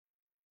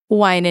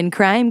Wine and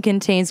Crime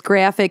contains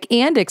graphic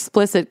and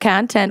explicit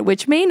content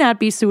which may not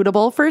be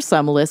suitable for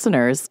some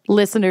listeners.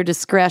 Listener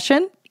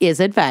discretion is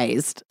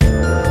advised.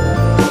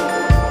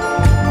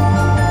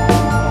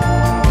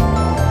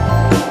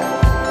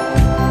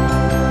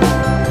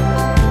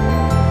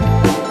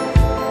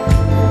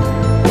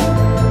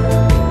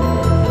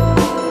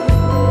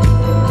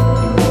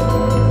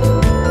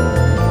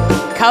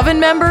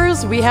 Coven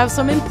members, we have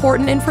some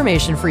important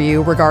information for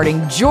you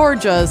regarding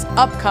Georgia's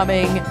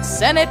upcoming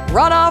Senate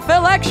runoff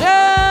election!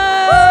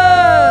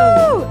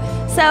 Woo!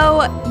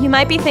 So, you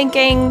might be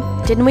thinking,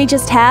 didn't we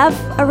just have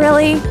a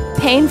really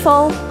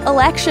painful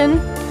election?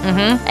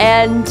 Mm-hmm.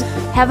 And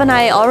haven't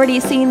I already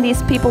seen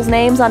these people's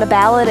names on a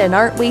ballot and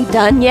aren't we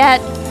done yet?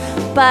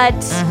 But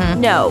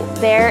no,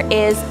 there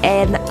is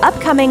an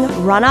upcoming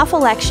runoff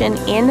election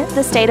in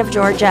the state of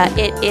Georgia.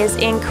 It is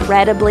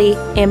incredibly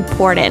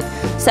important.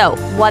 So,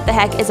 what the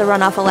heck is a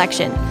runoff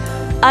election?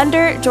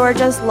 Under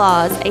Georgia's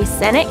laws, a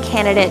Senate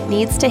candidate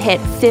needs to hit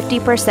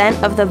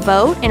 50% of the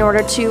vote in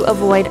order to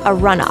avoid a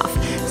runoff.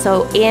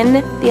 So, in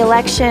the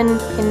election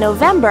in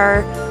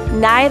November,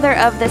 neither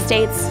of the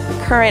state's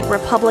current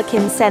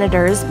Republican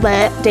senators,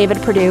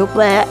 David Perdue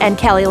and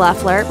Kelly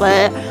Loeffler,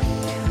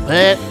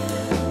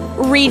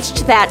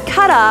 reached that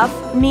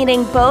cutoff,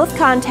 meaning both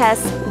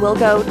contests will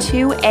go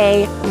to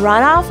a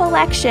runoff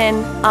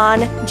election on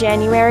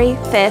January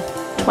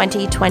 5th,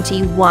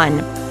 2021.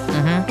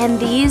 And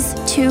these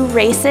two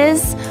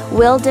races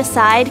will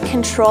decide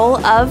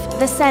control of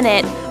the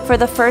Senate for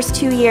the first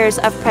 2 years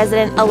of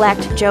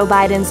President-elect Joe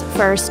Biden's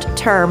first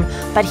term.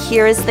 But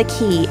here's the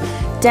key.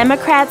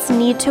 Democrats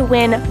need to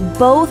win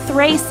both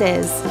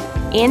races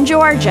in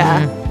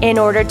Georgia in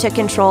order to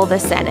control the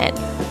Senate.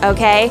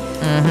 Okay?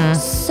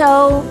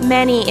 So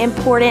many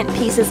important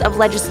pieces of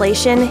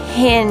legislation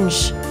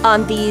hinge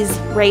on these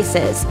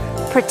races.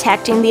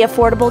 Protecting the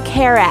Affordable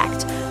Care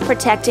Act,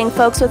 protecting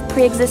folks with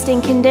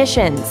pre-existing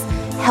conditions,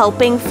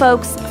 helping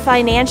folks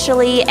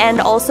financially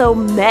and also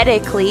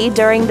medically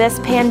during this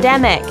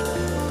pandemic,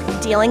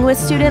 dealing with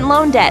student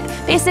loan debt.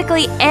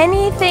 Basically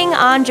anything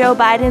on Joe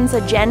Biden's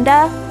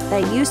agenda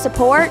that you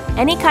support,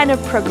 any kind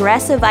of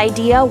progressive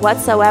idea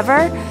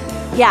whatsoever,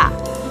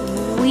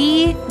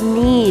 we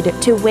need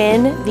to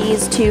win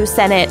these two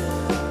Senate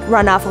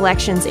runoff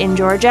elections in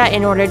Georgia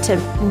in order to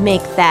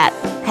make that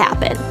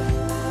happen.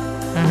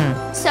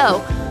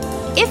 So,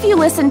 if you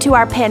listened to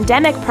our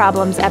pandemic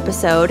problems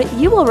episode,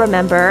 you will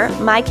remember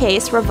my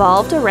case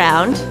revolved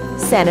around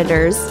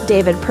Senators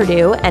David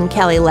Perdue and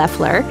Kelly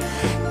Loeffler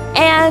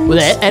and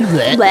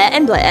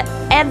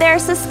their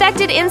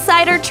suspected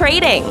insider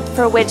trading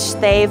for which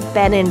they've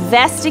been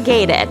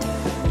investigated.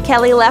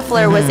 Kelly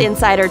Loeffler was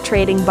insider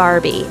trading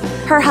Barbie.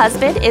 Her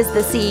husband is the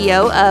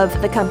CEO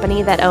of the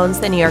company that owns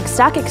the New York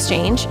Stock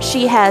Exchange.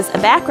 She has a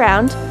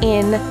background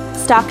in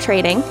stock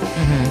trading.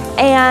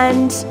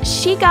 And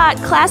she got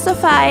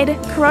classified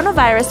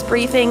coronavirus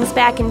briefings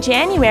back in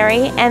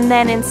January, and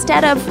then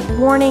instead of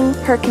warning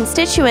her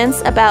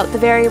constituents about the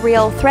very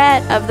real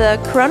threat of the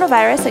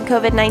coronavirus and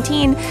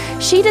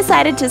COVID-19, she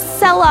decided to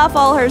sell off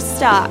all her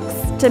stocks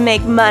to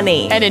make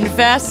money. And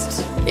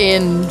invest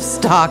in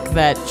stock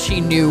that she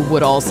knew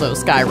would also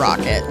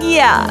skyrocket.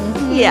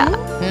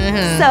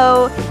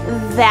 So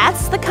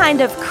that's the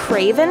kind of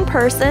craven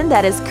person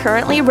that is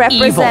currently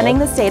representing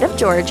the state of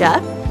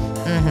Georgia.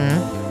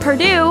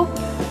 Perdue,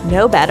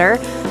 no better.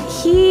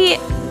 He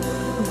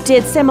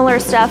did similar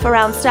stuff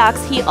around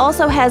stocks. He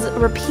also has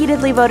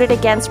repeatedly voted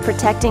against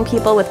protecting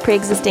people with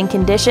pre-existing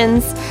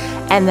conditions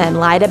and then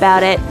lied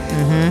about it.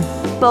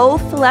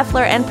 Both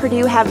Loeffler and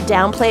Perdue have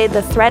downplayed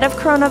the threat of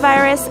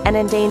coronavirus and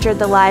endangered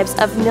the lives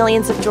of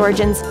millions of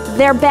Georgians.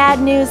 They're bad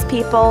news,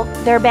 people.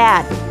 They're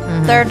bad.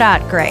 They're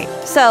not great.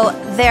 So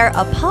their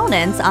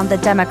opponents on the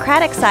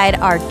Democratic side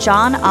are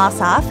Jon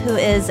Ossoff, who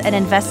is an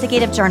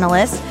investigative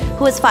journalist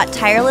who has fought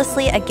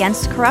tirelessly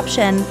against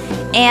corruption,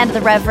 and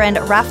the Reverend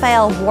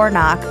Raphael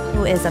Warnock,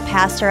 who is a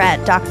pastor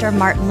at Dr.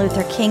 Martin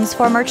Luther King's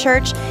former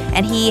church,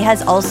 and he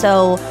has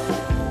also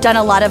done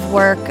a lot of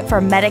work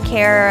for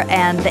Medicare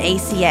and the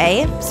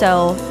ACA,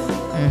 so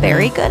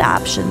very good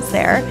options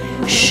there.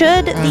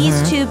 Should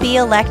these two be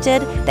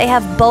elected, they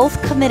have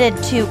both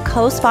committed to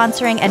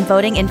co-sponsoring and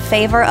voting in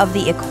favor of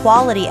the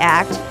Equality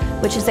Act,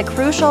 which is a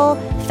crucial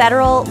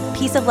federal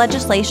piece of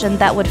legislation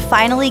that would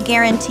finally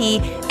guarantee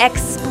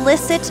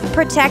explicit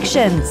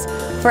protections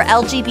for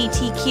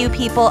LGBTQ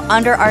people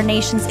under our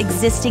nation's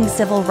existing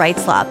civil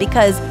rights law,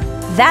 because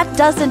that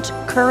doesn't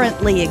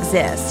currently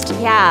exist.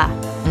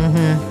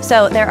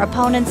 So their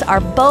opponents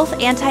are both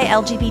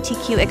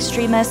anti-LGBTQ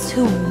extremists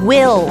who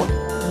will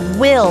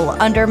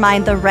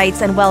undermine the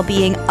rights and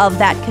well-being of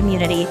that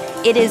community.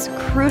 It is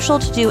crucial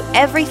to do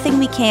everything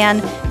we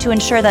can to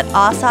ensure that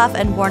Ossoff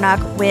and Warnock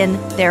win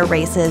their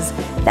races.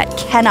 That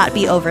cannot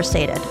be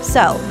overstated.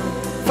 So,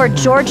 for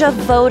Georgia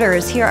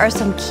voters, here are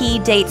some key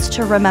dates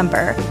to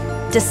remember.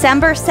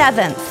 December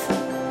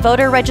 7th,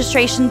 voter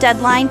registration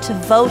deadline to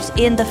vote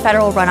in the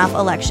federal runoff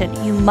election.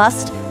 You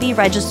must be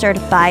registered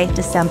by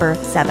December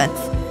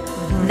 7th.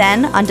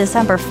 Then, on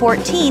December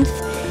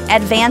 14th,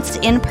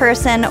 Advanced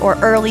in-person or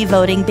early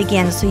voting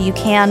begins, so you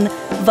can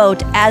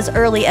vote as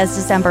early as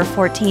December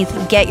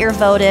 14th. Get your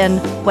vote in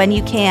when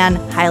you can.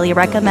 Highly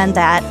recommend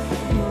that.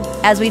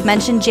 As we've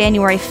mentioned,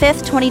 January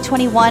 5th,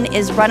 2021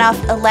 is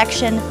runoff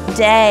election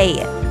day.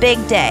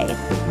 Big day.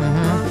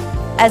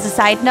 As a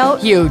side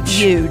note,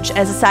 huge.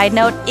 As a side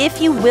note,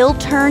 if you will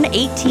turn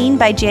 18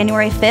 by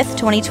January 5th,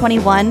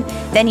 2021,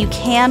 then you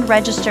can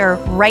register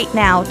right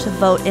now to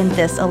vote in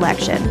this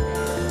election.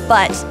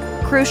 But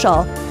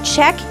crucial,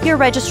 check your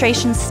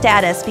registration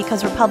status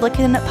because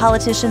Republican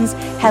politicians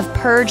have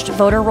purged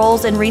voter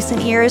rolls in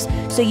recent years,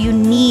 so you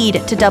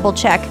need to double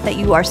check that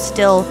you are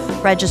still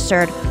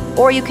registered.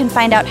 Or you can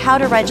find out how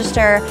to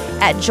register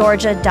at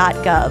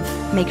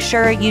georgia.gov. Make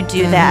sure you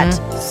do that.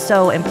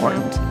 So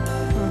important.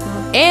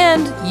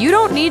 And you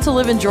don't need to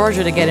live in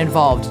Georgia to get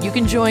involved. You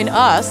can join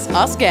us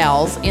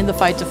gals, in the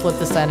fight to flip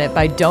the Senate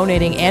by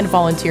donating and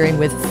volunteering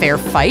with Fair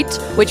Fight,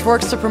 which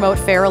works to promote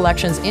fair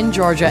elections in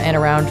Georgia and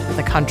around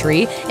the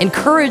country,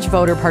 encourage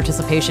voter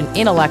participation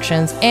in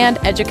elections, and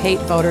educate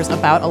voters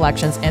about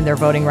elections and their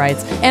voting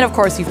rights. And of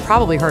course, you've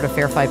probably heard of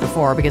Fair Fight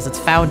before because it's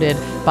founded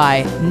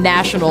by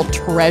national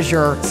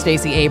treasure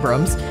Stacey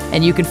Abrams.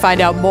 And you can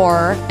find out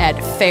more at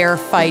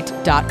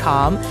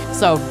fairfight.com.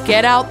 So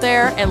get out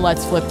there and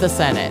let's flip the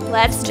Senate.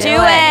 Let's do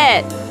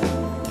it.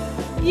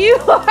 You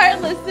are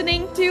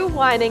listening to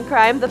Wine and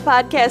Crime, the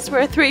podcast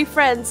where three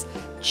friends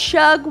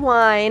chug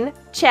wine,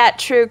 chat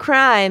true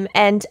crime,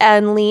 and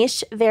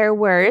unleash their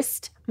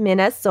worst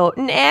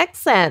Minnesotan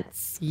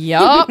accents.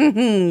 Yup.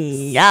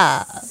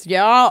 Yes.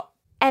 Yup.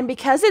 And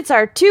because it's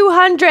our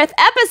 200th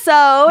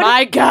episode,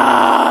 My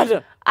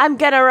God. I'm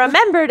going to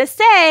remember to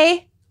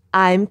say,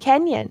 I'm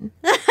Kenyon.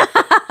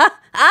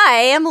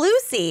 I am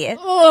Lucy.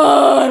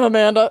 Oh, I'm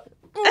Amanda.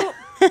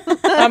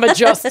 I'm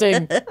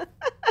adjusting.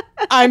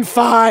 I'm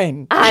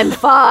fine. I'm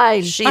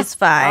fine. She's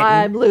fine.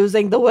 I'm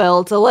losing the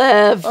will to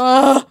live. It's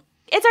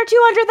our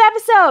 200th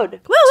episode.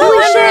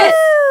 Holy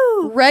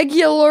shit.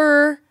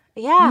 Regular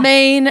Yeah.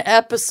 main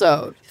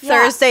episode.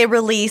 Thursday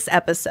release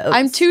episodes.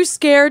 I'm too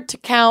scared to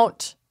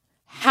count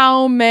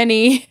how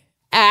many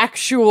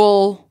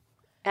actual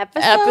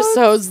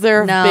episodes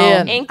there have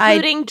been.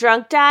 Including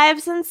drunk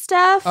dives and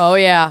stuff. Oh,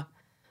 yeah.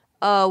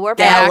 We're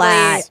That probably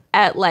lot.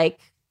 at like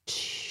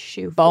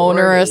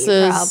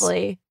Boneruses.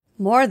 probably.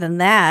 more than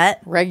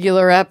that.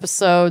 Regular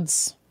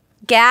episodes.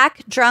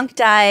 GAC, drunk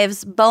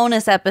dives,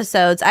 bonus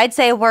episodes. I'd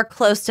say we're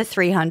close to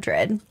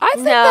 300. I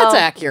think that's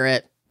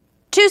accurate.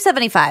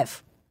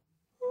 275.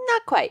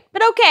 Not quite,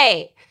 but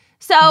okay.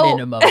 So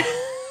Minimum.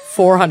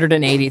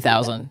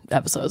 480,000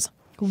 episodes.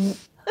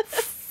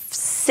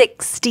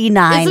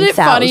 69,000. Isn't it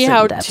funny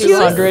how episodes.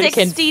 200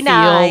 can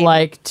 269. feel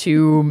like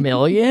 2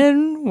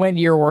 million when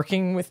you're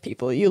working with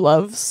people you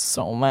love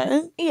so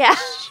much? yeah.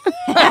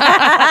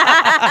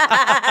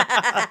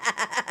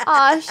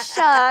 Aw,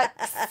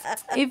 shucks.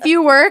 If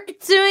you work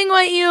doing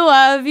what you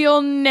love,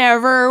 you'll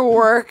never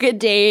work a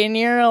day in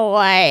your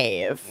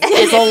life.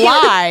 It's a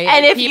lie.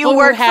 And if you People who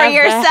work for have that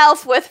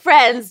yourself with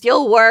friends,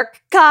 you'll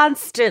work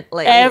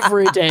constantly.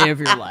 every day of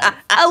your life.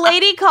 A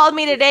lady called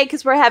me today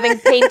because we're having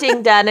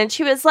painting done, and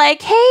she was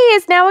like, "Hey,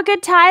 is now a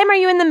good time? Are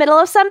you in the middle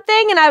of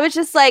something?" And I was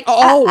just like,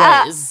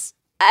 Always.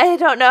 I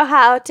don't know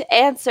how to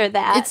answer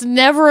that. It's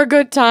never a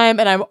good time,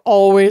 and I'm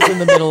always in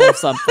the middle of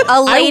something.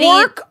 A lady- I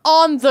work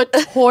on the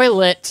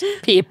toilet,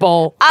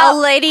 people. A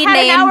lady had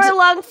named... an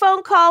hour-long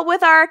phone call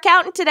with our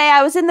accountant today.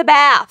 I was in the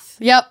bath.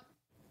 Yep.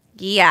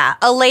 Yeah,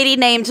 a lady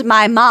named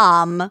my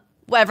mom.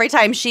 Every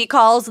time she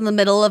calls in the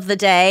middle of the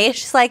day,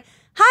 she's like,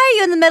 "Hi, are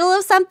you in the middle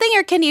of something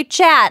or can you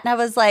chat?" And I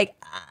was like,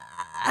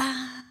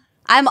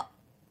 I'm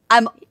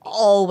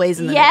always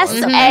in the Yes,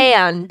 middle of something.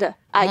 and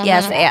I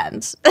guess.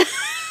 Yes, and.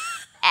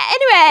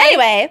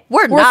 Anyway,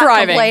 we're We're not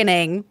thriving.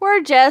 complaining.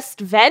 we're just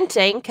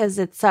venting because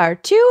it's our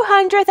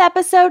 200th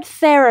episode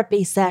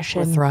therapy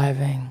session.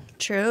 Thriving.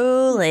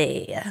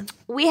 Truly.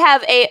 We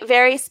have a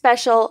very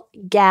special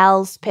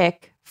gals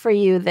pick for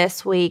you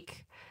this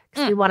week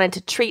because we wanted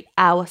to treat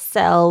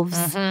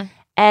ourselves.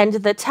 And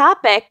the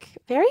topic,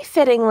 very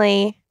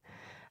fittingly,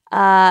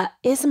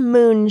 is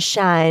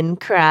moonshine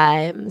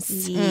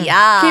crimes.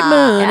 Yeah. Keep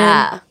moving.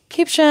 Yeah.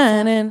 Keep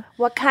shining.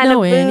 What kind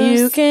Knowing of booze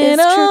you can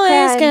is true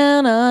always crime?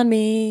 count on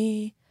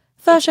me.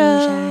 For sure.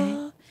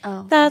 moonshine.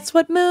 Oh. That's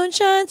what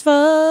moonshine's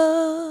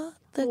for.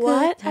 The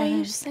What good are you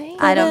times. saying?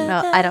 I don't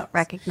know. I don't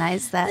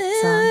recognize that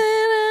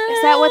song.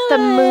 Is that what the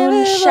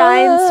moon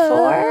shines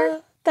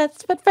for?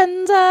 That's what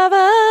friends are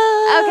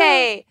for.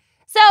 Okay.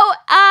 So,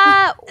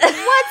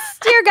 what's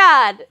dear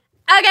God?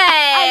 I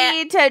Okay.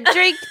 need to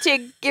drink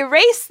to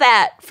erase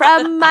that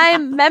from my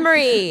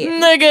memory.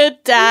 The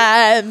good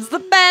times, the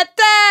bad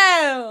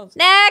times.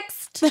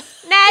 Next.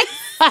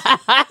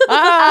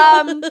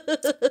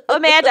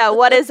 Amanda,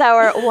 what is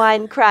our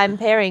wine crime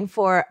pairing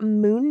for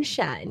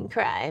moonshine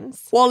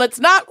crimes? Well, it's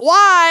not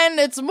wine,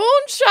 it's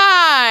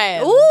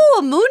moonshine.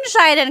 Ooh,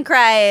 moonshine and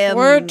crime.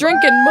 We're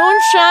drinking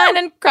moonshine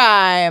and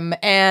crime,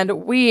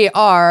 and we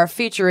are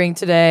featuring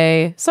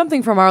today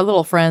something from our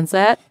little friends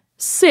at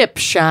Sip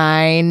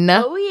Shine.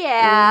 Oh,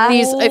 yeah.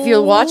 These, if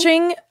you're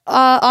watching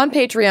on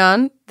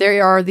Patreon,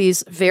 there are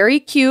these very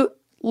cute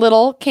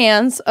little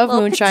cans of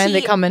moonshine.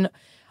 petite. They come in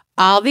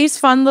all these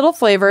fun little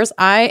flavors.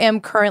 I am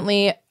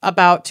currently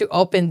about to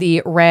open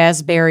the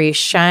raspberry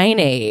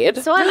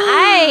shineade. So am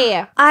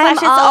I. I'm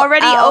It's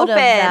already out open. of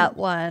that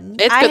one.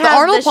 It's I good. The have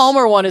Arnold sh-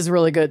 Palmer one is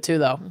really good too,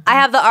 though. I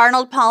have the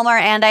Arnold Palmer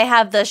and I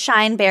have the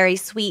Shineberry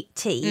sweet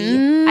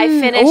tea. I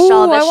finished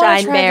all the I wanna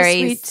shine try the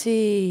berries. sweet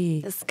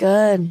tea. It's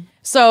good.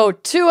 So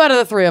 2 out of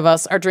the 3 of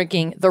us are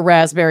drinking the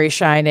raspberry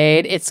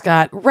shineade. It's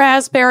got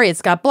raspberry,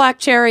 it's got black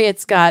cherry,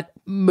 it's got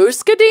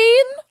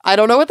muscadine. I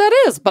don't know what that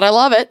is, but I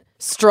love it.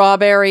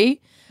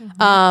 Strawberry.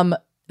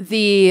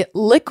 The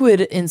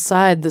liquid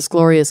inside this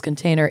glorious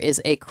container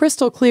is a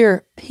crystal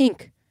clear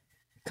pink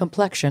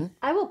complexion.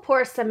 I will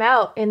pour some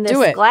out in this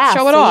Do it. glass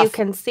Show it so off. you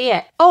can see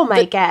it. Oh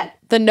my God.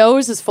 The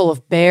nose is full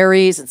of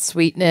berries and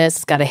sweetness.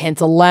 It's got a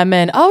hint of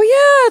lemon. Oh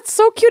yeah, it's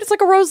so cute. It's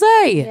like a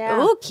rosé.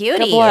 Yeah. Ooh, cutie.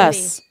 God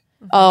bless.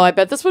 Oh, I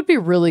bet this would be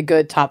really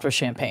good topped with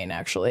champagne,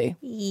 actually.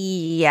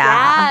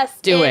 Yeah. Yes.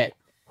 Do it.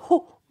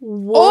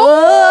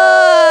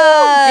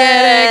 Whoa.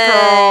 Get it,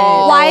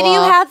 girl. Why do you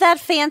have that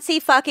fancy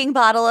fucking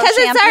bottle of Because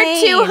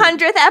champagne? it's our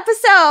 200th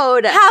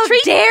episode. How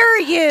dare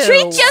you?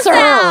 Treat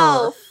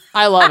yourself.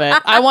 I love it.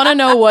 I want to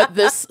know what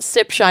this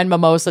Sip Shine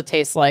mimosa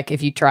tastes like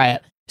if you try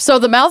it. So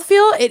the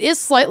mouthfeel, it is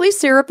slightly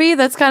syrupy.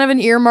 That's kind of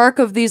an earmark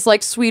of these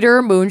like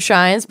sweeter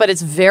moonshines, but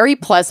it's very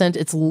pleasant.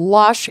 It's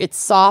lush, it's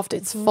soft,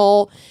 it's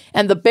full,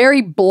 and the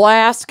berry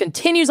blast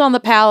continues on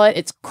the palate.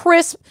 It's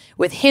crisp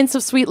with hints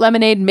of sweet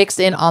lemonade mixed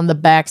in on the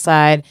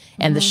backside,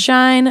 and the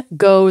shine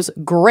goes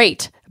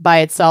great by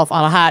itself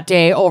on a hot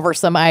day over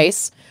some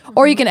ice.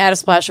 Or you can add a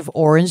splash of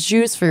orange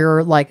juice for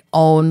your like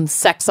own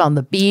sex on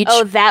the beach.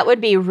 Oh, that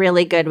would be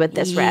really good with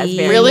this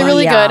raspberry. Really,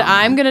 really Yum. good.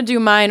 I'm going to do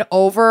mine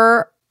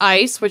over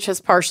ice, which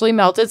has partially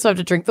melted, so I have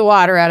to drink the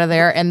water out of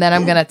there. And then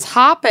I'm going to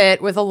top it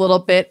with a little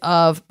bit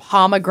of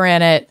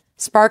pomegranate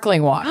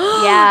sparkling water.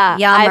 Yeah.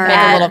 Yummer. I've, Make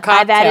a little I've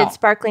cocktail. added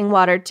sparkling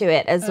water to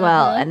it as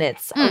well, and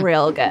it's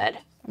real good.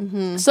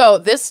 So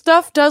this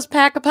stuff does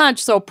pack a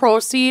punch, so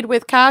proceed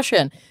with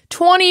caution.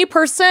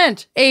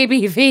 20%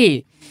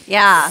 ABV,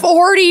 Yeah.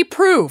 40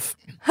 proof.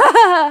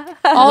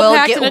 All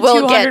packed in a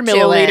 200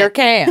 milliliter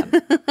can.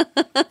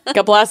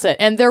 God bless it.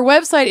 And their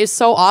website is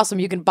so awesome.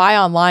 You can buy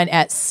online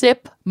at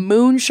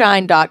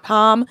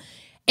sipmoonshine.com.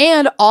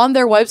 And on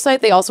their website,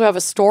 they also have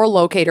a store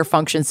locator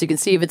function, so you can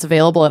see if it's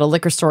available at a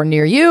liquor store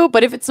near you.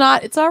 But if it's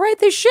not, it's all right.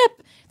 They ship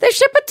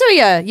it to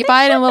you. You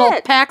buy it in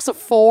little packs of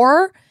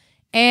 4,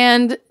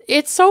 and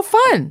it's so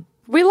fun.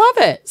 We love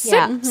it.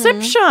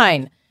 Sip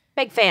Shine.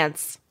 Big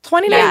fans.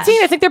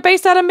 2019. I think they're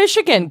based out of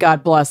Michigan.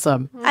 God bless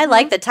them. I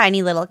like the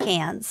tiny little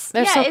cans.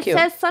 They're so it cute.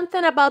 says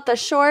something about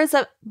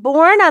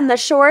born on the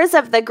shores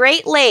of the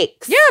Great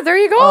Lakes. Yeah, there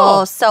you go.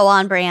 Oh, so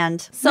on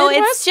brand. So it's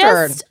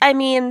Midwestern. just, I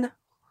mean,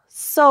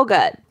 so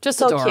good. Just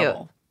so adorable. cute.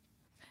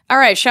 All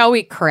right, shall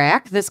we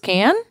crack this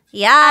can?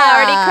 Yeah. I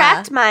already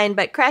cracked mine,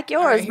 but crack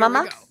yours, here we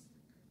Mama. go.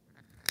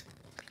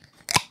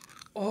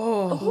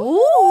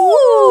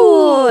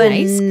 Ooh,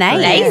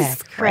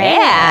 nice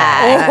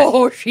crack.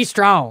 Oh, she's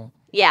strong.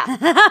 Yeah.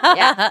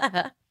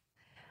 Yeah.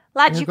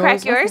 Lad, Here you crack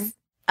goes yours? nothing.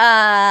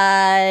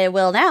 I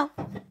will now.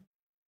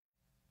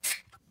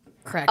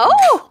 Cracking.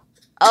 Oh.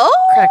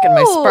 Cracking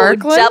my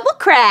sparkling. Double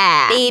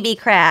crack. Baby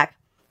crack.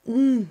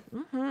 Should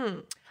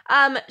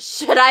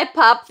I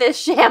pop this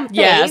champagne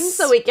Yes.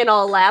 so we can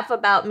all laugh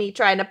about me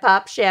trying to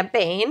pop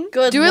champagne?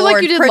 Good Do it Lord,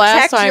 like you did protect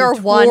last time. your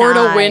one Toward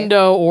eye. a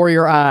window or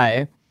your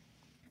eye.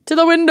 To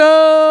the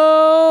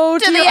window.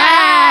 To, the your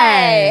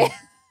eye.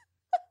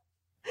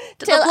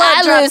 Till the blood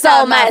I drops lose down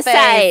all my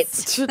face.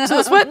 sight. To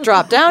the sweat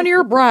drop down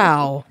your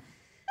brow.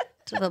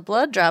 Till the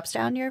blood drops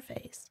down your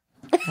face.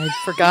 I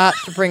forgot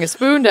to bring a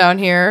spoon down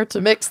here to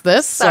mix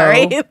this.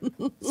 Sorry. So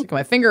stick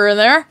my finger in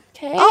there.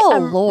 Okay.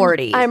 Oh,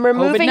 lordy. I'm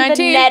removing the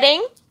COVID-19.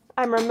 netting.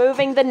 I'm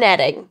removing the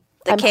netting.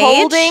 The I'm cage?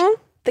 holding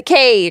the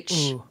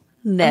cage. I'm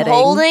Netting.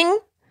 holding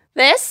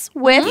this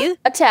with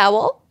a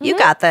towel. You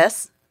got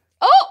this.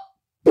 Oh!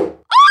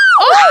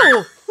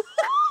 Oh!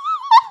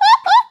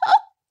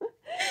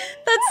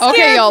 That's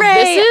Okay, y'all,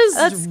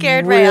 That this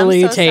scared is Ray. I'm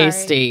really so sorry.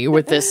 tasty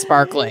with this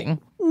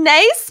sparkling.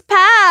 Nice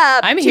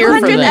pop. I'm here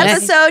for 200th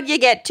this. episode, you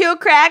get 2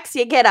 cracks,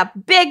 you get a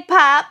big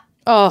pop.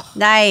 Oh,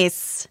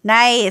 Nice.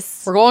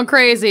 Nice. we're going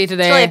crazy It's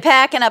really today.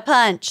 packing a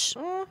punch.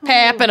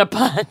 Pap and a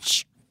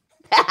punch.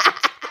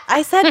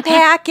 I said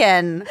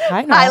packing.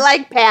 I know. I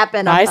like pap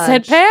and a I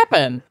punch. said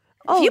papping.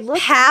 Oh, If you look,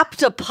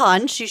 papped a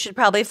punch, you should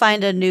probably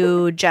find a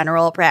new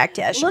general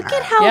practitioner. look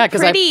at how Yeah,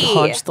 because I pretty.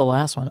 punched the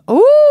last one. Ooh,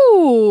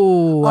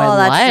 Oh, I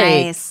that's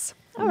like. nice.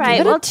 All right,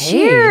 Give it a well, taste.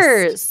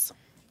 cheers.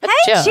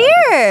 Hey, Job.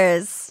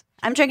 cheers.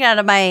 I'm drinking out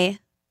of my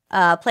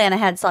plan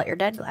ahead, salt your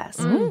dead glass.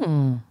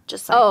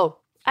 Just like, Oh,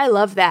 I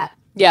love that.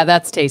 Yeah,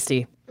 that's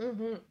tasty.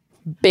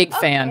 Big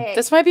fan. Okay.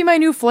 This might be my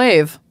new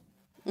fave.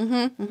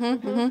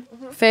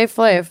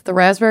 Fave, the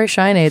raspberry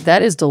shineade.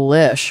 That is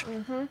delish.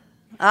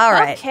 all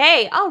right.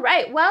 Okay, all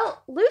right.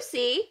 Well,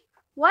 Lucy,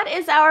 what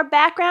is our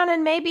background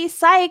and maybe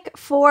psych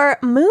for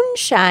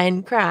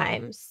moonshine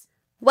crimes?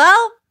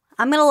 Well,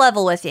 I'm going to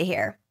level with you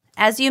here.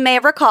 As you may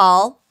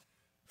recall,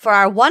 for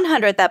our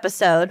 100th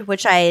episode,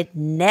 which I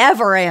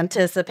never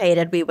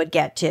anticipated we would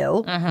get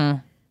to,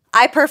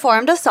 I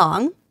performed a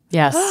song.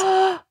 Yes.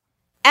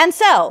 And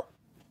so,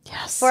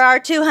 Yes. for our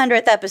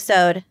 200th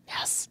episode,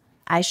 Yes.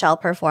 I shall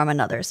perform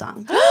another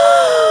song.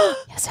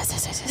 Yes.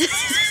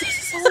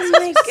 Oh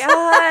my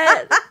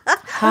God.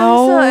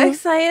 How I'm so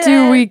excited.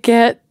 do we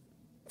get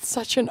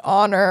such an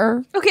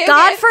honor? Okay.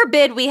 God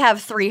forbid we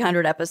have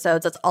 300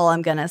 episodes. That's all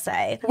I'm going to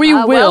say. We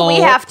will. Well, we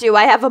have to.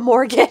 I have a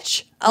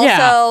mortgage.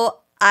 Also,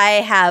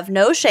 I have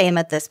no shame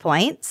at this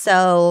point.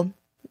 So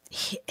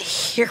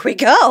here we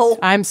go.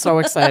 I'm so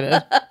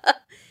excited.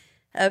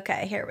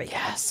 Okay, here we go.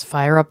 Yes.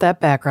 Fire up that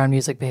background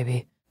music,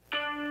 baby.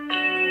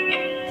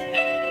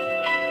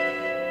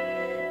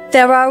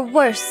 There are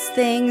worse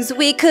things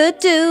we could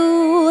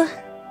do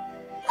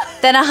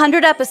than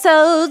 100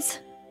 episodes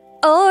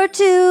or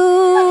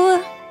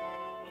 2.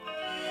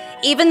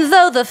 Even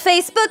though the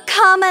Facebook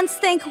comments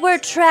think we're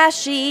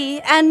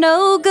trashy and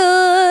no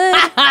good,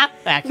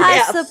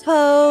 I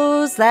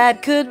suppose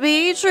that could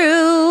be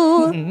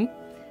true.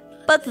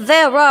 But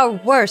there are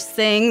worse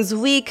things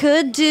we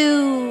could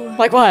do.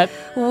 Like what?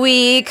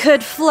 We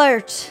could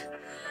flirt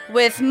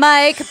with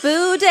Mike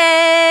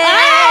Boudet.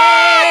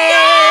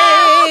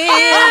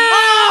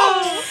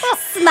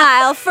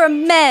 Smile for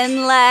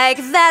men like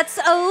that's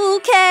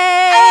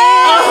okay.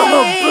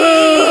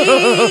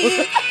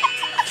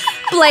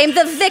 Blame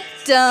the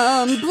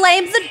victim,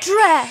 blame the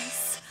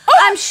dress.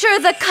 I'm sure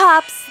the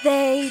cops,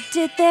 they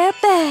did their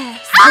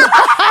best.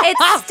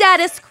 It's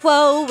status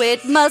quo,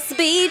 it must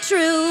be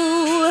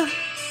true.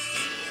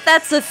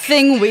 That's a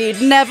thing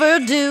we'd never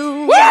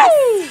do. Yes!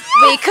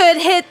 We could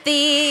hit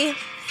the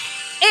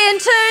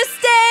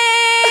interstate.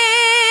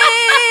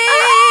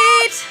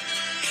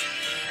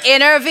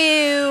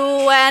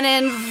 Interview and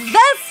investigate.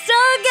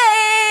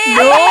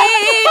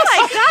 Oh my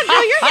God,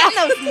 girl, you're getting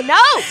those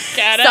notes.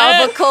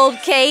 Solve a cold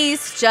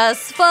case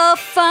just for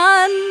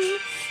fun.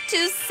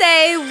 To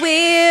say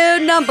we're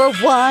number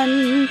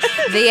one.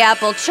 The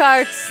Apple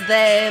charts,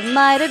 they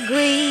might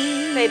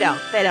agree. They don't.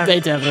 They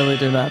definitely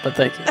do not, but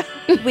thank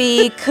you.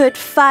 We could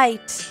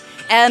fight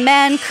Em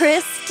and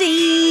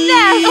Christine.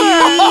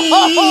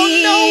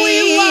 No,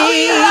 we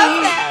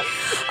love them.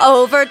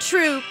 Over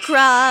true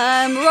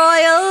crime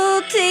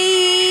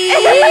royalty.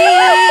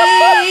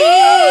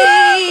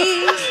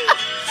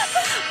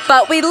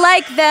 But we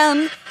like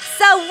them,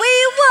 so we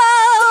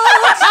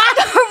won't.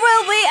 Or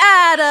will we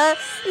add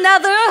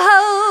another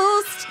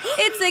host?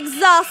 It's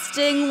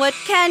exhausting, what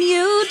can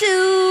you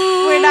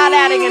do? We're not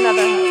adding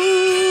another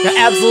host. No,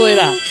 absolutely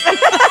not.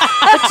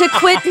 But to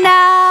quit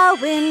now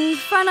in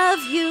front of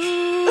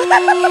you,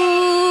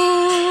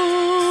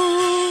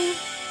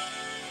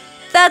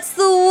 that's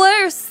the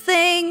worst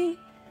thing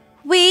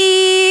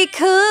we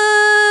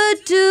could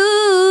do.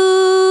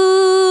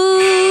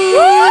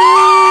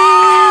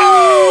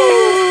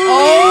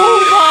 Oh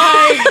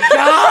my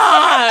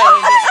God!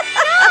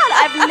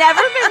 I've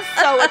never been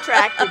so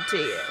attracted to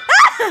you.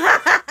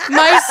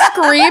 My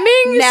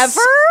screaming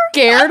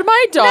scared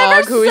my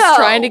dog who was so.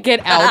 trying to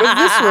get out of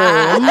this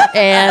room,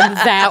 and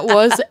that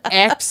was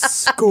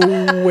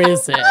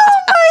exquisite.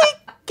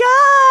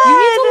 God. You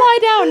need to lie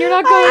down. You're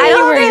not going I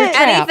don't anywhere. You're think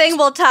trapped. anything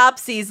will top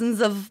Seasons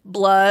of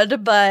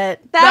Blood, but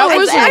That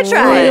was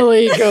excellent.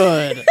 really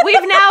good.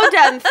 We've now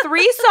done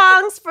 3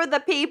 songs for the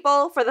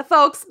people, for the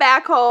folks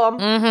back home.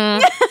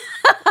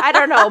 I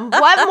don't know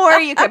what more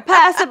you could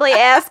possibly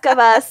ask of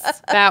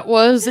us. That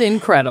was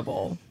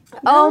incredible.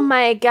 Oh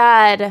my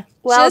God.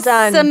 Well just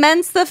done.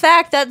 cements the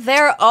fact that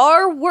there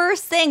are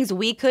worse things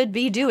we could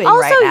be doing Also,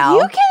 right now.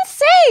 you can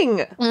sing.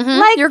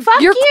 Like, You're fuck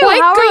you.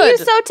 quite How are you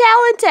good. so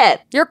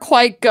talented? You're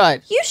quite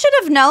good. You should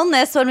have known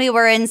this when we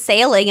were in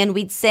sailing and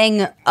we'd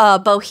sing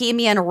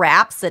Bohemian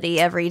Rhapsody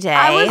every day.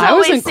 I was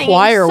always in singing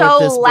choir with so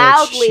this bitch.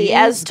 loudly She's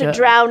as to good.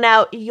 drown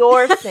out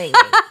your singing.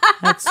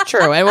 That's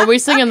true. And when we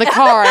sing in the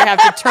car, I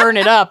have to turn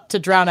it up to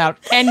drown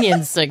out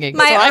Kenyan singing.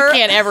 My so I ear-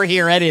 can't ever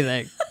hear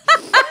anything.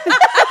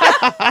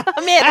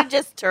 Amanda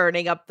just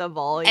turning up the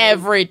volume.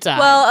 Every time.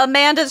 Well,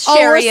 Amanda's Oh,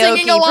 we're singing karaoke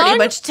pretty along?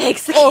 much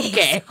takes the Okay.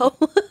 cake. So.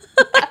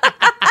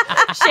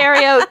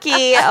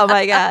 Karaoke. Oh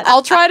my God.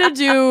 I'll try to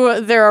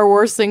do There Are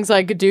Worse Things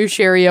I Could Do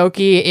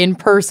karaoke in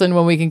person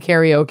when we can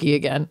karaoke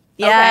again.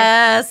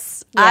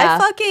 Yes. Yeah. I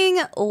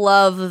fucking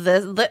love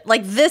this.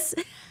 Like this.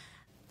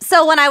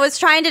 So when I was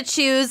trying to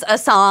choose a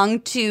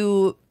song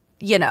to,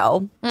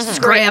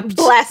 script,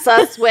 Bless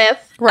us with.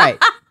 Right.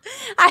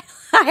 I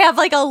have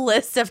like a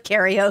list of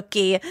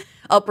karaoke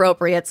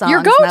appropriate songs. Your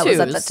and that was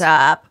at the go-tos.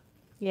 top.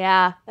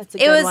 Yeah, that's a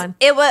It good was. one.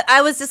 It was.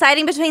 I was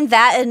deciding between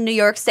that and New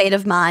York State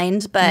of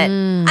Mind, but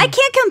I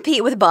can't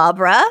compete with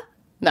Barbara.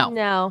 No.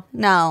 No,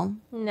 No.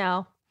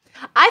 no.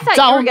 I thought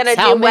you were Don't going to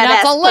tell do me Wet not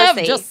Ass to live.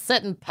 Pussy. Just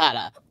sit and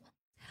putter.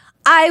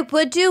 I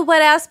would do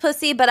Wet Ass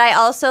Pussy, but I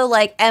also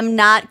am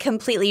not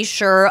completely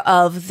sure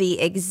of the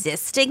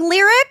existing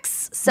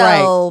lyrics.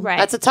 So Right.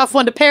 That's a tough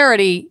one to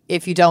parody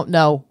if you don't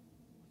know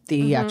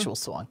the actual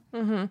song.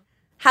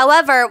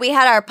 However, we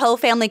had our Poe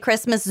family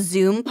Christmas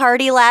Zoom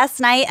party last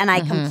night, and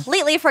I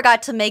completely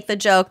forgot to make the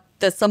joke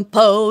There's some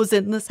pose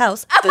in this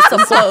house. There's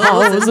some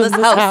pose in this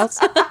house.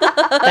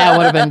 That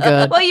would have been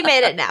good. Well, you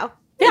made it now.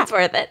 Yeah. It's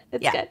worth it.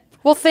 It's good.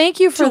 Well, thank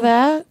you for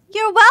that.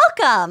 You're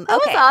welcome. That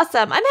was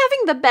awesome. I'm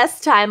having the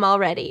best time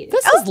already.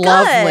 This is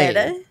lovely.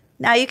 Good.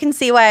 Now you can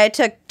see why I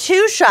took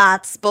 2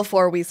 shots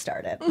before we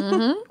started.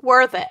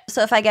 Worth it.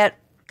 So if I get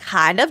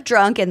kind of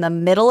drunk in the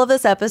middle of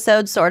this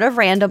episode, sort of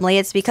randomly,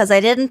 it's because I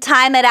didn't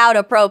time it out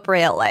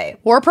appropriately.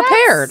 We're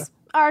prepared. That's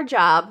our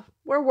job.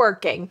 We're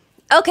working.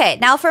 Okay,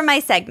 now for my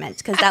segment,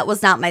 because that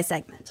was not my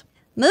segment.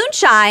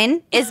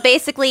 Moonshine is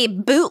basically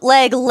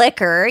bootleg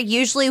liquor,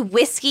 usually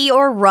whiskey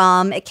or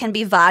rum. It can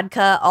be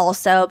vodka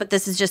also, but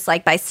this is just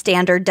like by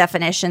standard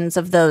definitions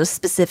of those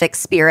specific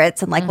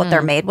spirits and like what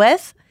they're made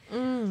with.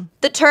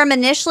 The term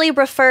initially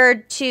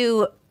referred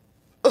to,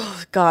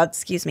 oh God,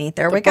 excuse me,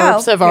 there we go.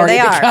 Burps have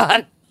already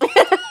begun.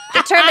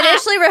 The term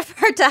initially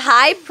referred to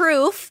high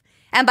proof,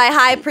 and by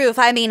high proof,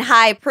 I mean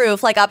high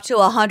proof, like up to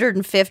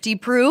 150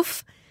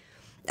 proof.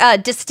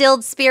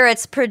 Distilled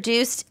spirits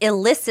produced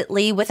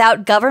illicitly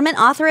without government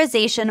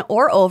authorization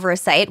or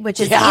oversight, which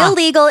is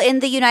illegal in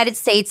the United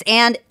States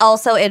and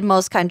also in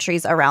most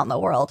countries around the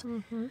world.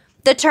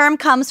 The term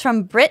comes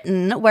from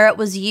Britain, where it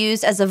was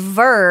used as a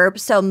verb.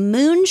 So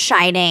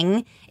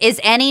moonshining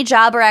is any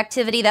job or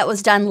activity that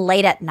was done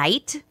late at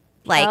night,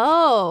 like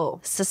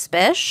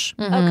suspicious.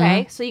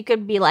 Okay, so you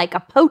could be like a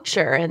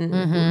poacher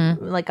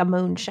and like a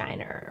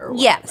moonshiner. Or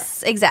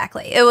yes,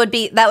 exactly. That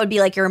would be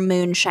like your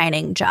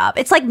moonshining job.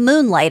 It's like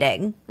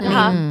moonlighting.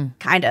 I mean,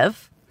 kind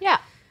of. Yeah.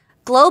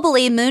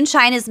 Globally,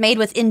 moonshine is made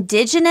with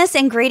indigenous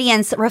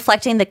ingredients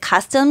reflecting the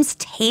customs,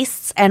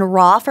 tastes, and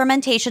raw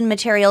fermentation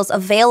materials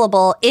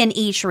available in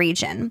each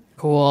region.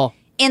 Cool.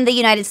 In the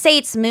United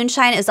States,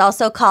 moonshine is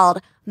also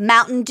called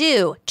Mountain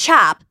Dew,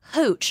 Chop,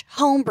 Hooch,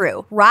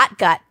 Homebrew, Rot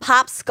Gut,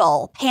 Pop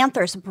Skull,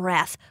 Panther's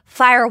Breath,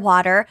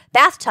 Firewater,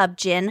 Bathtub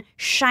Gin,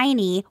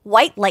 Shiny,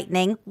 White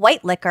Lightning,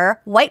 White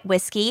Liquor, White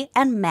Whiskey,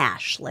 and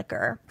Mash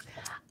Liquor.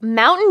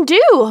 Mountain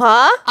Dew,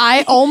 huh?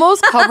 I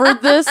almost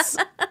covered this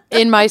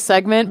in my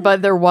segment,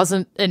 but there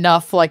wasn't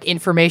enough like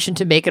information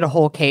to make it a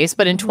whole case.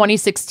 But in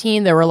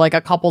 2016, there were like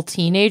a couple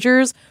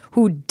teenagers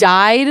who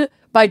died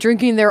by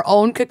drinking their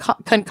own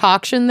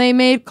concoction they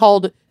made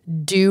called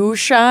Dew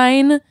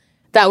Shine.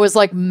 That was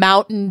like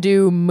Mountain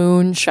Dew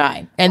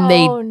Moonshine. And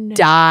they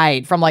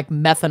died from like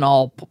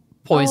methanol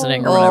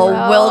poisoning or whatever.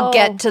 Oh, we'll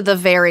get to the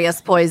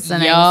various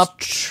poisonings. Yup.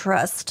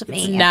 Trust me.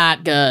 It's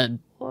not good.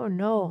 Oh,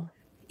 no.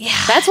 Yeah,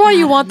 that's why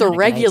you want the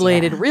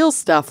regulated real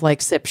stuff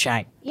like Sip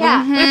Shine.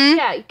 Yeah,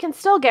 yeah, you can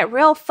still get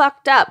real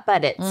fucked up,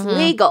 but it's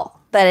legal.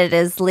 But it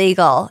is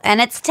legal,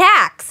 and it's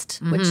taxed,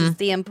 which is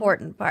the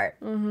important part.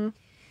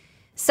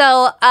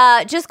 So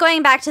just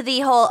going back to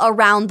the whole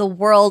around the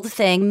world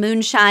thing,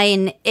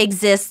 moonshine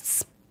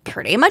exists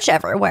pretty much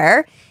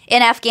everywhere.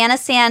 In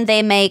Afghanistan,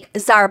 they make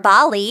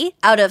zarbali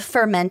out of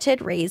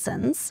fermented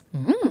raisins.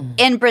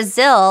 In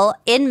Brazil,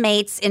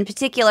 inmates in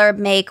particular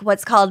make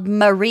what's called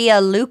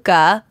Maria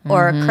Luca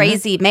or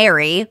Crazy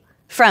Mary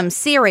from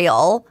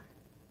cereal.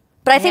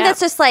 But I think that's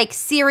just like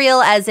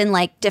cereal as in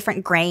like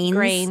different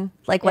grains.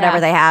 Like whatever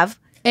they have.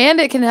 And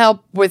it can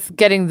help with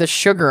getting the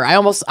sugar.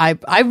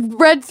 I've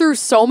read through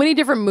so many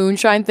different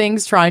moonshine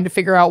things trying to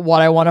figure out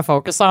what I want to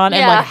focus on.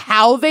 And like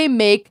how they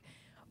make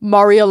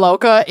Maria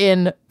Loca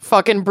in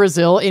fucking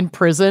Brazil in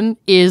prison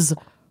is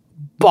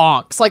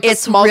bonks. Like the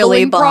smuggling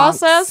really bonks.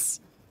 Process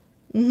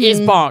is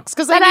bonks.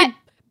 Because they need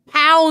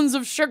pounds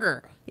of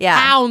sugar. Yeah.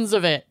 Pounds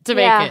of it to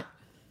make it.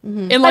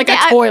 In like a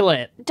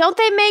toilet. Don't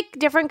they make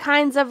different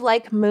kinds of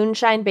like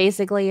moonshine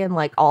basically in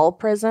like all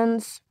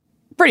prisons?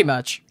 Pretty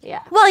much.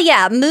 Yeah. Well,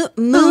 yeah,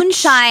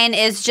 moonshine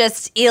is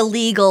just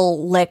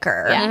illegal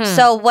liquor. Yeah.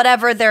 So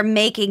whatever they're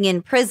making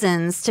in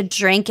prisons to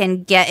drink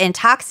and get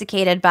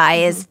intoxicated by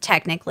is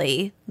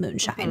technically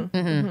moonshine.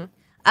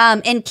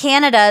 In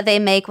Canada, they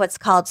make what's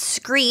called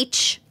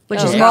screech,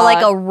 which is more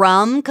like a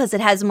rum because it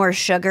has more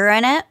sugar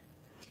in it.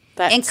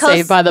 That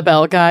Saved by the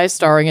Bell guy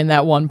starring in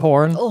that one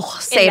porn. Oh,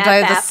 Saved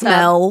by the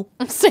Smell.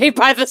 Saved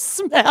by the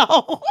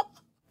Smell.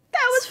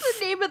 That was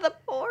the name of the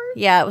porn.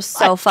 Yeah, it was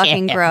so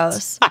fucking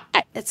gross.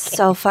 It's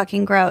so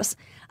fucking gross.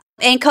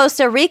 In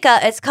Costa Rica,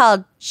 it's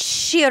called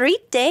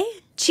chirite.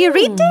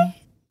 Chirite?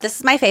 This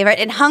is my favorite.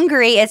 In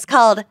Hungary, it's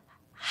called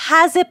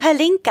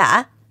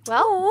hazipalinka.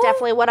 Well,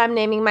 definitely what I'm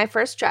naming my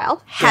first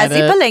child.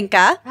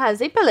 Hazipalinka.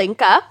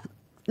 Hazipalinka.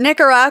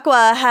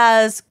 Nicaragua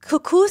has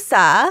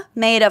kukusa,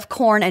 made of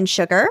corn and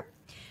sugar.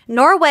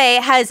 Norway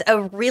has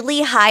a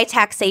really high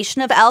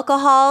taxation of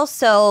alcohol,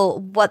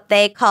 so what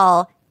they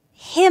call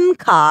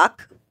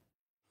himcock.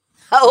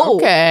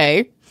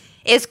 Okay.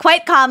 Is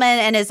quite common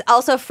and is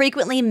also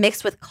frequently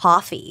mixed with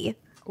coffee.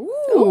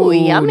 Ooh,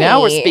 yummy.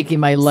 Now we're speaking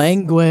my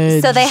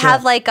language. So they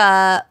have like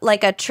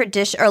a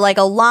tradition, or like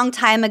a long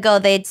time ago,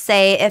 they'd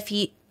say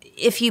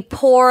if you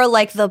pour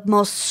like the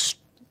most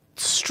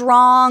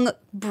strong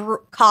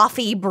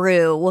coffee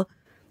brew,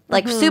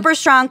 like super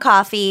strong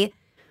coffee,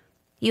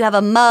 you have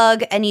a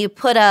mug and you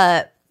put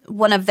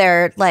one of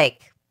their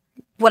like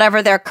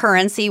whatever their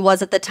currency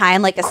was at the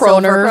time, like a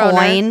silver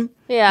coin.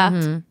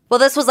 Yeah. Well,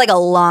 this was like a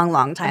long,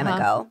 long time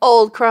ago.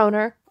 Old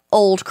kroner.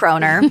 old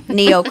kroner,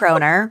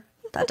 neo-kroner.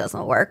 That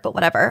doesn't work, but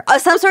whatever.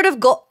 Some sort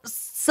of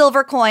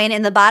silver coin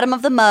in the bottom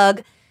of the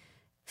mug,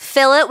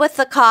 fill it with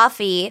the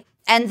coffee,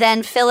 and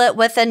then fill it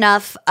with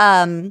enough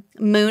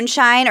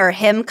moonshine or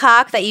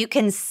hemcock that you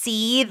can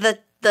see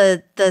the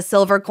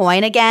silver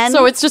coin again.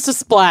 So it's just a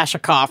splash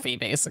of coffee,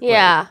 basically.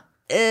 Yeah.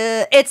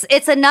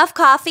 It's enough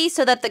coffee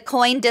so that the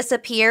coin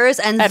disappears,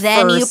 and At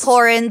then you first.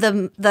 pour in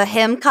the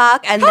hemcock,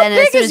 and How then as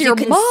big soon is as you your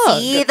can mug?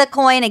 see the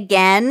coin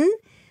again,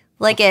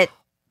 like it,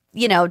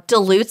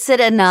 dilutes it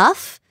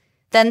enough,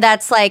 then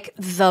that's like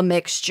the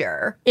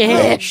mixture.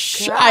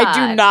 Ish. Oh, I do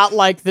God. not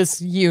like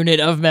this unit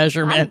of I'm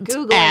measurement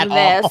Googling at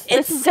this. all.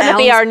 This is going to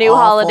be our new sounds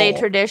holiday awful.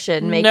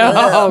 tradition, making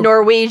No.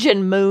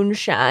 Norwegian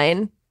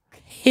moonshine.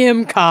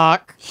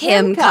 Hemcock.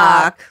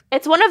 Hemcock.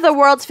 It's one of the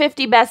world's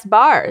 50 best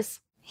bars.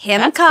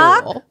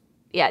 Hemcock? Cool.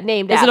 Yeah,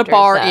 named Is after it a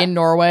bar the- in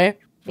Norway?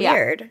 Yeah.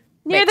 Weird.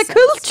 Near Makes the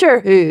sense.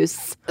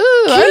 Kulturhus.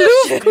 Ooh,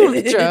 I love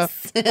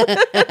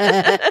culture.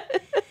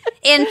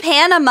 In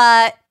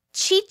Panama,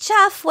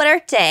 chicha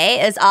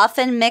fuerte is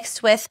often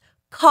mixed with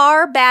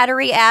car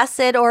battery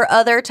acid or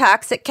other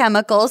toxic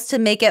chemicals to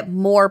make it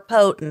more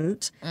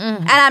potent.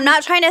 And I'm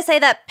not trying to say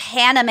that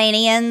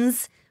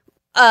Panamanians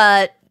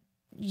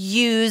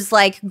use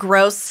like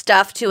gross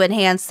stuff to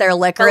enhance their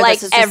liquor. But like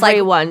This is just like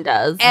everyone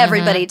does.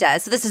 everybody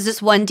does. So this is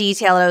just one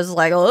detail that I was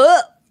like,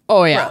 ugh,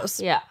 Oh, yeah. gross.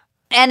 Yeah.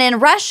 And in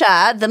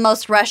Russia, the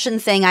most Russian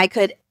thing I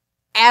could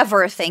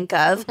ever think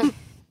of,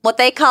 what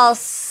they call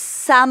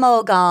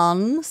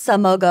samogon,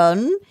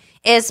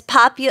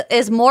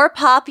 is more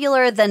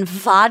popular than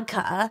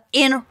vodka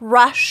in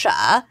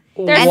Russia.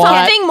 There's What?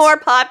 something more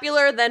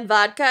popular than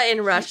vodka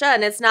in Russia,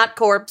 and it's not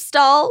corpse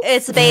stall.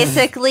 It's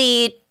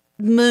basically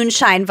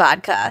moonshine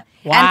vodka.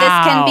 And this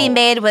can be Wow.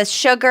 made with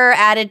sugar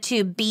added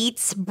to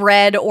beets,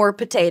 bread, or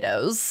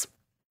potatoes.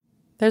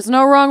 There's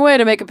no wrong way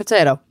to make a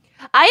potato.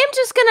 I am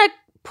just going to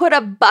put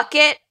a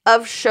bucket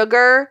of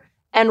sugar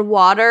and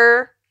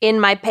water in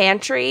my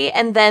pantry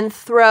and then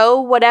throw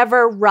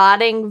whatever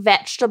rotting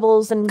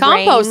vegetables and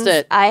Compost grains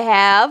it. I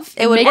have.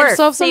 It would Make work.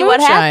 yourself some See what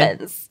moonshine.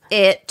 happens.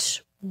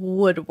 It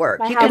would work.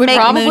 My You house can would make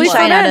probably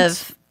moonshine out ferment.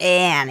 of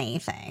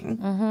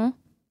anything.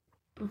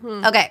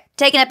 Mm-hmm. Okay,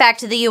 taking it back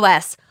to the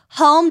U.S.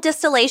 Home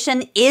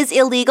distillation is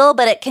illegal,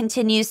 but it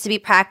continues to be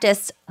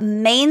practiced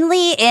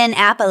mainly in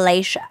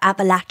Appalachia.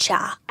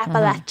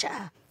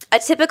 Appalachia. A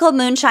typical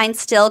moonshine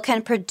still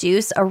can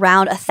produce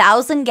around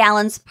 1,000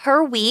 gallons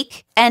per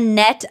week and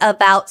net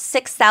about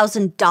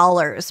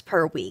 $6,000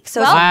 per week.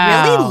 So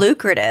Wow. it's really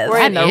lucrative, We're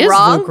in That the is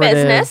wrong lucrative.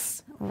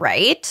 business.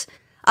 right?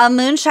 A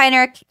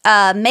moonshiner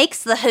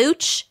makes the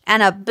hooch,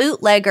 and a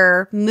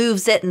bootlegger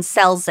moves it and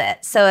sells it.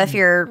 So if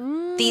you're,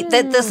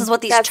 this is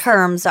what these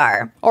terms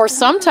are. Or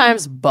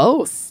sometimes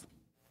both.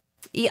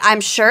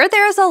 I'm sure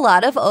there's a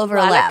lot of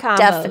overlap. combos.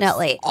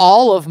 Definitely.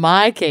 All of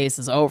my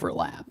cases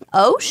overlap.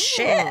 Oh,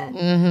 shit.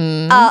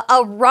 Mm-hmm.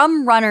 A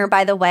rum runner,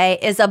 by the way,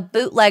 is a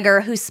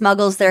bootlegger who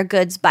smuggles their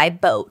goods by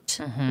boat.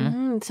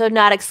 So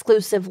not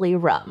exclusively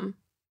rum,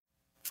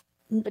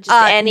 but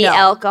just any no.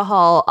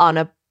 alcohol on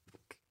a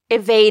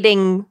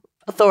evading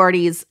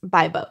authorities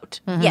by boat.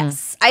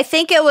 Yes. I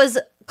think it was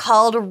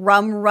called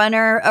rum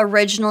runner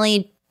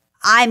originally.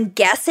 I'm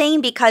guessing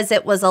because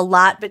it was a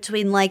lot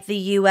between like the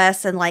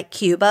US and like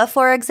Cuba,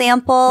 for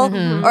example,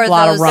 or A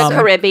lot of those rum.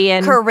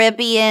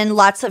 Caribbean.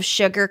 lots of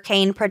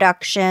sugarcane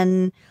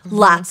production,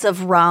 lots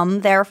of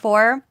rum,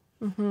 therefore.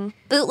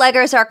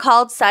 Bootleggers are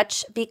called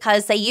such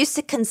because they used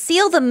to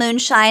conceal the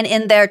moonshine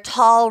in their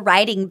tall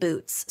riding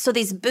boots. So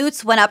these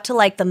boots went up to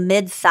like the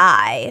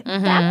mid-thigh.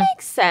 That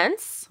makes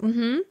sense.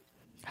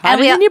 How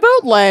we- did you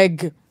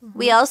bootleg?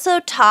 We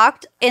also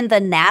talked in the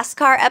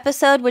NASCAR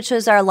episode, which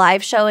was our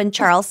live show in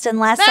Charleston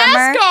last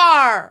summer.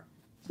 NASCAR!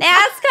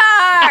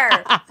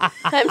 NASCAR!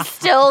 I'm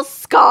still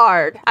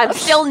scarred. I'm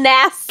still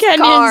NASCAR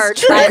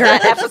Kenyon's by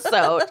that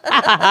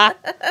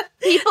episode.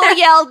 People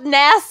yelled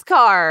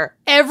NASCAR.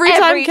 Every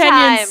Every time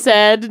Kenyon time.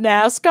 said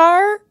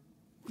NASCAR,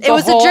 It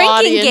was a whole drinking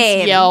audience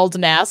game. yelled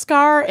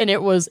NASCAR, and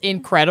it was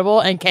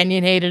incredible. And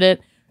Kenyon hated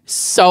it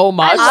so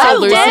much. I So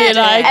Lucy loved and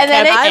I it. And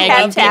then kept it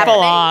egging kept people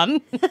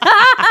on.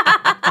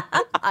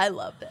 I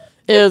loved it.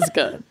 It was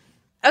good.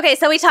 Okay,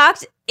 so we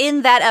talked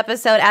in that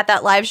episode at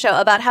that live show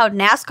about how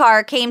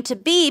NASCAR came to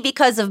be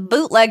because of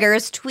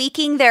bootleggers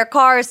tweaking their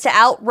cars to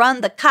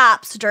outrun the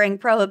cops during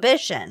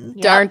Prohibition.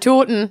 Darn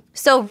tootin'.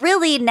 So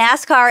really,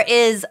 NASCAR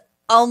is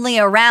only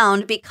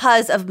around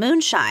because of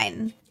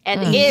moonshine.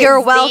 And is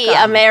You're welcome.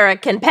 the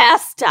American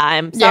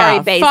pastime. Sorry,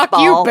 Yeah, baseball. fuck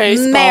you,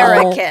 baseball.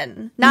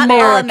 American. Not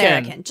American.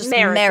 American, just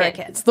American.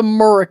 American. It's the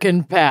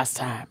Merkin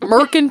pastime.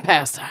 Merkin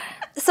pastime.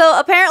 So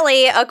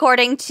apparently,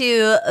 according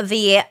to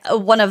the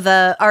one of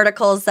the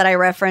articles that I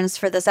referenced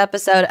for this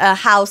episode, a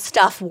How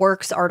Stuff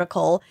Works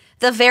article,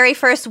 the very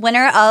first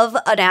winner of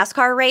a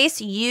NASCAR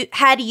race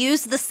had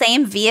used the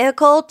same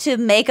vehicle to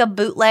make a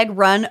bootleg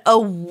run a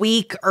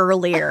week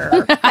earlier.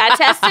 Got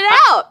tested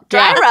out.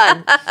 Dry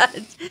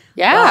run.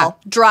 Yeah. Well,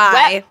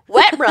 dry.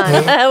 Wet run.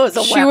 It was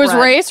a she wet was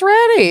run. race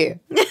ready.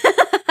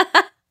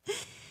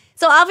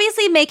 So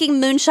obviously making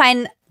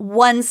moonshine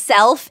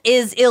oneself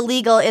is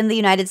illegal in the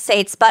United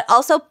States, but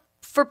also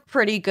for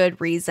pretty good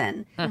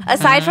reason.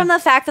 Aside from the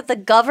fact that the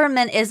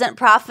government isn't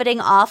profiting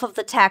off of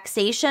the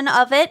taxation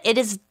of it, it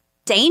is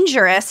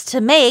dangerous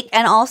to make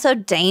and also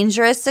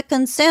dangerous to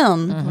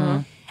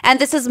consume. And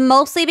this is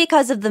mostly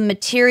because of the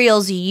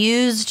materials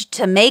used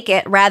to make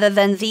it rather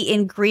than the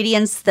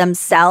ingredients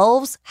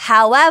themselves.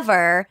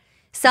 However,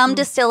 some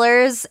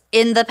distillers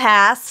in the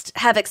past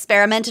have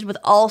experimented with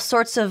all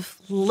sorts of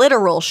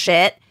literal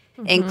shit,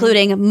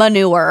 including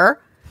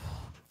manure,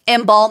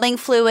 embalming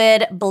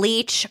fluid,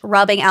 bleach,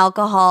 rubbing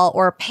alcohol,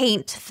 or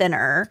paint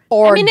thinner.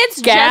 Or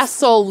it's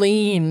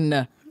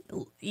gasoline.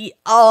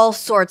 All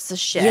sorts of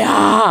shit.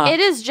 Yeah. It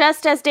is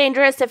just as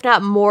dangerous, if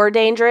not more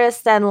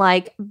dangerous, than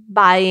like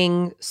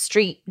buying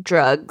street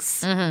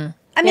drugs. I mean,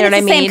 You know it's what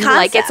I the same mean? concept.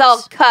 Like it's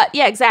all cut.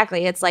 Yeah,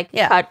 exactly. It's like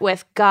Yeah. cut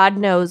with God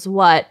knows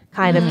what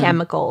kind of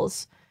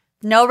chemicals.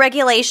 No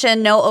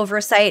regulation, no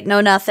oversight,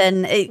 no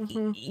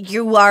nothing.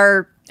 You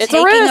are It's a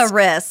taking a risk.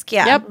 risk.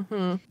 Yeah.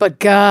 Yep. But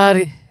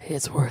God,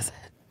 it's worth it.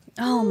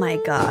 Oh my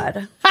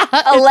God.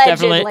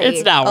 Allegedly.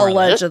 It's not worth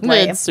Allegedly.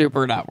 it. It's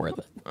super not worth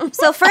it.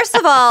 So first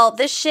of all,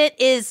 this shit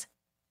is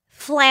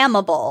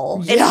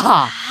flammable. It's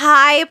Yeah.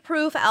 high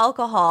proof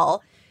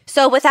alcohol.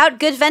 So without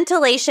good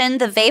ventilation,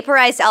 the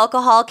vaporized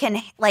alcohol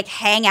can like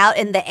hang out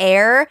in the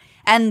air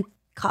and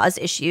cause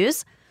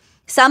issues.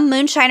 Some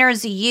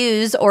moonshiners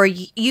use or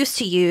used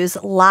to use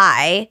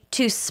lye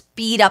to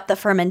speed up the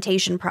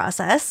fermentation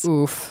process.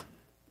 Oof.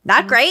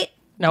 Not great.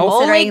 No.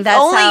 Considering that's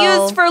only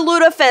how- used for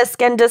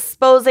lutefisk and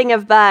disposing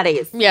of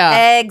bodies.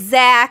 Yeah.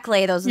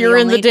 Exactly. Those are You're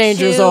the in the only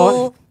danger two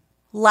zone.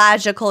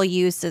 logical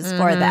uses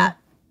for that.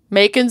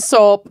 Making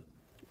soap,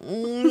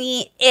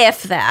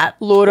 If that.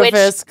 Which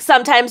lutefisk,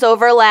 sometimes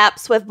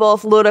overlaps with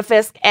both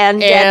lutefisk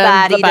and dead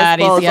and body the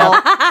bodies.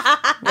 disposal.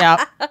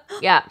 Yep.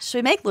 Yeah. Should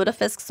we make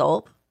lutefisk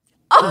soap?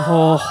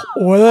 Oh,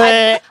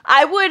 bleh.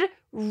 I would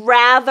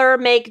rather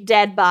make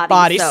dead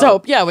Body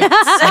soap. Yeah, it would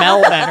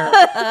smell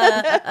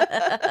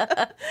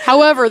better.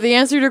 However, the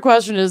answer to your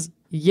question is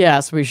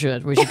yes, we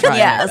should. We should try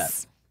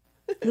Yes.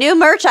 New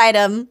merch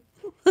item.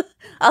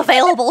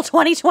 Available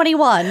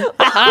 2021.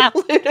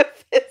 lutefisk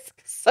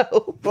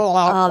soap.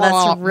 Oh,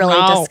 that's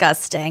really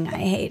disgusting. I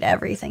hate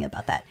everything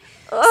about that.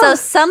 So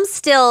some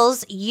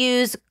stills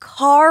use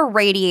car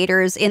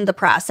radiators in the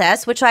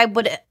process, which I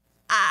would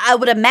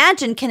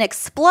imagine can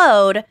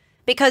explode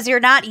because you're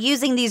not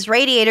using these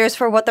radiators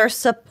for what they're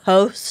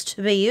supposed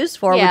to be used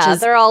for, Yeah, which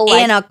is they're all,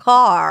 like, in a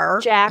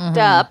car. Jacked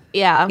up.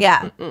 Yeah.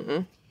 Yeah.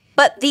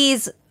 But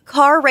these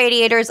car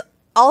radiators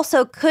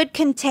also could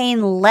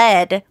contain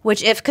lead,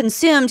 which if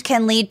consumed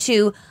can lead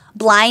to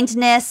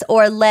blindness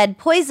or lead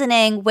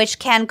poisoning, which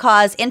can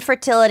cause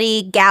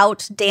infertility,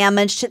 gout,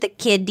 damage to the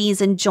kidneys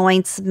and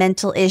joints,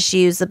 mental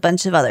issues, a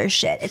bunch of other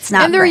shit. It's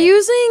not And they're great.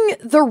 using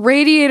the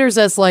radiators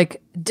as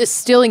like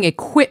distilling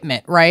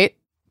equipment, right?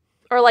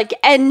 Or like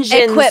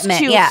engines Equipment,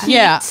 to yeah. heat.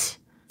 Yeah.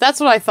 That's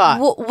what I thought.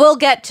 We'll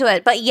get to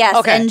it. But yes,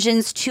 Okay.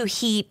 engines to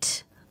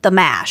heat the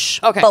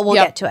mash. Okay, But we'll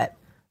yep. get to it.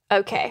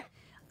 Okay.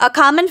 A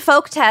common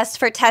folk test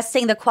for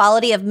testing the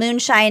quality of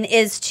moonshine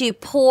is to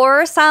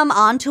pour some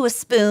onto a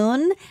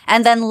spoon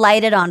and then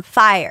light it on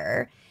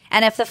fire.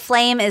 And if the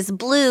flame is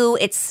blue,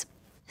 it's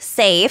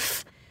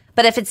safe.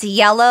 But if it's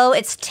yellow,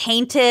 it's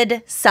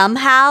tainted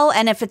somehow.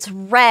 And if it's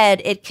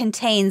red, it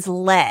contains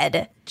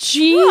lead.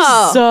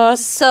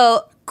 Jesus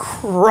So,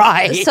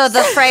 Christ. so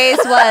the phrase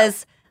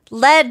was,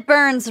 lead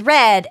burns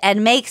red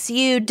and makes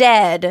you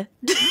dead.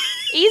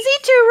 Easy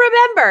to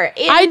remember.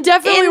 I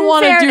definitely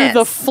want to do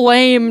the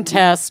flame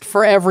test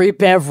for every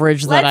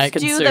beverage that I Let's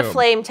consume. do the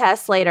flame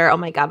test later. Oh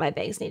my God, my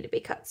bangs need to be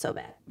cut so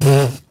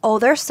bad. Oh,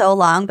 they're so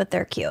long, but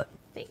they're cute.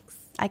 Thanks.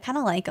 I kind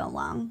of like them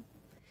long.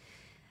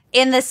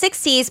 In the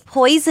 60s,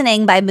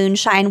 poisoning by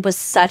moonshine was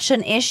such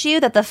an issue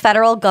that the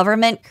federal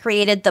government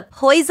created the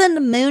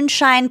Poison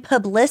Moonshine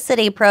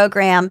Publicity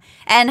Program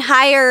and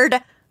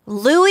hired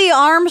Louis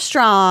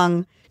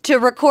Armstrong to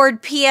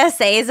record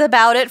PSAs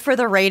about it for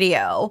the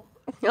radio.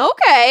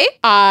 Okay.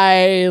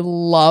 I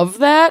love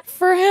that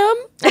for him.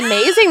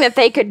 Amazing that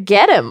they could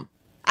get him.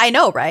 I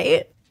know,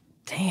 right?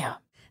 Damn.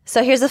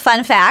 So here's a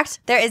fun fact.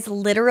 There is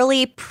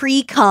literally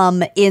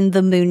pre-cum in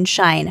the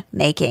moonshine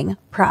making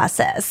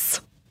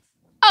process.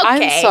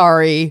 Okay. I'm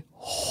sorry.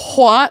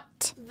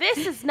 What? This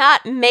is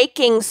not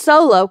making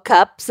solo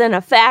cups in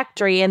a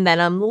factory and then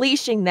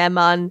unleashing them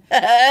on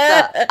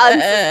the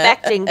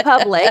unsuspecting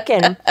public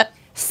and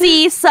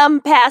see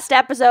some past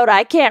episode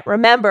I can't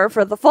remember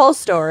for the full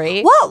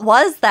story. What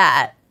was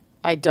that?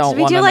 I don't Did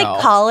we want do to like know.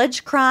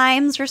 college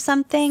crimes or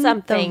something?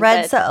 Something, The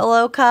red but-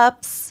 solo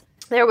cups.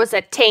 There was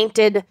a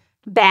tainted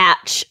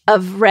batch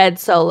of red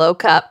solo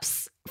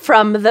cups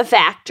from the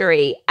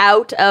factory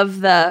out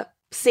of the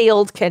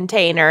sealed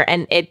container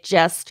and it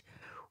just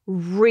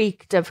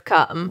reeked of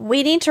cum.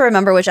 We need to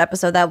remember which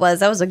episode that was.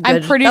 That was a good.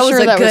 I'm pretty that sure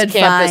was a that was good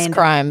campus find.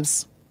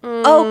 crimes.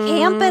 Oh,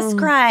 campus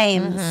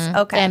crimes.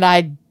 Okay. And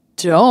I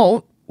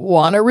don't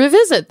want to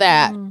revisit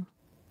that.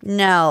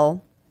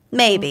 No,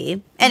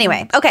 maybe.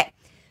 Anyway, okay.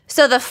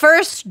 So the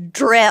first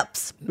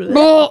drips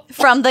Ugh.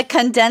 from the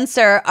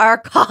condenser are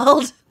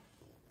called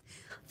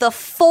the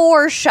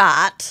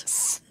 4-shot.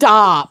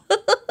 Stop.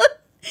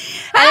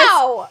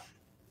 How?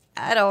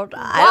 I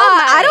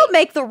don't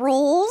make the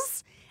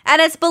rules. And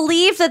it's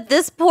believed that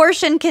this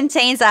portion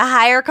contains a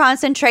higher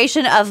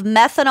concentration of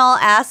methanol,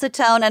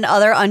 acetone, and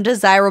other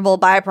undesirable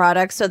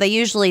byproducts. So they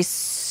usually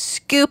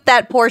scoop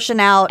that portion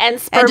out And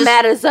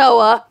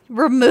spermatozoa.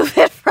 remove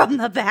it from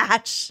the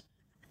batch.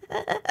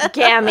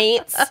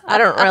 Gametes. I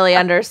don't really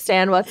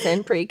understand what's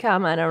in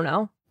pre-cum. I don't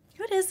know.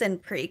 What is in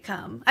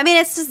pre-cum? I mean,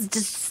 it's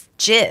just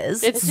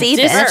jizz. It's semen.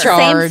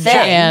 discharge Same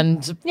thing.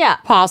 and Yeah.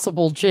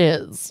 possible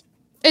jizz.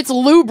 It's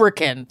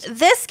lubricant.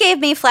 This gave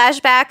me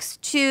flashbacks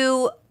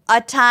to a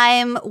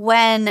time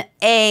when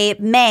a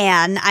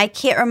man, I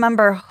can't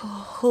remember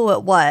who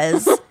it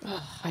was,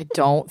 I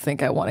don't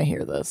think I want to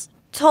hear this.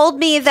 told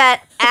me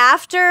that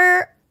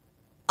after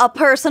a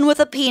person with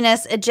a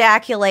penis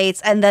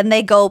ejaculates and then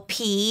they go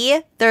pee,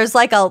 there's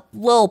like a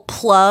little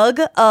plug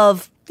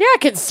of Yeah,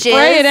 it can spray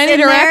jizz in any in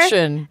there,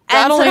 direction. God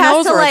and so only it has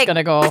knows to, where like, it's going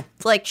to go.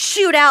 like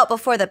shoot out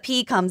before the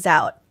pee comes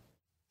out.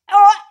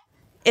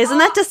 Isn't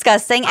that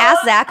disgusting?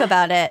 Ask Zach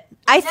about it.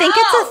 I think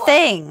it's a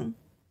thing.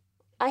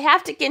 I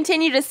have to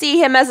continue to see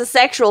him as a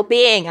sexual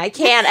being. I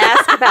can't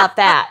ask about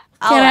that.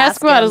 Can't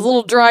ask about his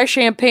little dry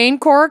champagne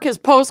cork, his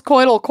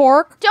post-coital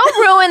cork. Don't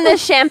ruin the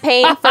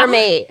champagne for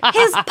me.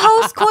 His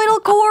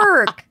post-coital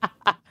cork.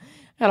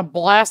 Gotta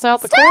blast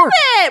out the Stop cork.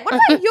 it! What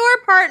about your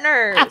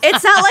partners?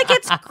 It's not like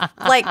it's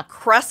like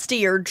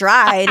crusty or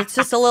dried. It's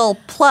just a little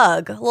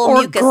plug, a little Or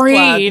mucus plug.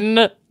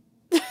 green.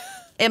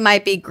 It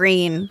might be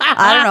green.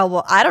 I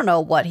don't know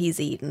what he's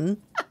eating.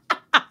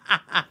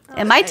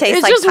 It might taste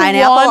It's like just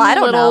pineapple. one I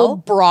don't little know.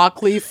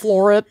 broccoli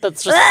floret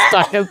that's just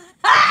stuck in.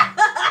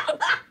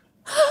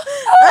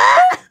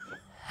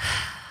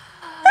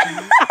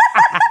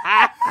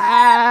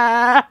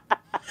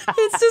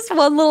 It's just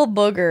one little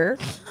booger.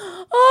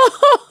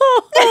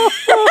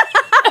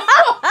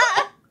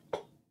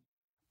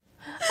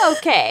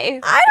 Okay.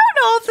 I don't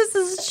know if this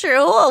is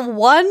true.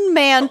 One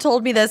man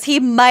told me this. He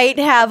might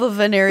have a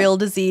venereal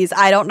disease.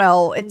 I don't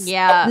know. It's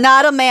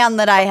not a man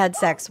that I had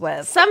sex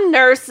with. Some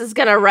nurse is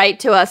going to write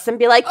to us and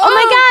be like, oh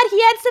my God,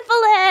 he had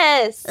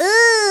syphilis.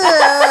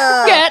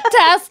 Get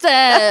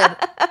tested.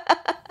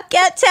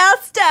 Get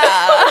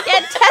tested.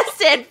 Get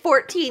tested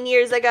 14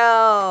 years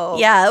ago.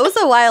 Yeah, it was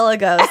a while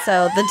ago,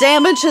 so the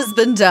damage has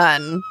been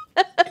done.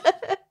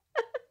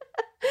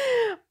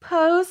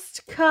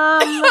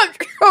 Post-cum I'm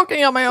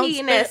choking on my own spit.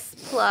 penis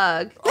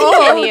plug.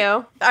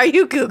 Continue. Are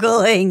you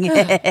Googling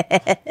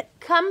it?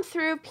 Come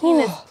through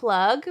penis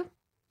plug.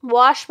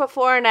 Wash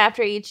before and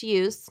after each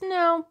use.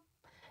 No.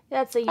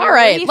 That's a All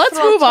right, let's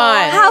urethral move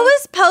on. toy. How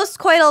is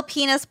postcoital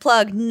penis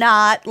plug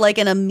not like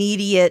an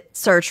immediate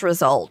search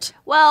result?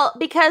 Well,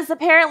 because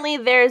apparently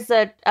there's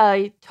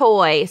a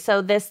toy,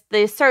 so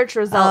the search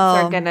results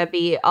are gonna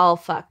be all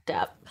fucked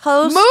up.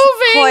 Postcoital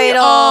Moving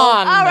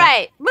on. All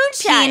right,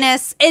 moonshine.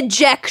 penis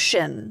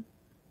ejection.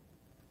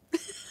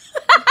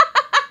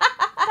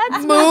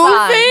 Let's move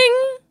on.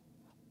 Moving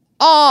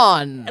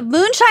on.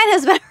 Moonshine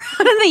has been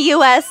around in the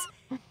U.S.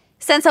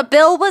 since a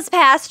bill was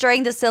passed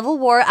during the Civil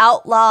War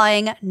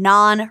outlawing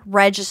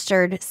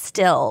non-registered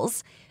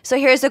stills. So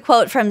here's a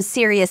quote from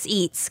Serious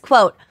Eats.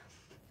 Quote,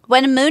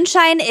 while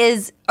moonshine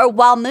is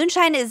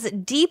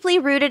deeply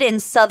rooted in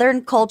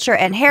Southern culture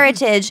and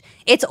heritage,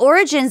 its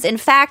origins, in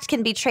fact,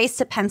 can be traced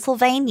to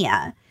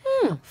Pennsylvania.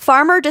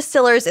 Farmer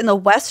distillers in the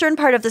western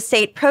part of the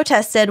state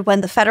protested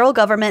when the federal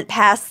government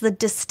passed the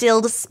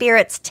distilled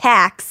spirits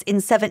tax in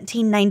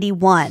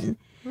 1791.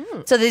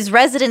 So these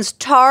residents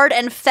tarred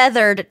and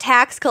feathered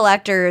tax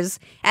collectors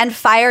and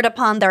fired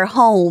upon their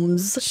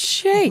homes.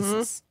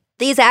 Jesus.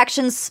 These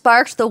actions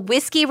sparked the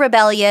Whiskey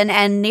Rebellion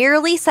and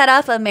nearly set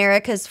off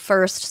America's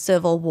first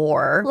Civil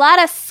War. A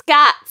lot of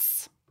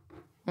Scots.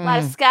 A lot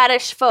of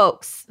Scottish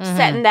folks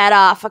setting that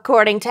off,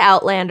 according to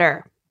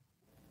Outlander,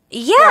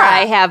 Yeah. where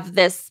I have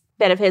this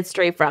bit of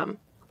history from.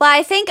 Well,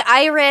 I think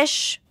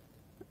Irish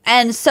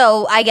and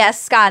so I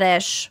guess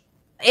Scottish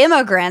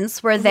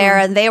immigrants were there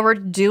and they were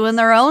doing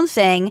their own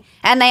thing.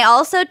 And they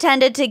also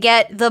tended to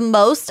get the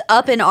most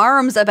up in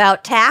arms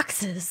about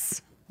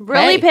taxes.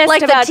 Really Hey. pissed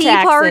Like about the Tea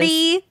taxes.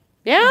 Party.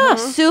 Yeah.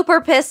 Super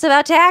pissed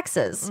about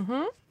taxes.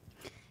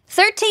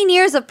 13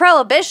 years of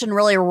prohibition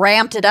really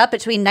ramped it up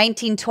between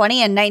 1920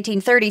 and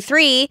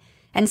 1933.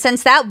 And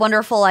since that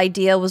wonderful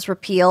idea was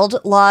repealed,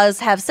 laws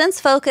have since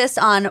focused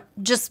on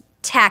just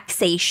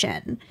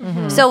taxation.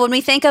 So when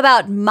we think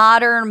about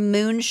modern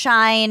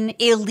moonshine,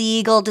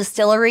 illegal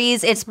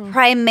distilleries, it's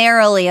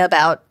primarily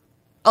about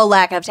a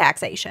lack of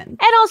taxation.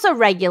 And also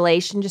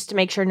regulation, just to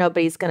make sure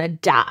nobody's going to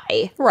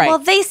die. Right. Well,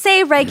 they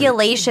say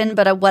regulation,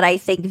 but what I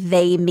think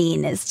they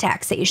mean is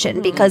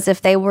taxation. Because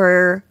if they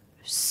were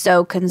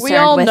so concerned we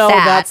all with know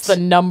that, that's the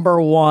number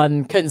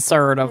one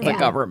concern of the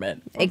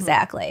government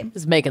exactly.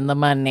 is making the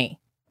money.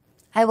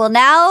 I will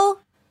now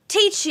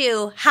teach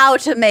you how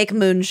to make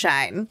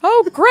moonshine.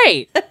 Oh,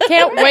 great.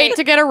 Can't wait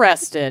to get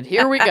arrested.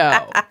 Here we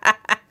go.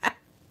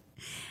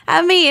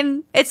 I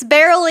mean, it's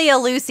barely a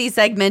Lucy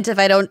segment if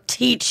I don't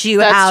teach you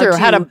That's how true. to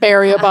How to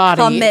bury a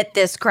body. commit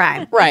this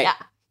crime. Right.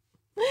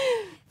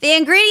 The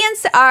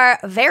ingredients are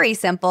very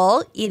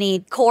simple. You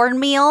need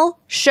cornmeal,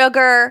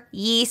 sugar,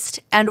 yeast,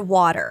 and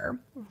water.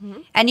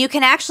 And you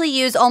can actually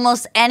use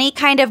almost any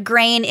kind of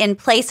grain in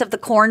place of the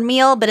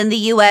cornmeal, but in the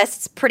U.S.,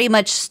 it's pretty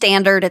much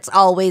standard. It's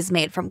always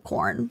made from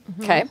corn.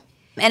 Okay.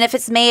 And if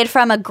it's made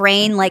from a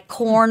grain like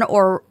corn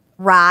or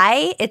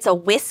rye, it's a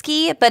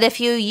whiskey. But if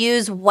you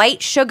use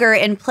white sugar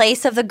in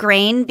place of the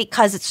grain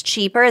because it's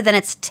cheaper, then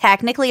it's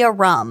technically a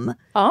rum.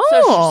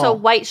 Oh. So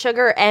white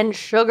sugar and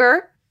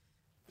sugar?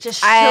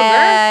 Just sugar?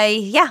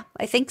 Yeah,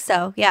 I think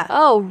so. Yeah.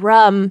 Oh,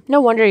 rum. No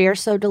wonder you're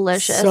so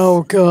delicious.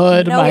 So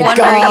good. No My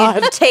wonder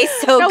God. you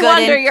taste so no good.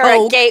 wonder in you're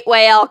Coke. a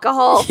gateway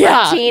alcohol for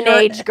Yeah.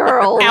 teenage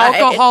girls.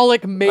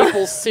 Alcoholic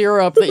maple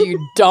syrup that you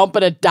dump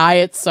in a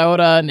diet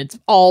soda and it's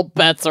all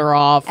bets are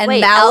off. And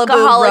Wait, Malibu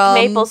alcoholic rum.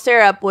 maple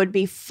syrup would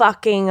be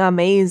fucking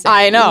amazing.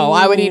 I know.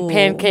 I would eat Ooh.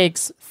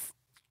 pancakes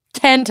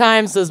 10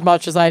 times as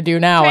much as I do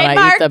now, and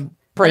I Trademark. eat them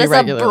That pretty is a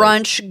regularly.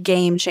 brunch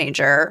game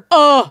changer.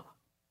 Oh,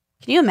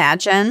 Can you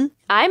imagine?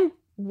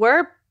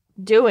 We're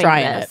doing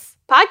Trying this.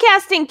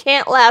 Podcasting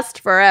can't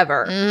last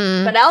forever,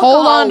 but alcohol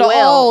hold on to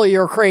will. all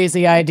your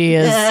crazy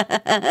ideas.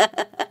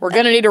 We're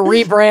gonna need a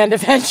rebrand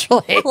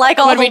eventually. Like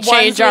all when the we change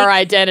ones we our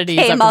identities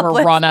came after up we're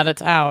with. run out of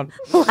town.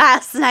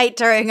 Last night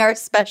during our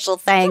special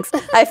thanks,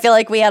 I feel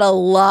like we had a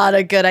lot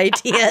of good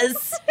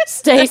ideas.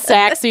 Stay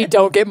sexy,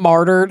 don't get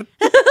martyred.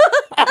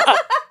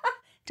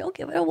 Don't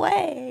give it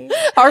away.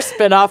 Our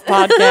spin-off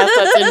podcast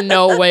that's in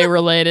no way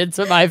related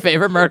to My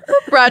Favorite Murder.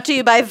 Brought to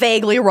you by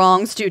Vaguely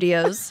Wrong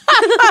Studios.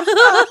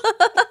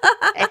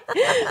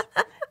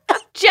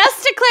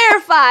 Just to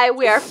clarify,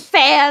 we are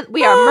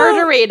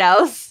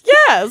murderinos.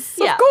 Yes,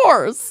 Yeah. of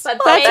course. But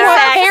That's stay what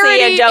sexy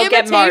parody and don't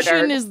get imitation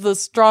martyred. is the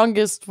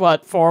strongest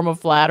form of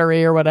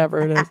flattery or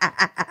whatever it is.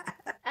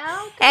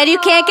 And you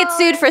can't get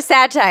sued for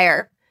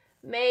satire.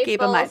 Maple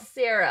Keep in mind.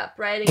 syrup.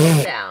 Writing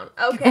it down.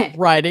 Okay.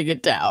 Writing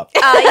it down.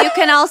 You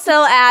can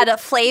also add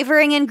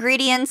flavoring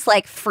ingredients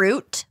like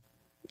fruit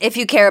if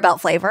you care about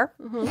flavor.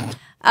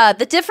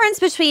 The difference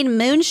between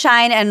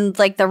moonshine and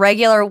like the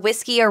regular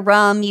whiskey or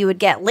rum you would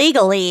get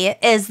legally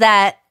is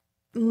that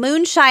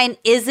moonshine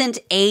isn't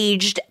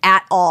aged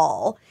at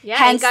all. Yeah, I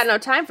ain't hence, got no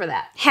time for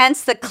that.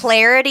 hence the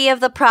clarity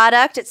of the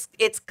product.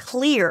 It's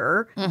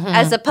clear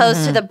as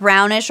opposed to the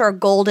brownish or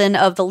golden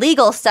of the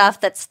legal stuff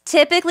that's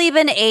typically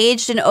been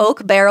aged in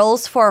oak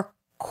barrels for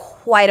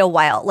quite a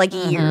while, like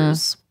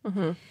years.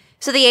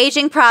 So the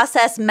aging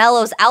process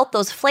mellows out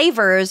those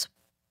flavors,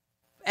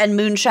 and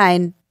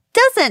moonshine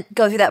doesn't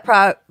go through that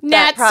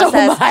Not process.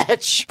 so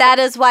much. That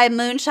is why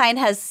moonshine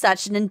has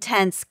such an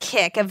intense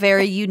kick, a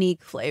very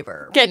unique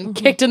flavor. Getting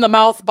kicked in the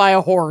mouth by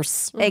a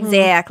horse.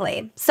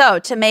 Exactly. So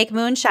to make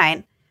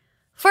moonshine,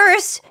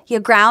 first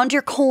you ground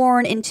your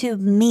corn into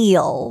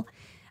meal.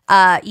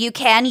 You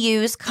can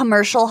use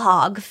commercial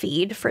hog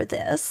feed for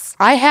this.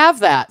 I have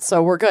that,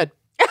 so we're good.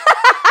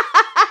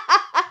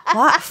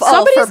 What?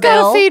 Somebody's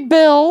got to feed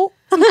Bill.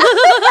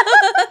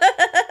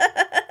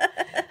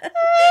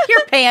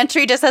 Your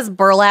pantry just has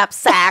burlap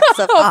sacks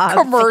of hog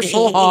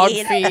Commercial feed. hog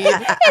feed.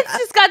 It's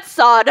just got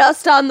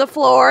sawdust on the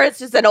floor. It's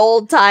just an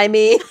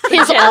old-timey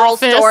His general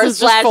office store is just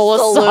slash full of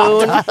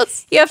saloon.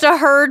 sawdust. You have to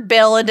herd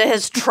Bill into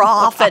his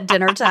trough at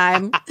dinner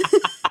time.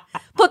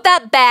 Put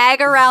that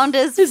bag around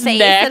his face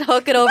neck. and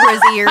hook it over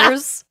his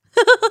ears.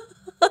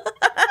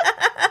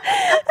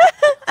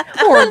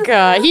 Poor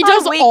guy. He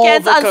does On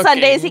weekends, all the on cooking.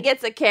 Sundays, he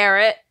gets a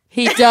carrot.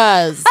 He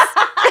does.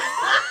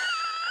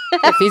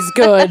 If he's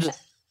good.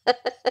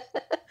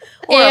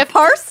 Or a If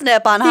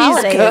parsnip on he's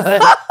holidays.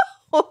 good.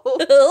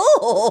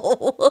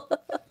 Oh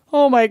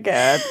Oh my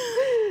God.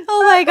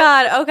 my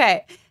God.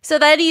 Okay. So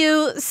then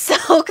you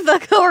soak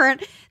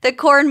the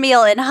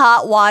cornmeal in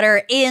hot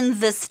water in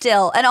the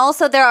still. And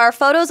also there are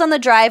photos on the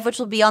drive, which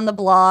will be on the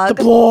blog.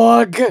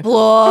 Blog.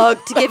 Blog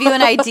to give you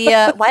an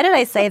idea. Why did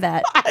I say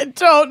that? I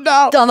don't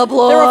know. On the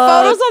blog. There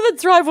are photos on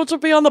the drive, which will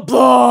be on the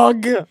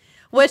blog.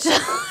 Which will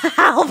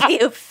help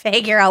you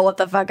figure out what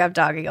the fuck I'm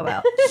talking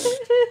about. On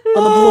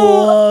the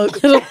blog.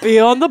 It'll be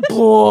on the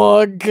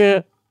blog.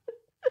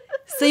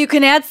 So you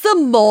can add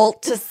some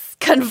malt to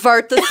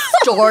convert the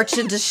starch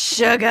into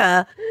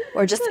sugar,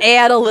 or just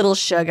add a little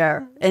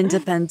sugar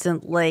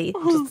independently.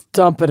 Just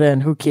dump it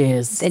in. Who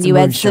cares? Then It's you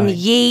add some moonshine.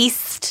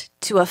 yeast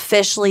to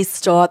officially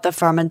start the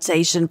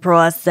fermentation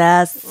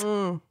process.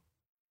 So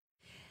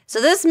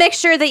this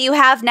mixture that you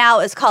have now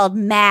is called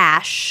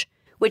mash,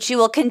 which you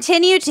will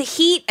continue to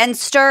heat and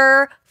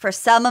stir for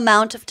some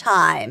amount of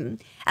time.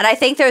 And I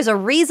think there's a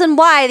reason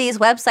why these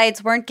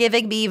websites weren't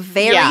giving me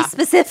very Yeah.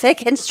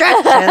 specific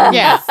instructions.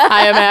 Yes,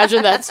 I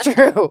imagine that's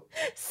true.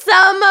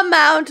 Some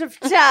amount of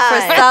For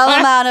time. some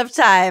amount of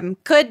time.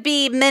 Could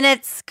be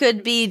minutes,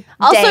 could be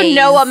Also, days.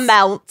 no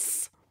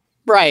amounts.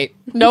 Right.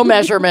 No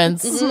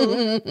measurements.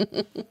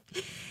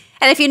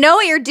 And if you know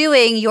what you're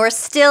doing, your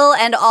still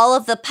and all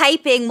of the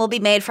piping will be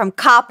made from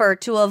copper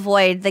to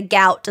avoid the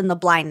gout and the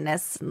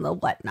blindness and the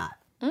whatnot.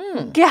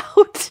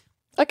 Gout.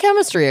 A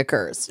chemistry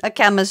occurs. A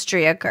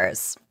chemistry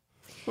occurs.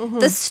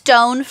 The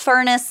stone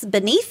furnace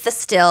beneath the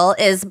still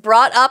is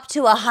brought up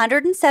to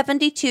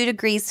 172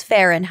 degrees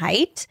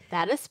Fahrenheit.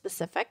 That is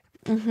specific.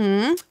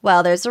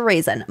 Well, there's a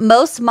reason.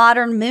 Most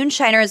modern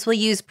moonshiners will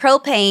use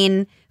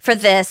propane for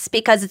this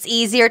because it's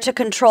easier to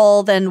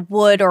control than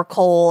wood or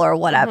coal or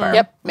whatever.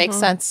 Yep, makes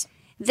sense.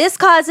 This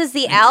causes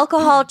the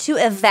alcohol to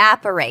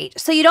evaporate.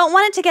 So you don't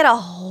want it to get a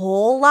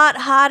whole lot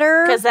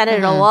hotter. Because then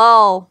it'll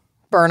all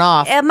Burn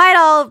off. It might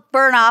all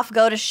burn off,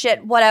 go to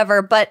shit,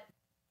 whatever, but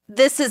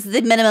this is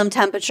the minimum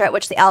temperature at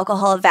which the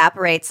alcohol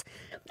evaporates.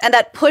 And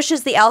that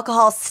pushes the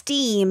alcohol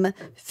steam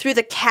through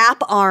the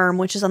cap arm,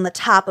 which is on the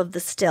top of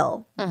the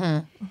still.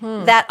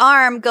 That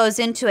arm goes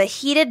into a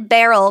heated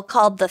barrel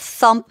called the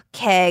thump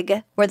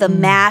keg, where the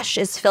mash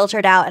is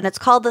filtered out. And it's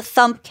called the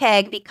thump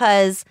keg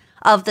because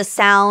of the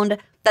sound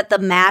that the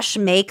mash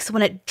makes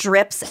when it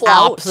drips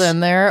Plops out.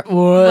 in there.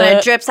 When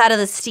it drips out of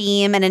the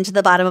steam and into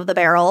the bottom of the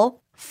barrel.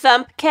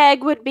 Thump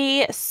Keg would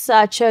be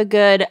such a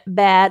good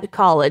bad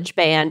college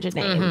band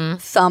name.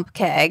 Thump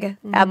keg,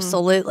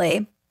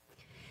 absolutely.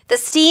 The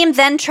steam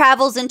then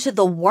travels into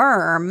the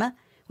worm,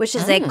 which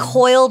is a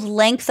coiled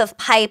length of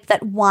pipe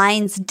that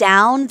winds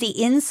down the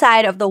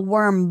inside of the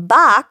worm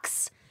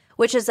box,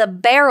 which is a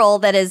barrel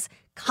that is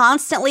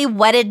constantly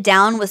wetted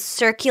down with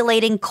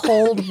circulating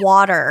cold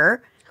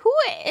water.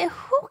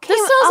 Who came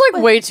This up sounds like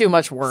with way too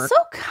much work. so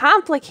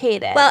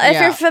complicated? Well, if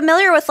Yeah. you're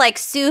familiar with like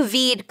sous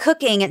vide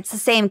cooking, it's the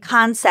same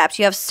concept.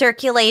 You have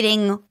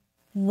circulating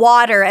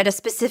water at a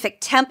specific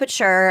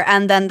temperature,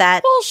 and then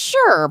that Well,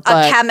 sure, a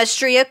but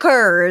chemistry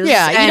occurs.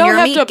 yeah, and you don't your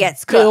have meat to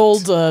gets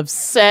build cooked. a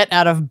set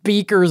out of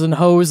beakers and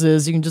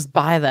hoses. You can just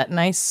buy that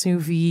nice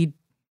sous vide.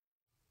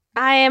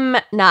 I am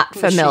not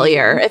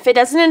familiar. If it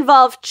doesn't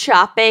involve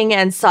chopping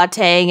and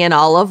sauteing in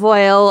olive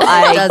oil,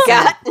 I doesn't.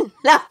 got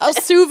nothing. A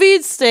sous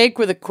vide steak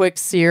with a quick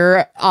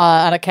sear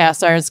on a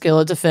cast iron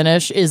skillet to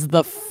finish is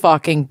the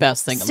fucking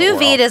best thing in the Sous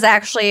world. vide is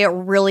actually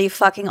really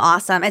fucking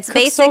awesome. It's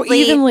Cooks so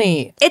basically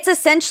evenly. it's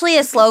essentially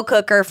a slow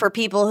cooker for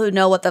people who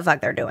know what the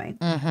fuck they're doing.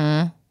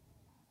 Not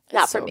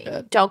for so me.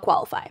 good. Don't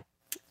qualify.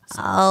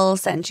 I'll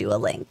send you a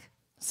link.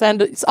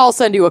 I'll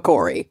send you a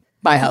Corey,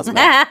 my husband,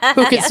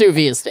 who can sous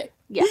vide a steak.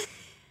 Yeah.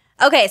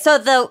 Okay, so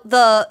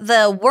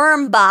the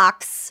worm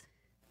box,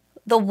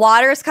 the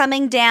water's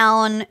coming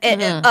down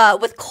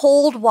with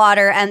cold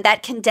water, and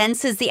that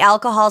condenses the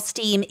alcohol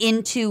steam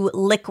into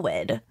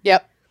liquid.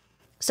 Yep.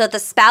 So the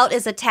spout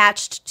is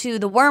attached to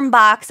the worm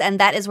box, and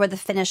that is where the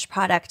finished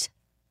product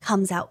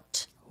comes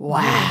out.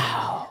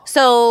 Wow.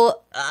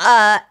 So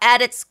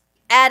at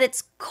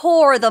its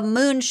core, the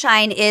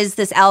moonshine is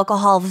this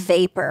alcohol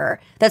vapor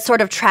that sort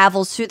of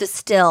travels through the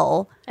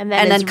still And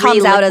then is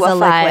comes out as a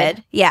re-liquefied.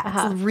 liquid.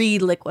 Yeah, it's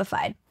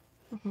re-liquefied.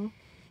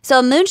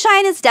 So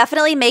moonshine is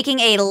definitely making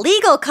a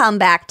legal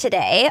comeback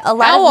today. A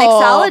lot of Hello.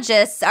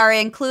 mixologists are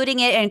including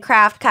it in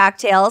craft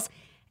cocktails,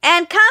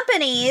 and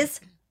companies.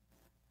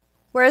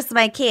 Where's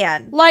my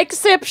can? Like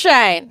Sip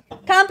Shine.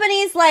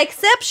 Companies like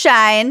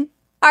Sipshine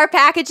are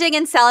packaging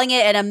and selling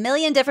it in a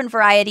million different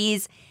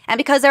varieties. And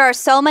because there are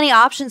so many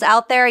options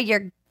out there,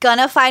 you're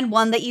gonna find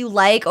one that you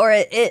like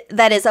or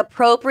that is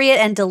appropriate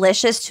and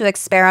delicious to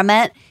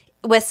experiment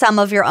with some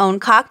of your own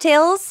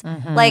cocktails.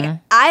 Like,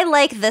 I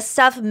like this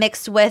stuff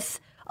mixed with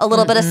a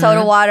little bit of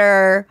soda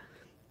water,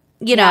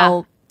 you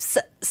know,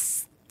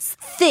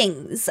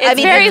 things.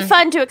 It's very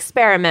fun to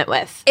experiment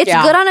with. It's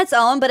Yeah. good on its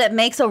own, but it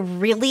makes a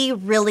really,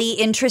 really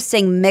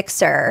interesting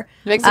mixer.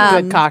 Makes a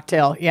good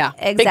cocktail. Yeah.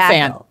 Exactly. Big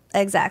fan.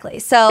 Exactly.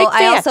 So Big I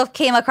fan. also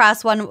came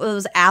across one. It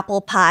was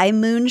apple pie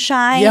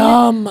moonshine.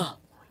 Yum.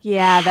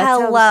 Yeah, that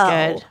Hello.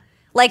 sounds good.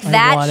 Like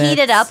that want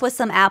heated it. up with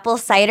some apple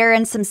cider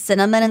and some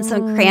cinnamon and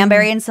some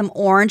cranberry and some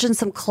orange and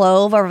some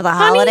clove over the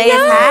holidays.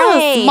 Yes.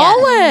 Hey.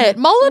 Mull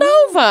it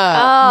over.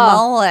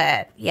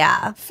 Mullet.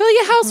 Yeah. Fill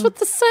your house with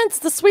the scents,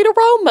 the sweet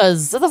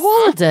aromas of the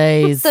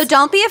holidays. So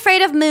don't be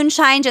afraid of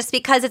moonshine just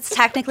because it's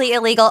technically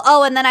illegal.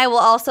 Oh, and then I will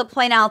also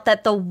point out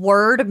that the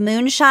word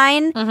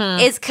moonshine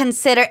is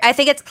considered, I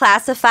think it's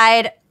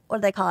classified, what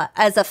do they call it,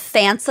 as a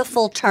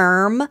fanciful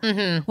term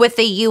with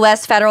the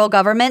U.S. federal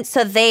government.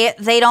 So they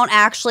don't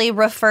actually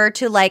refer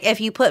to, like,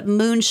 if you put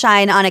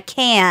moonshine on a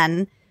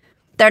can,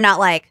 they're not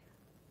like,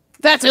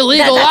 that's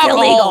illegal that's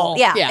alcohol. illegal.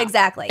 Yeah,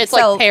 exactly. It's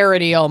So- like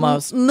parody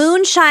almost.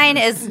 moonshine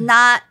is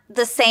not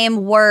the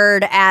same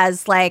word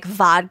as, like,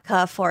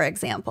 vodka, for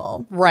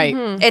example. Right.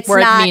 It's Where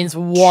not- it means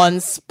one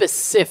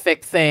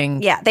specific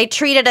thing. Yeah, they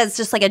treat it as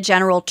just like a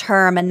general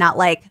term and not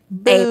like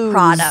a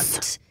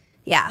product.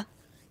 Yeah.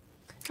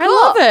 I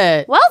love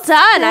it. Well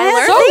done. I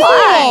learned so a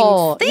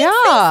lot. cool.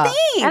 Yeah.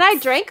 Thanks. And I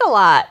drank a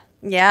lot.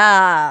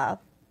 Yeah.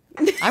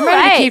 I'm ready to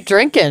Right. keep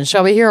drinking.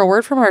 Shall we hear a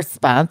word from our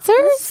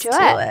sponsors? Do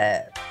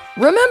it.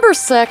 Remember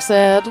sex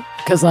ed?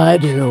 Because I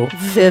do.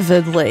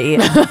 Vividly.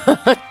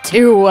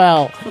 Too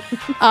well.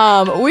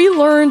 We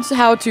learned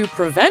how to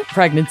prevent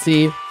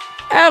pregnancy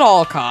at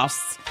all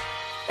costs.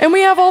 And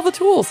we have all the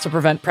tools to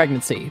prevent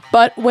pregnancy.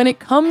 But when it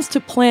comes to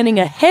planning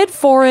ahead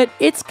for it,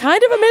 it's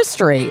kind of a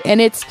mystery. And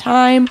it's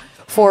time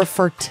for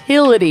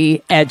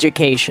fertility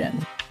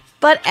education.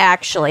 But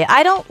actually,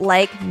 I don't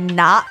like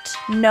not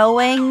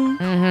knowing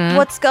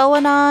what's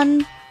going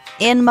on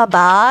in my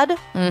bod.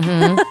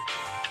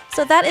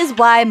 So that is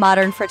why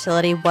modern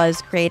fertility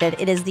was created.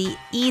 It is the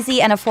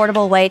easy and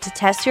affordable way to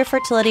test your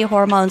fertility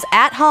hormones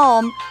at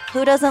home.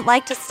 Who doesn't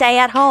like to stay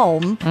at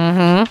home?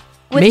 Mm-hmm.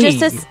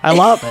 I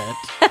love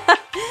it.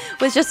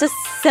 With just a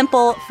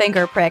simple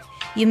finger prick.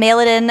 You mail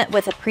it in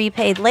with a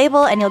prepaid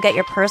label and you'll get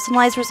your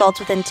personalized results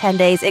within 10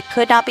 days. It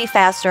could not be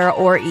faster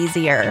or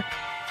easier.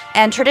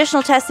 And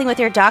traditional testing with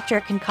your doctor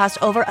can cost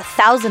over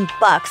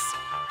 $1,000.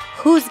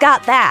 Who's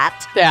got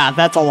that? Yeah,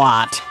 that's a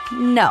lot.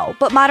 No,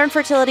 but modern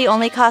fertility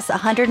only costs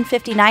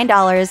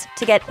 $159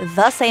 to get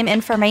the same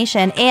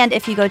information. And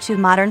if you go to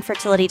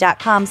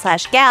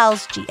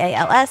modernfertility.com/gals,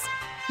 GALS,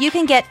 you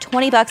can get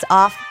 $20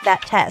 off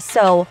that test.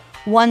 So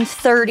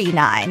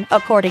 $139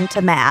 according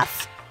to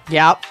math.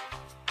 Yep.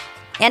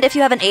 And if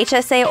you have an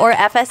HSA or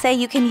FSA,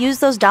 you can use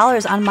those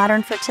dollars on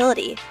modern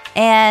fertility.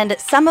 And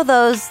some of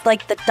those,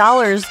 like the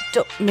dollars,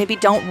 maybe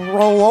don't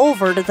roll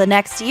over to the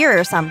next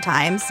year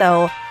sometimes.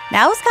 So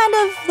now is kind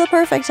of the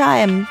perfect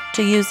time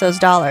to use those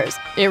dollars.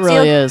 It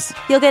really is.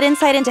 You'll get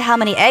insight into how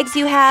many eggs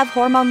you have,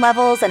 hormone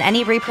levels, and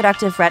any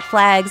reproductive red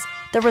flags.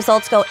 The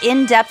results go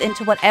in depth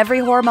into what every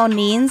hormone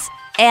means.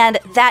 And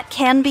that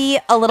can be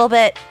a little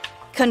bit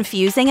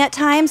confusing at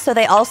times. So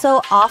they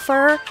also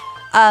offer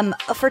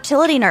a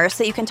fertility nurse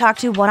that you can talk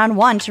to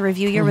one-on-one to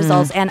review your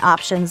results and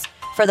options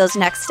for those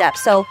next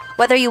steps. So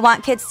whether you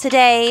want kids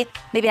today,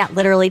 maybe not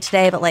literally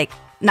today, but like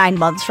 9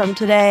 months from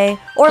today,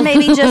 or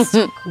maybe just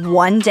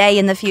one day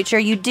in the future,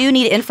 you do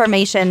need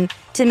information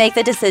to make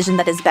the decision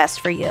that is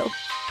best for you.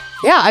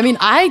 Yeah, I mean,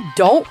 I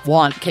don't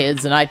want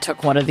kids, and I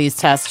took one of these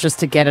tests just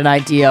to get an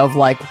idea of,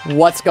 like,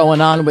 what's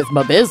going on with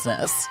my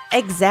business.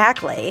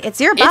 Exactly.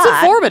 It's your bod. It's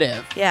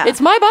informative. Yeah.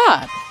 It's my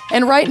bod.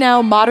 And right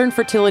now, Modern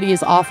Fertility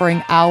is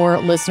offering our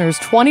listeners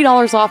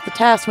 $20 off the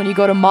test when you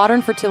go to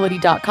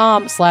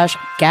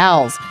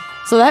modernfertility.com/gals.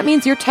 So that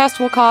means your test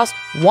will cost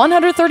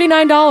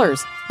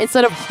 $139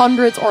 instead of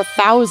hundreds or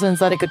thousands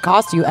that it could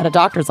cost you at a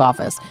doctor's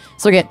office.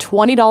 So get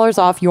 $20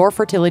 off your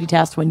fertility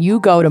test when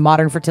you go to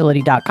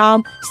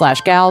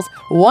modernfertility.com/gals.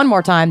 One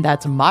more time,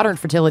 that's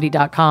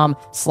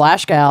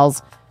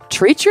modernfertility.com/gals.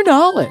 Treat your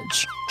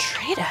knowledge.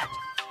 Treat it.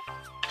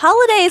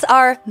 Holidays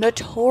are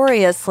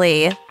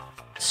notoriously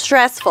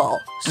stressful,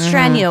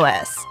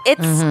 strenuous.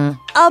 It's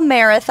a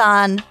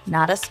marathon,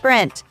 not a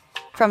sprint.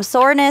 From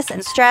soreness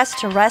and stress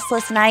to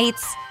restless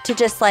nights to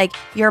just like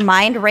your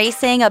mind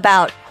racing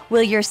about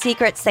will your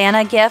Secret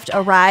Santa gift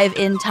arrive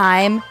in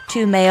time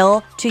to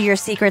mail to your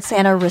Secret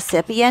Santa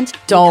recipient?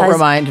 Don't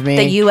remind me.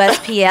 The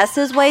USPS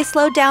is way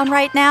slowed down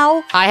right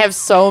now. I have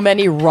so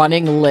many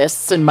running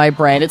lists in my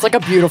brain. It's like a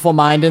beautiful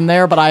mind in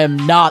there, but I am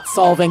not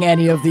solving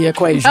any of the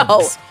equations.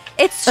 No,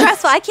 it's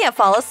stressful. I can't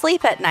fall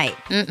asleep at night.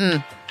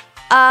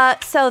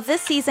 So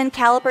this season,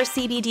 Caliper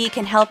CBD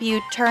can help you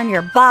turn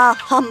your bah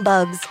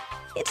humbugs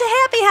into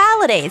happy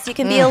holidays. You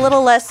can be a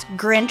little less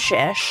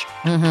Grinch-ish.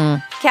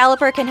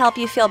 Caliper can help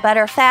you feel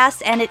better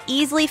fast, and it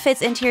easily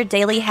fits into your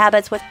daily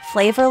habits with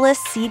flavorless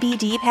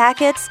CBD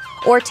packets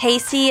or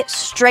tasty,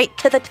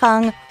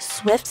 straight-to-the-tongue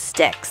Swift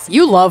sticks.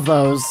 You love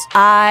those.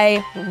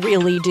 I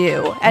really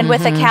do. And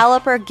with a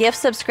Caliper gift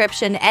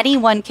subscription,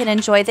 anyone can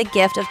enjoy the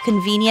gift of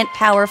convenient,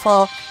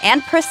 powerful,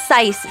 and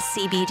precise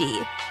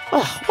CBD.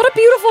 Oh, what a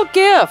beautiful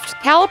gift.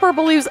 Caliper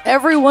believes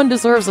everyone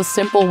deserves a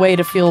simple way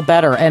to feel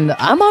better, and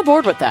I'm on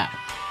board with that.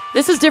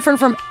 This is different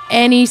from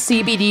any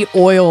CBD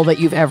oil that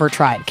you've ever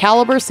tried.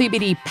 Caliper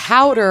CBD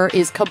powder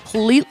is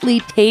completely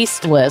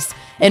tasteless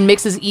and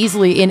mixes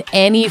easily in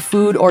any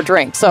food or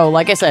drink. So,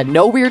 like I said,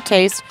 no weird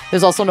taste.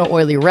 There's also no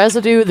oily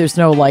residue. There's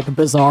no, like,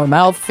 bizarre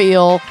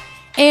mouthfeel.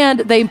 And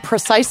they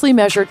precisely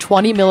measure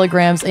 20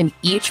 milligrams in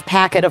each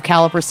packet of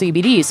Caliper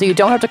CBD. So you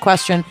don't have to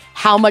question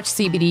how much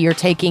CBD you're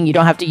taking. You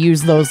don't have to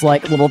use those,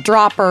 like, little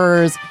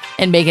droppers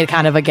and make it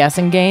kind of a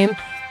guessing game.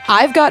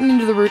 I've gotten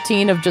into the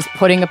routine of just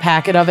putting a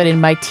packet of it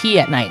in my tea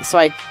at night. So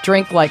I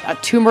drink like a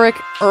turmeric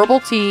herbal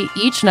tea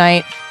each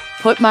night,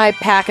 put my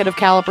packet of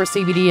Caliper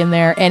CBD in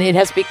there, and it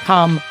has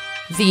become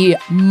the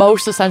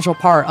most essential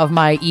part of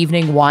my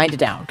evening wind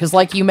down. Because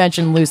like you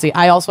mentioned, Lucy,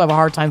 I also have a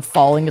hard time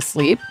falling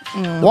asleep.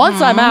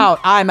 Once I'm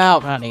out,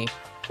 honey.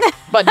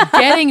 But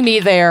getting me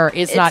there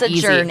is not easy.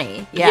 It's a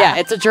journey. Yeah,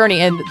 it's a journey.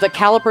 And the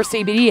Caliper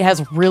CBD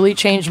has really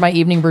changed my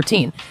evening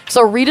routine.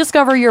 So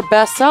rediscover your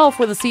best self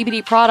with a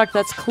CBD product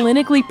that's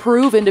clinically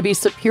proven to be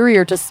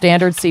superior to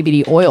standard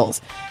CBD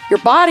oils. Your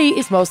body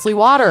is mostly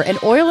water, and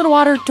oil and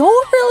water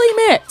don't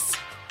really mix.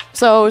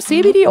 So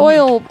CBD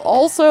oil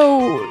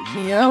also,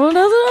 doesn't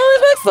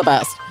always mix the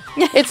best.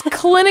 It's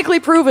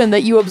clinically proven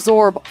that you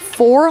absorb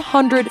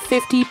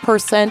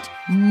 450%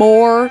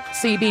 more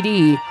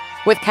CBD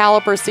with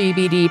Caliper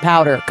CBD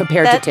powder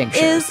compared to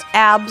tinctures. That is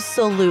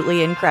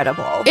absolutely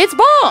incredible. It's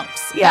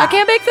bombs. Yeah. I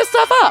can't make this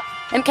stuff up.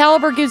 And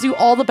Caliper gives you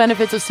all the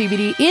benefits of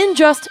CBD in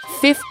just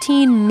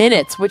 15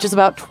 minutes, which is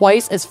about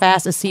twice as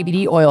fast as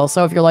CBD oil.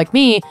 So if you're like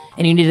me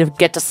and you need to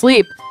get to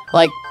sleep,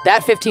 like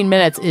that 15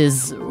 minutes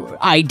is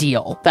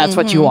ideal. That's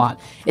what you want.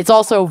 It's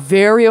also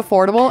very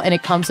affordable, and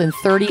it comes in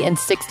 30 and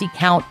 60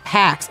 count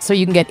packs. So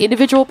you can get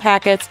individual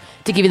packets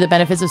to give you the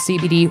benefits of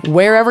CBD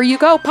wherever you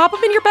go. Pop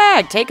them in your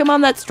bag. Take them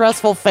on that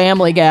stressful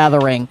family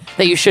gathering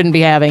that you shouldn't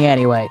be having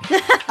anyway.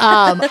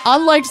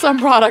 Unlike some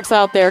products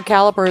out there,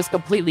 Caliper is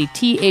completely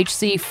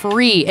THC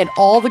free and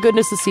all the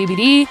goodness of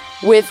CBD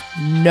with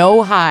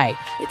no high.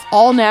 It's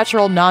all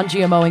natural,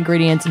 non-GMO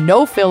ingredients,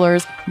 no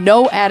fillers,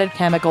 no added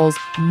chemicals,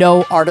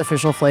 no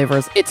artificial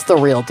flavors. It's the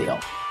real deal.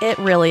 It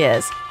really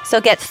is. So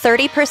get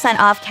 30%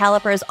 off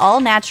Caliper's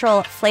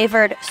all-natural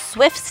flavored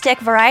Swift Stick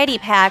variety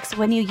packs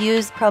when you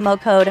use promo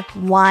code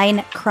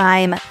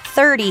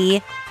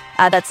WINECRIME30.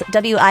 That's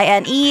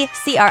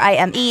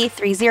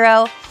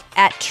WINECRIME30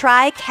 at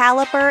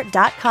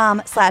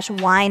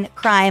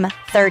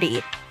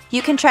trycaliper.com/winecrime30.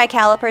 You can try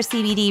Caliper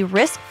CBD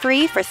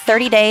risk-free for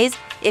 30 days.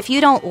 If you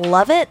don't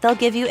love it, they'll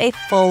give you a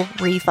full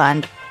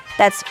refund.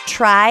 That's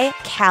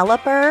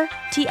trycaliper,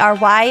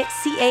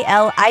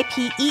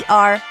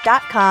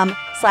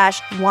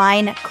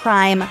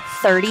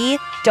 trycaliper.com/winecrime30.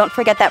 Don't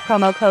forget that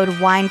promo code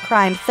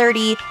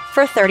WINECRIME30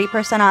 for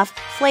 30% off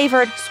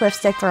flavored Swift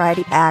Stick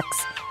variety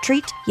packs.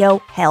 Treat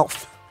yo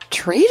health.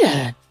 Treat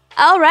it.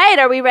 All right,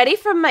 are we ready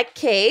for my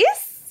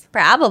case?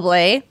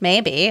 Probably.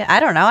 Maybe. I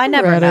don't know. I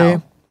never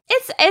know.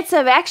 It's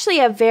actually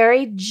a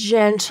very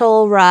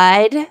gentle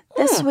ride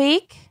this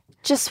week.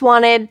 Just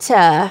wanted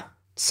to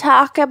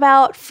talk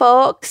about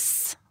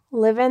folks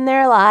living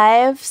their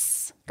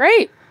lives.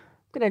 Great.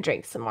 I'm going to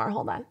drink some more.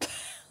 Hold on.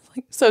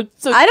 So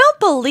I don't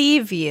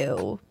believe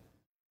you.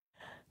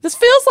 this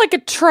feels like a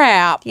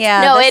trap.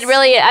 Yeah. No, it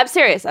really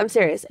is. I'm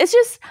serious. It's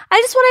just, I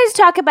just wanted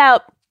to talk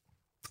about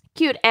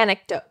cute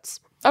anecdotes.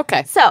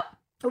 Okay. So,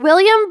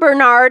 William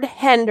Bernard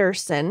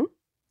Henderson,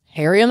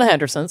 Harry and the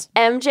Hendersons.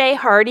 MJ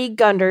Hardy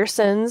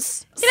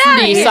Gunderson's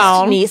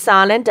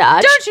Nissan and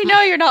Dodge, Don't you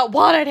know you're not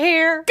wanted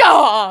here?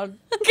 Go on.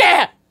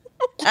 Get.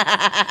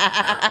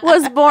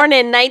 was born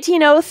in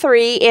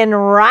 1903 in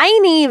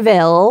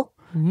Rhineyville,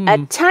 a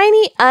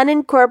tiny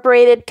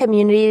unincorporated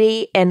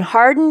community in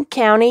Hardin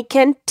County,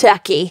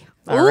 Kentucky.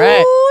 All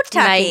right. Ooh,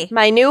 Tucky.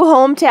 My new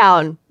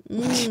hometown.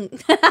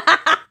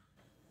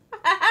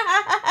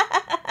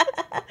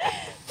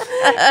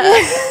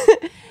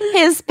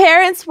 His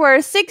parents were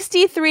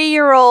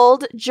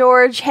 63-year-old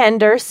George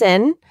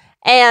Henderson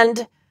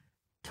and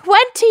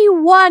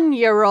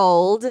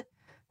 21-year-old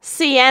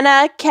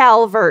Sienna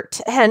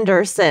Calvert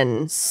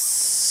Henderson.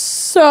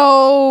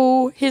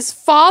 So his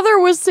father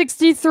was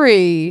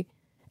 63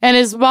 and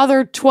his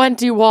mother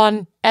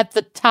 21 at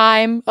the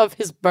time of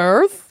his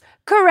birth?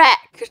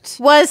 Correct.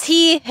 Was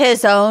he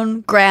his own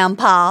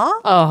grandpa?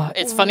 Oh,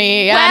 it's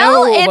funny. Well, I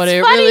know, it's but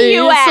it funny really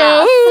you is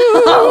ask.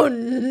 Oh,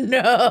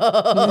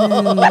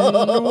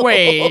 no.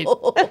 Wait.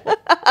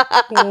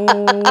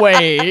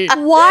 Wait.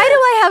 Why do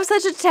I have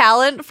such a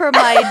talent for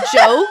my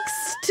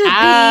jokes to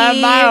I'm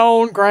be my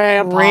own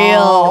grandpa.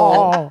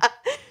 real?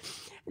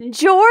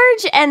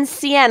 George and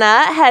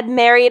Sienna had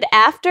married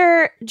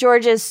after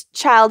George's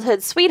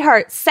childhood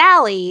sweetheart,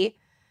 Sally,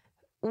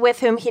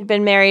 with whom he'd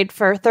been married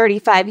for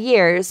 35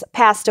 years,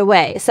 passed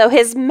away. So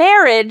his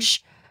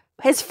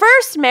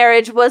first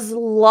marriage was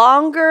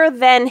longer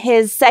than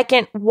his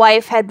second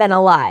wife had been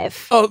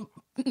alive. Oh,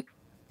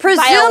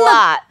 By a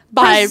lot.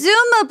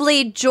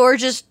 Presumably,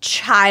 George's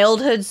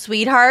childhood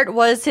sweetheart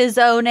was his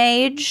own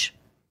age.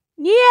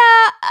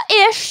 Yeah,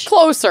 ish.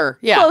 closer.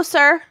 Yeah.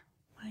 Closer.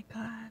 My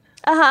God.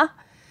 Uh-huh.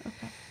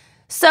 Okay.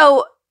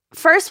 So,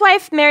 first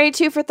wife married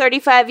to for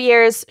 35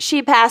 years.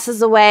 She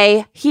passes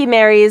away. He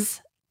marries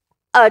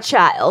a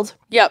child.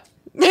 Yep.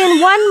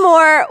 In one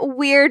more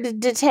weird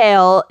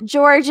detail,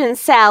 George and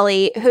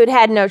Sally, who'd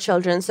had no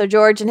children, so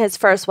George and his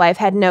first wife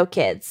had no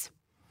kids.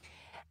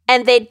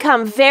 And they'd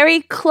come very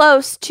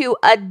close to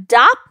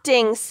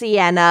adopting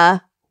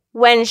Sienna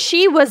when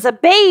she was a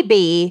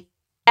baby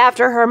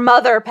after her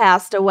mother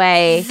passed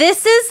away.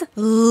 This is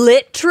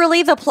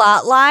literally the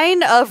plot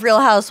line of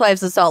Real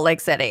Housewives of Salt Lake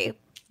City.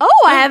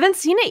 Oh, I haven't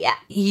seen it yet.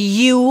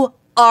 You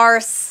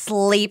are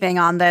sleeping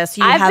on this.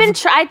 I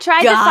tried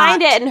to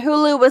find it, and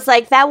Hulu was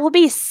like, that will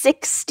be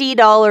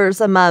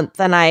 $60 a month,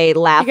 and I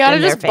laughed. You gotta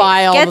in their just face.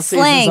 buy all Get the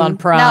seasons Sling. on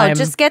Prime. No,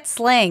 just get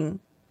Sling.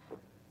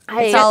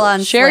 It's I, all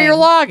on Share Sling. your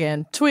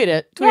login. Tweet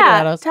it. Tweet it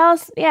at yeah, us. tell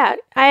us. Yeah,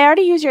 I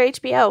already use your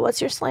HBO.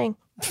 What's your slang?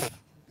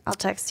 I'll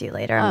text you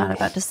later. I'm not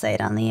about to say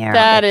it on the air.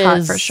 That I'll get caught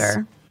is for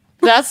sure.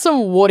 That's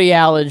some Woody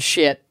Allen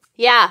shit.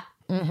 Yeah.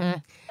 Mm-hmm.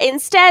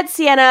 Instead,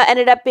 Sienna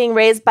ended up being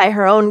raised by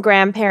her own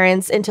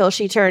grandparents until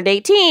she turned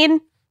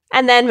 18,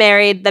 and then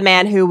married the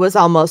man who was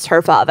almost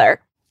her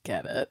father.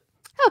 Get it.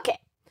 Okay.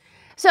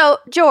 So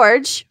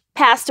George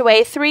passed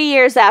away 3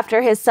 years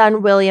after his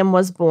son William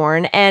was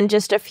born, and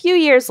just a few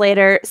years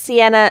later,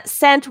 Sienna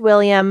sent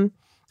William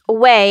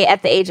away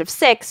at the age of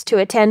 6 to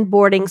attend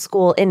boarding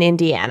school in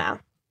Indiana.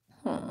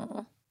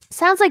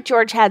 Sounds like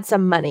George had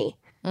some money.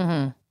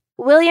 Mm-hmm.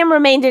 William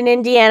remained in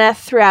Indiana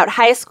throughout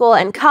high school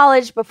and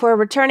college before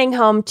returning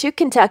home to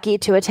Kentucky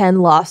to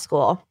attend law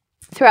school.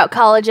 Throughout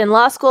college and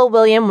law school,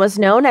 William was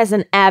known as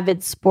an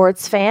avid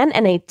sports fan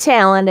and a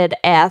talented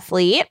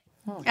athlete.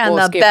 And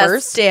the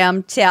best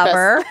damn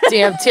tapper. Best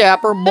damn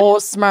tapper,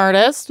 most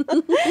smartest.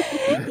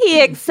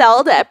 He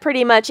excelled at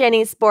pretty much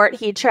any sport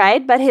he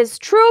tried, but his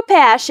true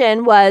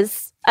passion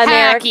was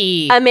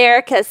Hockey.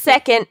 America's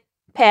second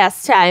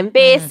pastime,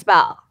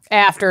 baseball.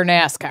 After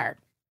NASCAR.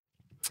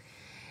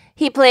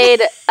 He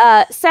played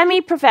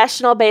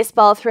semi-professional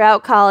baseball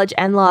throughout college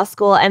and law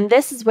school, and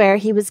this is where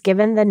he was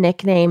given the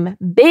nickname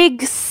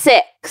Big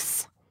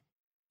Six.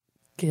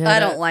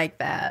 I don't like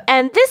that.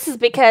 And this is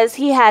because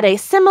he had a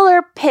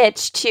similar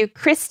pitch to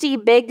Christy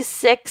Big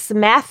Six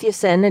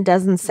Mathewson. It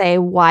doesn't say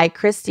why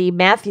Christy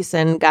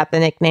Mathewson got the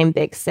nickname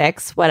Big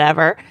Six,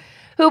 whatever,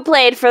 who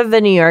played for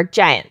the New York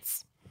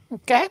Giants.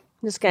 Okay. I'm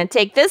just going to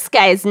take this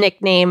guy's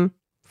nickname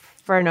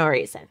for no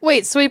reason.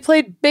 Wait, so he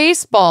played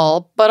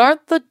baseball, but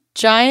aren't the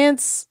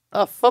Giants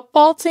a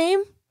football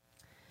team?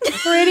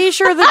 Pretty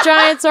sure the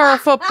Giants are a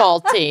football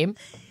team.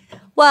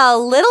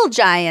 Well, Little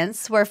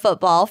Giants were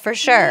football for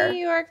sure. New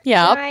York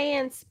Yep.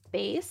 Giants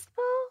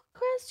baseball?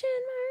 Question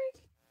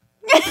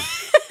mark.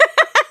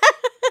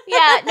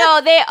 Yeah,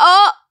 no, they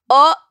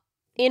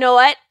you know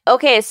what?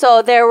 Okay,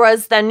 so there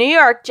was the New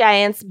York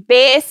Giants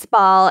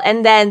baseball,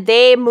 and then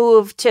they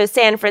moved to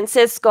San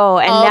Francisco,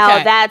 and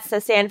now that's the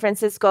San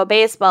Francisco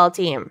baseball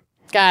team.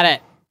 Got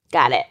it.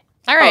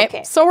 All right.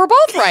 Okay. So we're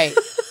both right.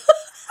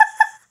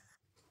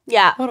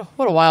 Yeah.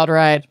 What a wild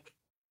ride.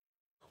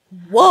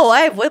 Whoa,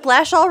 I have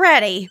whiplash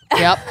already.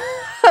 Yep.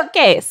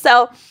 Okay,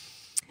 so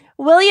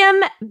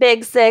William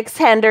Big Six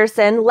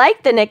Henderson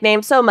liked the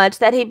nickname so much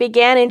that he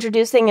began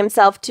introducing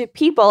himself to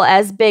people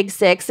as Big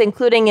Six,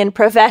 including in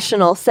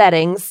professional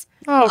settings.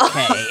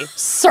 Okay.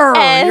 Sir,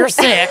 And- you're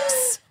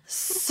six.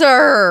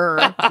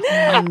 Sir.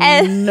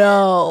 And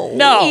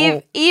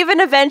No. even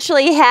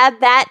eventually had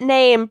that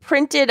name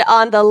printed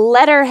on the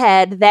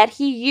letterhead that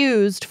he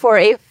used for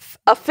a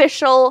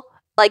official,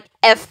 like,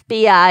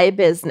 FBI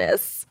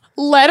business.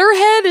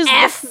 Letterhead is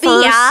the first.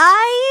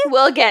 FBI?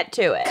 We'll get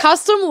to it.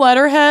 Custom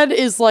letterhead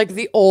is like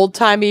the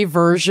old-timey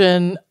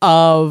version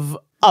of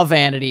a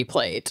vanity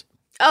plate.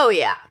 Oh,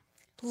 yeah.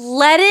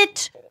 Let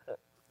it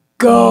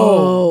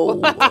Go.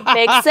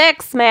 Big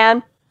Six,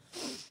 man.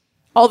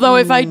 Although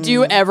if I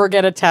do ever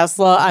get a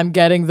Tesla, I'm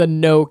getting the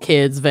no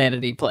kids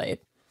vanity plate.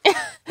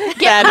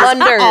 Get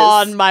Munders.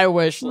 On my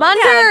wish list.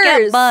 Munders.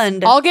 get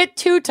bunned. I'll get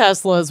 2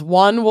 Teslas.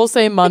 One will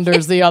say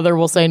Munders, the other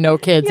will say no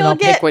kids, and I'll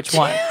pick which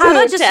one. How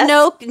about just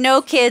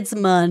no kids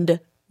mund?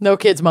 No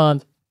kids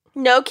Mund.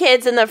 No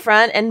kids in the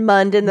front and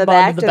Mund in the Mund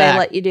back. in the Do back. they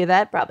let you do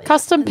that? Probably.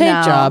 Custom paint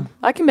No. job.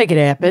 I can make it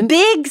happen.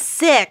 Big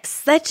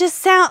Six. That just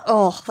sounds.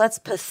 Oh, that's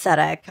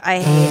pathetic. I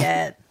hate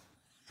it.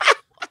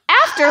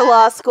 After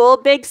law school,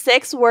 Big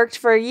Six worked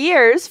for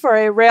years for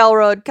a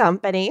railroad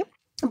company.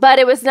 But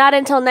it was not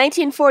until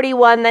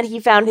 1941 that he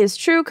found his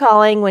true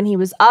calling when he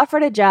was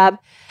offered a job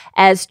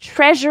as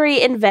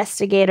Treasury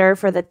investigator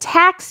for the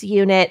tax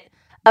unit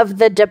of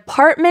the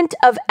Department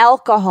of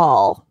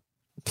Alcohol.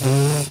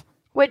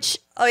 Which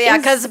Oh, yeah,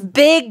 is- because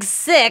Big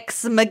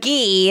Six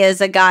McGee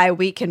is a guy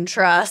we can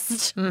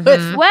trust.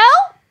 well,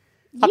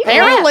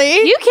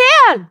 Apparently. you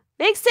can.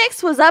 Big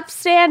Six was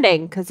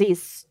upstanding because he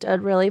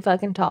stood really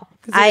fucking tall.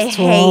 I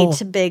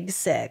hate Big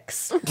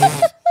Six.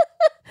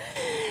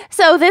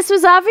 So this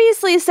was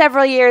obviously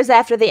several years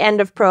after the end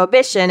of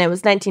Prohibition. It was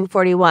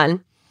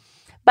 1941.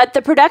 But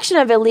the production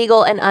of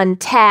illegal and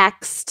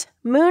untaxed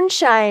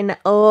moonshine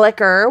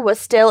liquor was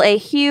still a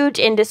huge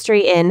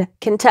industry in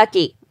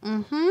Kentucky.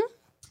 Mm-hmm.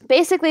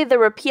 Basically, the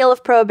repeal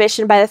of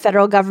Prohibition by the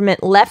federal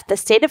government left the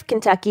state of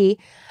Kentucky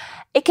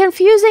a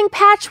confusing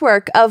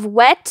patchwork of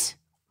wet,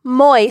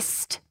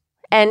 moist,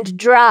 and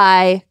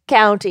dry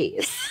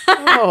counties.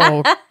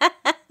 Oh.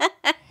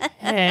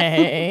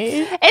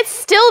 Hey. It's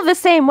still the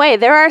same way.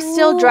 There are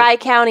still dry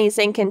counties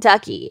in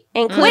Kentucky,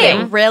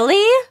 including Wait,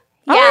 really?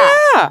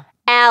 Oh, yeah.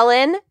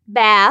 Allen,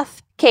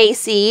 Bath,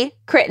 Casey,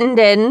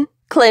 Crittenden,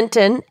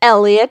 Clinton,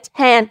 Elliott,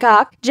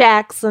 Hancock,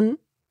 Jackson.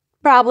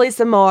 Probably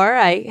some more.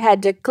 I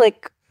had to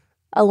click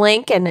a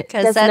link and it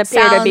Because doesn't that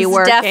appear sounds to be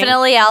working.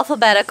 definitely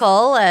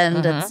alphabetical,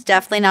 and it's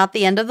definitely not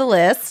the end of the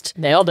list.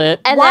 Nailed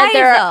it. And why, then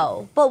there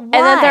though? But why? And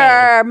then there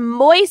are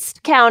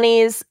moist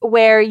counties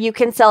where you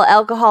can sell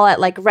alcohol at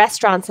like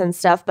restaurants and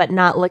stuff, but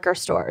not liquor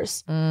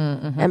stores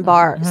and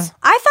bars.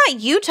 I thought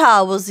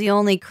Utah was the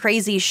only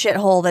crazy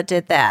shithole that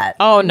did that.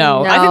 Oh,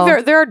 no. I No.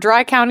 think there are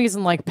dry counties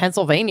in like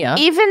Pennsylvania.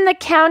 Even the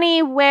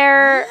county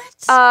where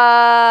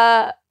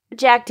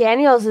Jack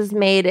Daniels is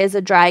made is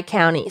a dry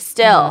county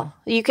still.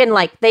 You can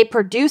they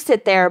produce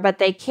it there, but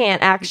they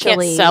can't You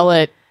actually can't sell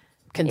it,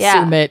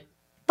 consume it.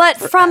 But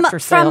from after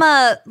sale.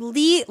 a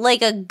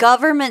a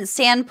government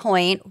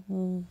standpoint,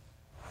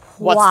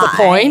 What's why? the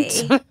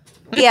point?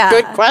 Yeah.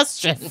 Good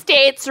question.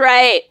 States'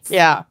 rights.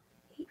 Yeah.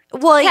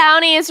 Well,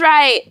 Counties'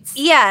 rights.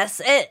 yes.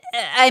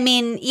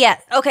 Yeah.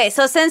 Okay.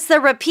 So since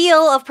the repeal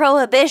of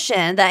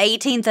Prohibition, the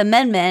 18th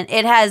Amendment,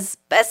 it has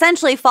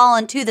essentially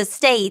fallen to the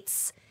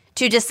states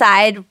to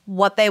decide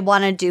what they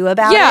want to do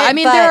about it. Yeah, I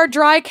mean, but- there are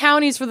dry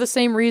counties for the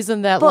same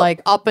reason that,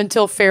 up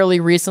until fairly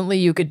recently,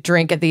 you could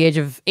drink at the age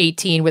of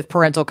 18 with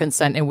parental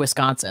consent in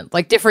Wisconsin.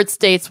 Like, different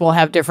states will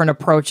have different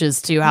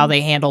approaches to how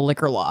they handle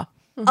liquor law.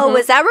 Oh,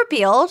 was that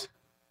repealed?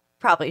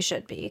 Probably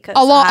should be. 'Cause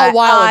A while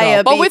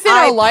ago. But within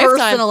our lifetime. I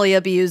personally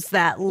abused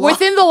that law.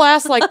 Within the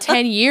last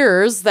 10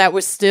 years, that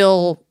was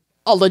still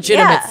a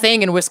legitimate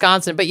thing in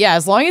Wisconsin. But yeah,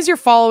 as long as you're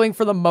following,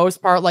 for the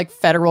most part,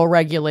 federal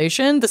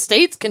regulation, the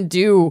states can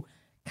do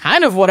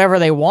kind of whatever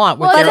they want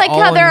with their it's own.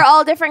 how there are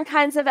all different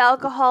kinds of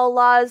alcohol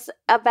laws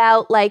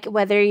about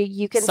whether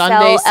you can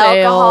Sunday sell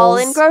alcohol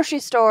sales. in grocery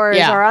stores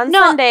or on No,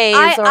 Sundays.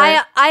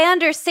 I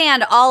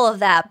understand all of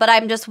that, but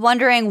I'm just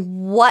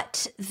wondering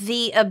what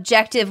the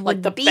objective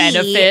would the be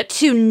benefit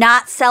to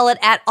not sell it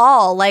at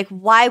all.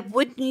 Why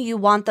wouldn't you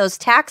want those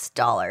tax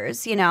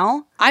dollars,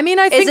 I mean,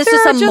 I think is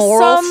this there just a are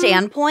moral some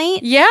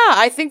standpoint? Yeah,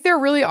 I think there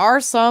really are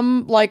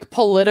some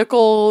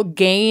political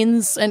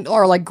gains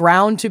or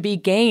ground to be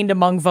gained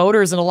among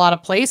voters in a lot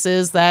of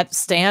places that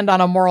stand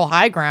on a moral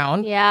high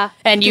ground. Yeah.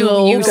 And you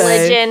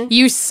religion.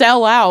 you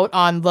sell out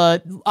on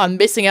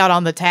missing out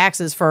on the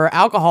taxes for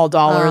alcohol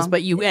dollars,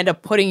 but you end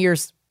up putting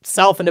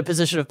yourself in a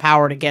position of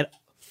power to get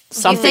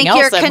something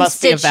else that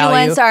must be of value. Your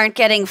constituents aren't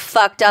getting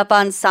fucked up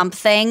on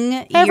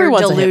something.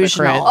 Everyone's You're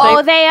delusional.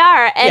 Oh, they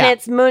are. And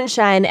it's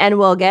moonshine, and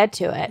we'll get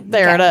to it.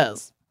 There it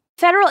is.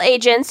 Federal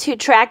agents who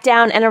tracked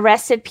down and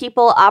arrested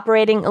people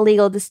operating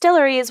illegal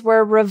distilleries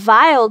were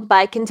reviled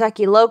by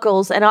Kentucky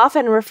locals and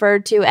often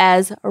referred to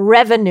as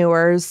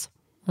revenuers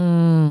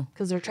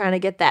because they're trying to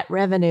get that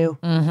revenue.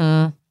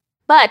 Mm-hmm.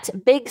 But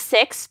Big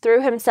Six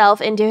threw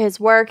himself into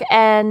his work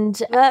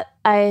and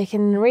I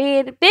can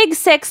read. Big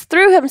Six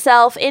threw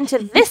himself into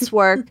this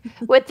work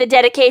with the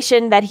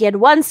dedication that he had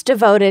once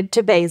devoted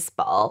to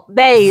baseball.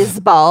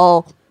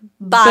 Baseball.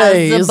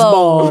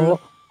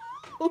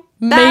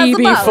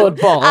 Maybe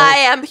football. I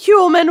am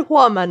human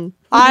woman.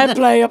 I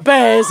play a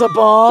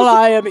baseball.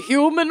 I am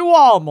human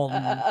woman.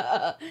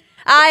 I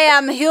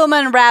am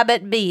human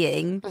rabbit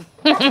being.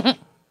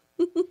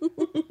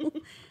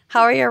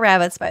 How are your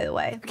rabbits, by the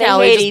way?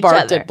 Callie just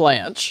barked at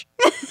Blanche.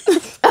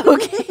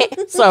 Okay.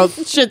 So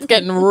shit's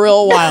getting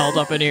real wild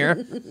up in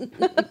here.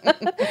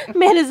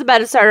 Amanda's about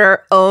to start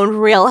her own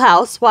Real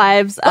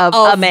Housewives of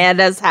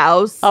Amanda's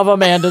house. Of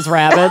Amanda's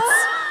rabbits.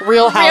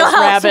 Real House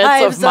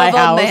Rabbits of my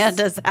house.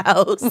 Amanda's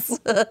house.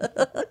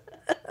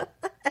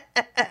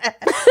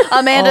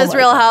 Amanda's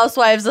Real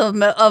Housewives of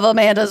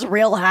Amanda's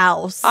Real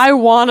House. I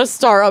want to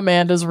star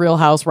Amanda's Real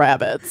House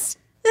Rabbits.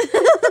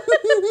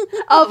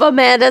 Of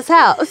Amanda's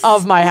house.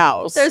 Of my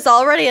house. There's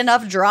already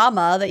enough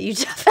drama that you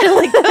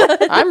definitely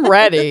could. I'm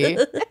ready.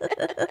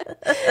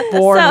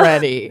 Born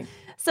ready.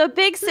 So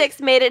Big Six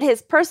made it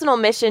his personal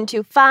mission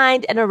to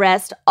find and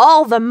arrest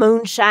all the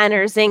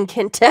moonshiners in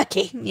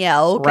Kentucky.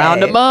 Yeah, okay.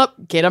 Round them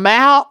up, get them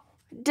out.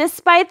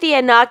 Despite the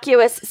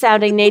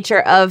innocuous-sounding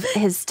nature of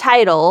his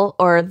title,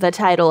 or the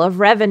title of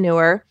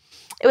revenuer,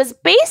 it was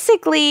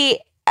basically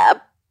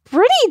a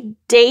pretty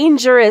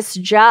dangerous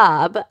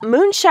job.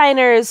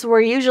 Moonshiners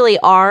were usually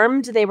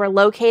armed. They were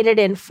located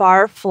in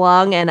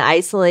far-flung and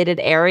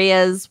isolated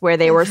areas where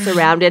they were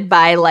surrounded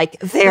by,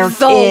 their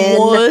kin.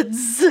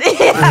 woods.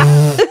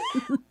 Yeah.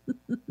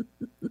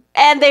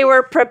 And they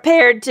were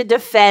prepared to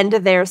defend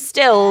their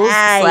stills /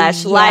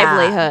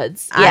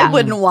 livelihoods. Yeah. I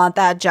wouldn't want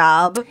that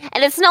job.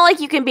 And it's not like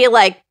you can be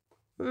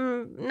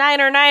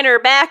niner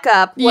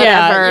backup, whatever.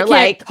 Yeah, you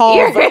can't call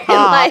you're the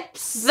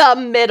cops. in the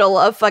middle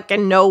of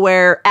fucking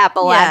nowhere,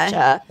 Appalachia.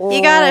 Yeah.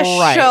 You gotta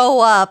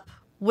show up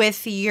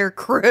with your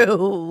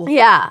crew.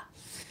 Yeah.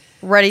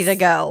 Ready to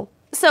go.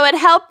 So it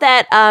helped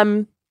that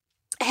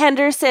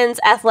Henderson's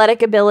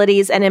athletic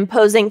abilities and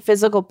imposing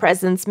physical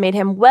presence made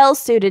him well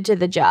suited to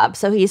the job.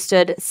 So he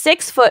stood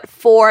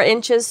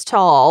 6'4"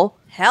 tall.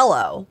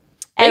 Hello.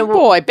 Big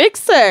boy, Big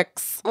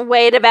Six.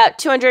 Weighed about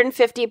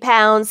 250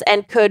 pounds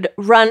and could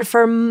run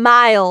for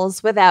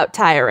miles without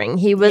tiring.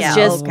 He was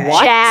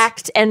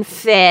jacked and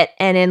fit,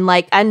 and in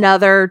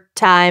another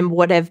time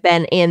would have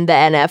been in the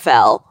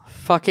NFL.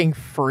 Fucking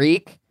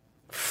freak.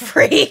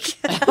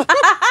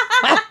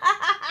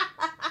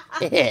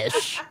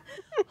 Ish.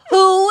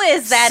 Who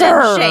is that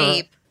Sir. in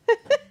shape?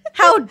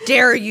 How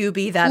dare you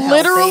be that healthy?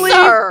 Literally,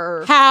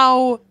 Sir.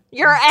 how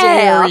Your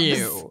dare abs.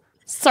 you?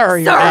 Sir,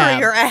 your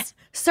abs.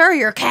 Sir,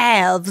 your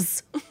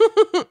calves.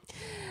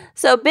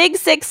 So Big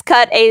Six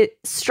cut a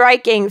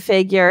striking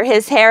figure.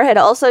 His hair had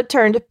also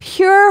turned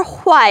pure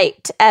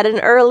white at an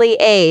early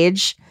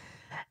age.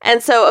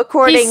 And so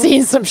He's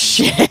seen some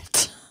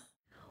shit.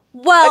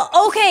 Well,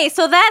 okay,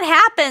 so that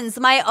happens.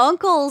 My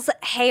uncle's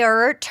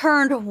hair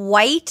turned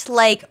white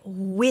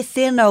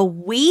within a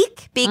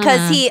week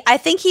because I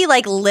think he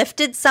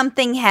lifted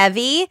something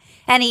heavy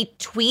and he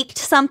tweaked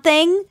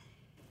something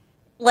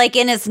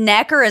in his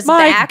neck or his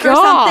back or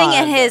something,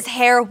 and his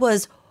hair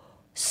was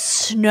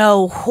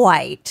snow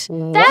white.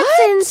 That's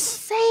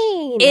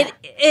insane.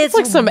 It's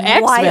like some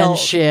X-Men wild.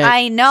 shit.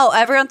 I know.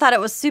 Everyone thought it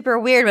was super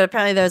weird, but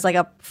apparently there's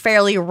a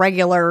fairly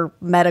regular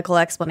medical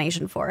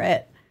explanation for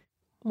it.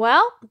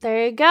 Well,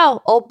 there you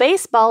go. Old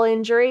baseball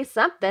injury,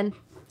 something.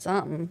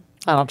 Something.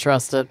 I don't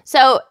trust it.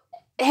 So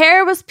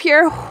hair was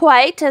pure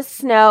white as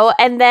snow,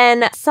 and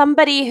then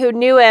somebody who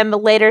knew him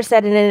later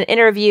said in an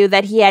interview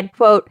that he had,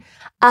 quote,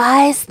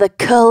 eyes the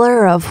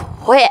color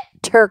of wet.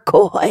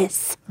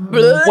 turquoise.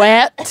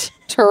 Wet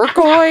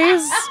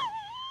turquoise?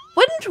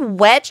 Wouldn't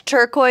wet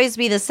turquoise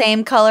be the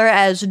same color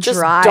as Just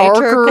dry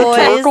darker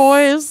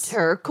turquoise?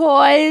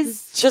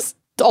 Turquoise. Just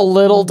a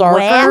little darker?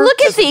 Wet? Look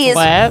at Just these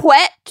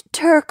wet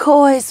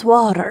turquoise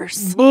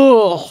waters.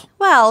 Ugh.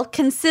 Well,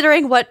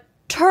 considering what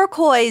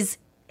turquoise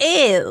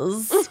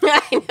is,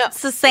 I know.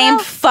 it's the same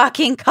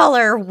fucking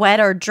color, wet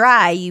or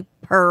dry, you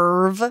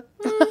perv.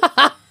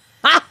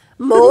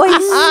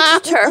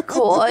 Moist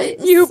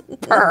turquoise. You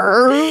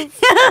perv.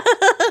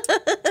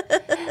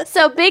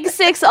 So Big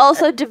Six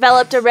also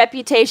developed a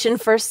reputation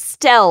for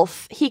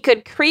stealth. He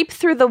could creep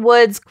through the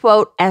woods,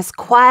 quote, as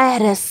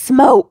quiet as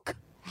smoke.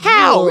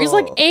 How? He's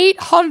like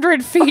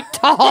 800 feet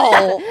tall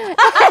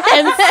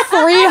and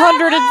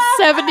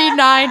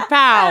 379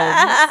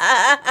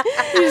 pounds.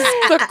 He's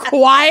the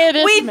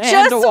quietest We man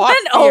just to walk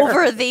went here.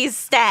 over these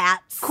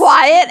stats.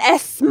 Quiet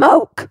as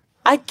smoke.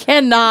 I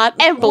cannot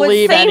And would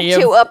believe seem any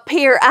to of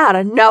appear out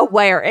of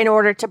nowhere in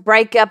order to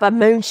break up a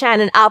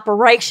moonshining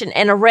operation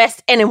and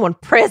arrest anyone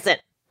present.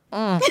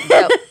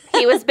 So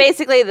he was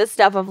basically the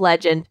stuff of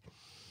legend.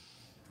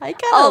 I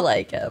kind of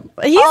like him.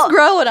 He's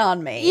growing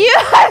on me. Yeah,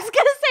 I was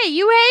going to say,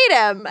 you hate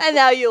him, and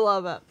now you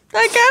love him.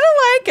 I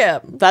kind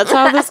of like him. That's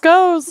how this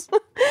goes,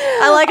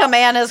 I like a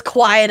man as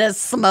quiet as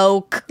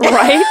smoke.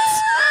 right?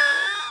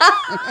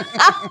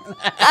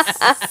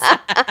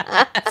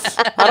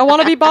 I don't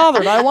want to be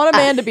bothered. I want a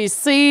man to be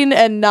seen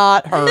and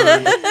not heard.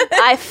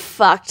 I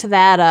fucked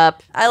that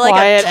up. I like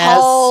Quiet a as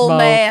tall smoke.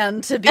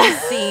 man to be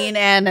seen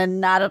and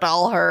not at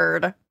all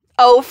heard.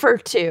 0 for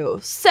 2.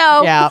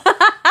 So, Yeah.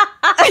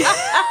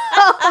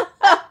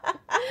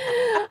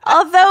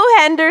 although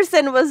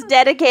Henderson was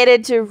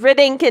dedicated to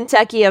ridding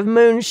Kentucky of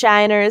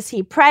moonshiners,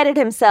 he prided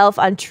himself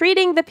on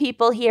treating the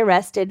people he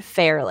arrested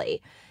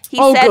fairly.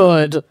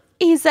 Good.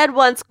 He said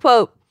once,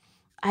 quote,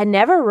 I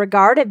never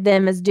regarded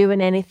them as doing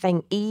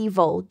anything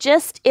evil,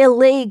 just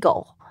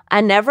illegal.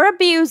 I never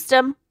abused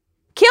them.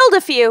 Killed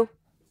a few,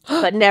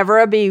 but never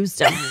abused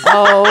them.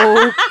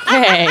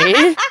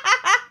 Okay.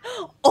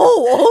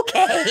 Oh,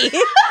 okay.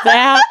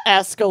 That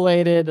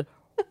escalated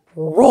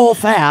real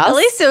fast. At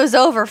least it was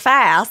over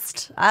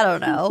fast. I don't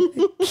know.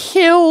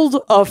 Killed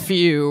a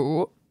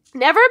few.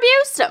 Never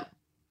abused them.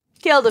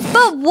 Killed a few.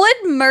 But would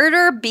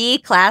murder be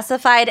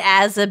classified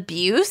as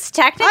abuse?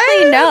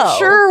 Technically, no. I'm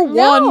sure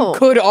one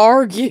could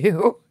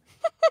argue.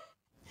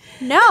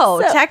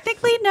 No,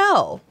 technically,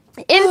 no.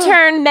 In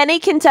turn, many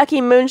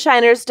Kentucky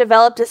moonshiners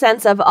developed a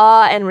sense of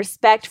awe and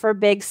respect for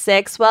Big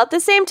Six, while at the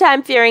same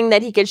time fearing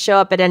that he could show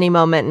up at any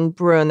moment and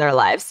ruin their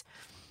lives.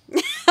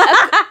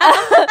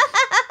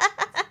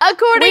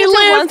 According We to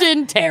lived one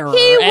in terror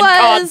he and was-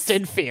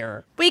 constant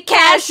fear. We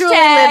casually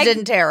Hashtag- lived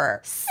in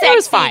terror. It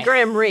was sexy fine.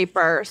 Grim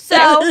Reaper.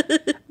 So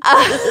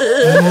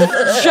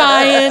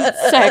Giant,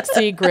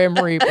 sexy Grim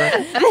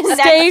Reaper.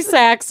 Stay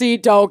sexy,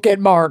 don't get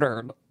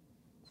murdered.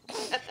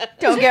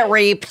 Don't get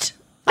reaped.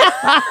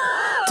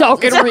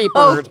 Don't get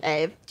reapered.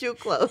 okay, too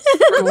close.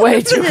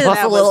 Way too It's close.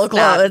 a little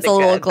close. It's a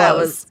little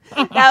close.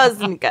 That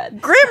wasn't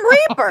good. Grim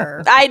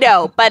Reaper. I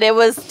know, but it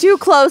was too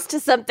close to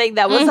something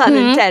that was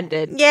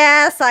unintended.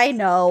 Yes, I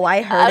know.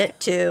 I heard it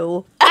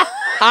too.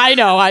 I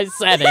know, I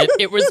said it.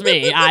 It was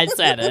me. I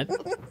said it.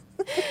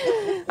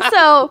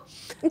 So,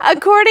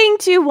 according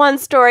to one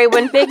story,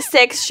 when Big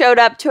Six showed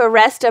up to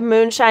arrest a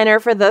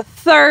moonshiner for the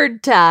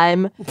 3rd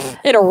time,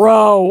 In a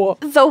row.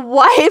 the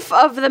wife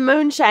of the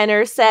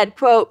moonshiner said,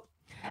 quote,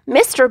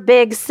 Mr.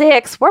 Big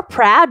Six, we're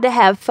proud to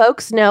have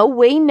folks know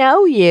we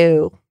know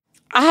you.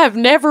 I have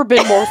never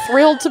been more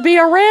thrilled to be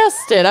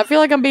arrested. I feel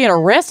like I'm being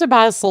arrested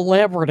by a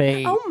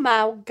celebrity. Oh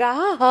my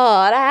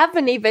God, I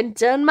haven't even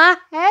done my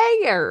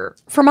hair.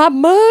 For my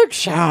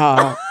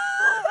mugshot.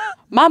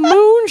 My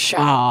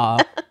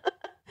moonshot.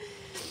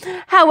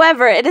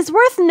 However, it is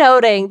worth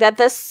noting that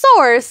the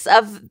source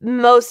of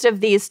most of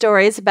these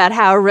stories about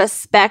how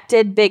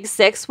respected Big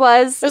Six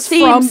was It's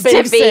seems from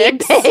to Big be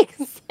Six. Big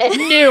Six.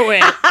 Knew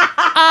it.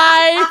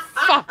 I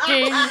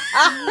fucking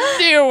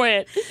knew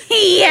it.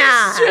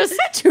 Yeah. Just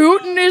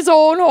tooting his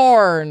own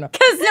horn.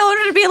 Because no one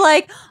would be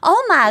like,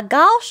 oh my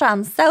gosh,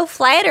 I'm so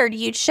flattered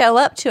you'd show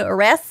up to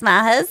arrest my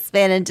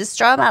husband and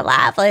destroy my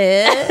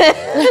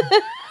livelihood.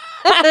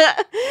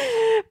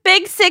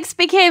 Big Six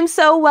became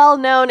so well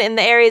known in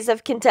the areas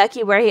of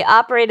Kentucky where he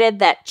operated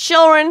that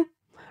children,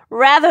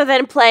 rather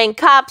than playing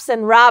cops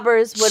and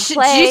robbers, would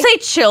play. Did you say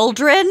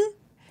children?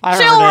 I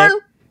children? heard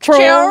it.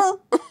 True.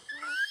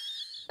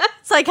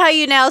 It's like how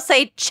you now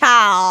say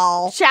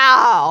chow.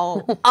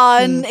 Chow.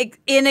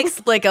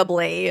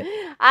 Inexplicably.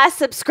 I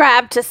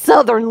subscribe to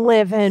Southern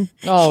living.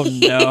 Oh,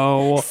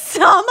 no.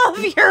 Some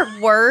of your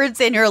words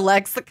in your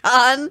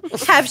lexicon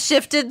have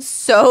shifted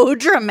so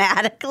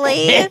dramatically.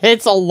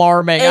 It's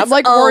alarming. I'm It's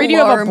like worried you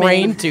have a alarming.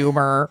 brain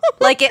tumor.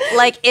 like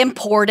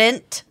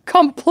important.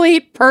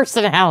 Complete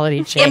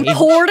personality change.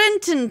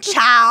 Important and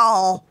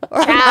chow.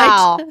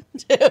 Chow.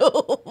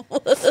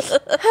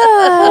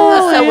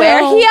 Oh, So where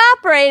hell. he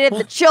operated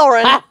the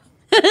children,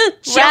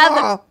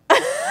 Chow.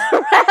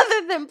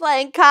 rather than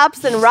playing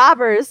cops and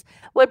robbers,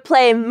 would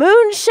play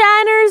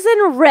moonshiners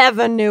and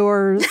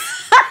revenuers.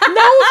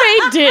 No,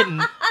 they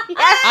didn't.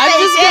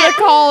 I'm just going to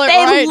call it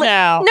right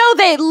now. No,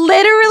 they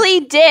literally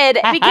did,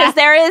 because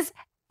there is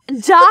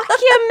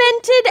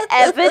documented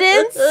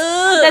evidence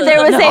that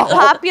there was a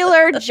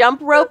popular jump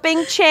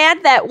roping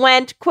chant that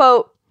went,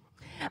 quote,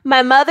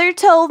 "My mother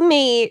told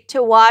me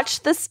to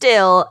watch the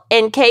still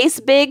in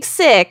case Big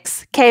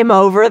Six came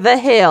over the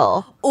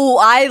hill." Oh,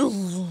 I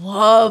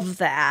love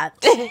that.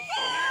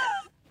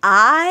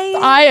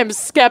 I am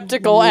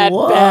skeptical at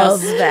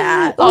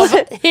best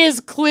of his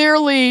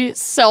clearly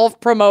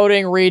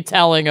self-promoting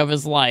retelling of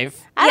his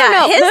life. I don't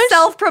know. His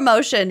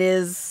self-promotion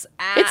is...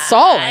 It's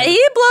solid.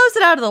 He blows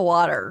it out of the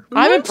water.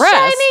 I'm impressed.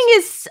 Moonshining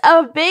is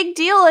a big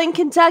deal in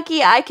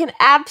Kentucky. I can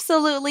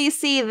absolutely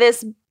see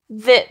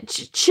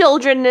the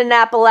children in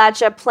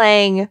Appalachia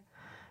playing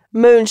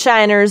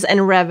moonshiners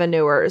and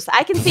revenuers.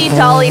 I can see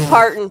Dolly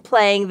Parton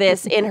playing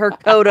this in her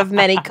coat of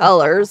many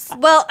colors.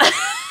 Well...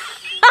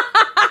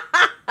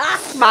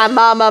 My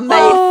mama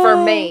made for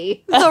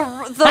me.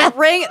 The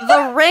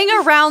ring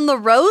around the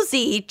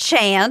rosy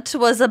chant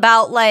was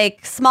about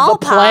like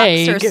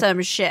smallpox or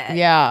some shit.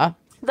 Yeah.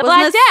 The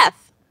Black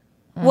Death.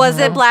 Was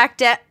it Black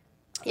Death?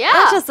 Yeah.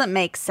 That doesn't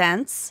make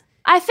sense.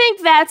 I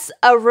think that's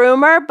a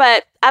rumor,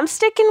 but I'm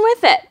sticking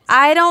with it.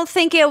 I don't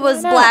think it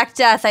was Black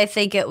Death. I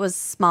think it was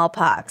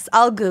smallpox.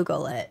 I'll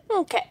Google it.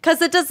 Okay.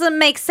 Because it doesn't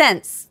make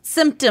sense.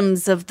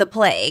 Symptoms of the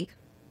plague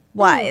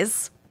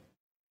wise.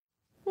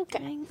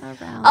 Okay.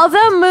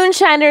 Although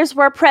moonshiners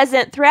were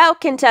present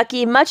throughout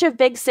Kentucky, much of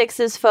Big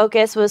Six's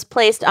focus was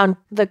placed on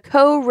the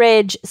Coe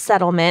Ridge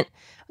settlement.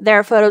 There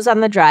are photos on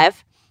the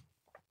drive,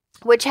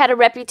 which had a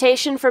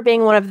reputation for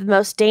being one of the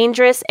most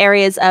dangerous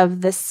areas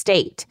of the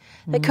state.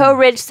 The Coe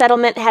Ridge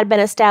settlement had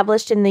been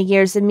established in the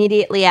years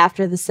immediately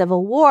after the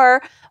Civil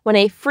War, when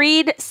a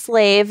freed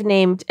slave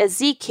named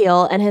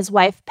Ezekiel and his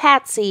wife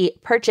Patsy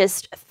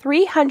purchased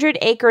 300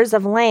 acres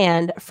of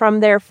land from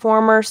their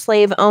former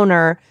slave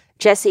owner,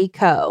 Jesse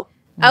Coe.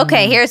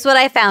 Okay, here's what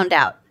I found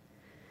out.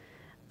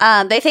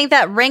 They think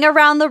that ring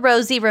around the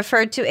rosy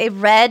referred to a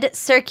red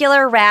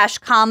circular rash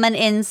common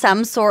in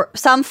some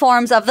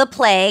forms of the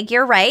plague.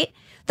 You're right.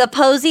 The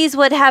posies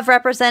would have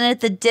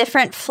represented the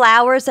different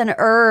flowers and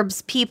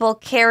herbs people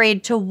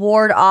carried to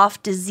ward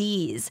off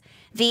disease.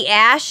 The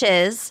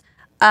ashes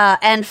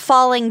and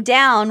falling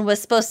down was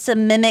supposed to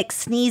mimic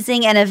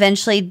sneezing and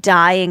eventually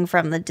dying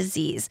from the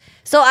disease.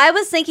 So I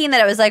was thinking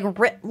that it was like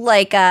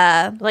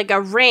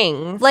a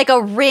ring,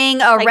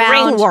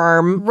 around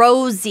ringworm,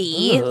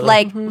 rosy,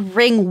 like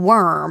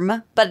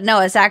ringworm. But no,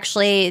 it's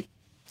actually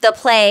the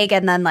plague,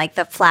 and then like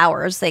the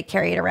flowers they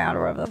carried around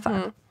or whatever the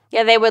fuck.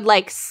 Yeah, they would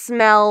like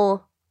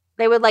smell.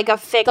 They would like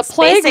affix The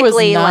plague was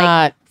basically not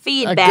like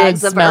feed a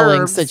bags good of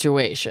smelling herbs.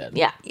 situation.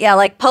 Yeah, Yeah,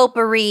 like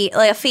potpourri,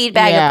 like a feed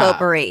bag of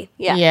potpourri.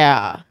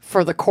 yeah.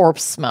 For the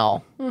corpse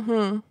smell.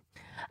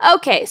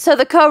 Okay, so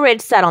the Coe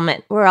Ridge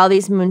settlement, where all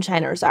these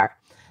moonshiners are.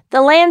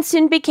 The land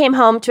soon became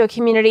home to a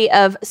community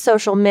of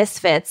social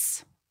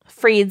misfits,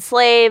 freed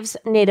slaves,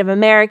 Native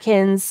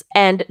Americans,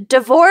 and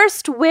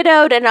divorced,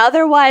 widowed, and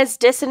otherwise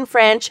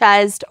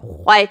disenfranchised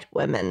white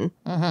women.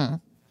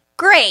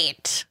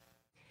 Great.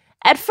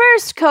 At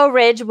first, Coe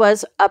Ridge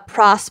was a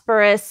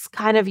prosperous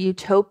kind of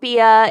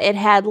utopia. It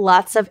had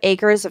lots of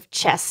acres of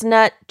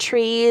chestnut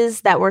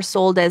trees that were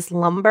sold as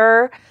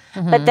lumber.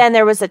 But then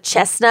there was a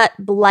chestnut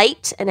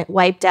blight, and it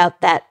wiped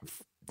out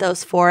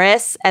those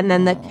forests. And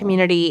then the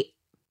community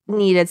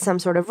needed some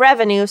sort of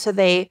revenue, so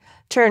they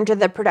turned to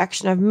the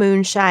production of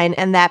moonshine,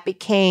 and that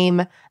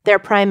became their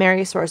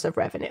primary source of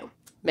revenue.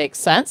 Makes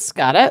sense.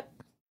 Got it.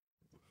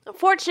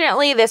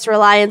 Unfortunately, this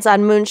reliance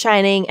on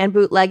moonshining and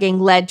bootlegging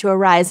led to a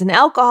rise in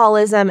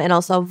alcoholism and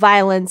also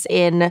violence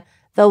in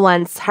the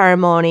once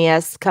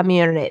harmonious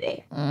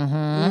community.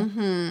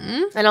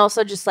 And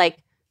also just like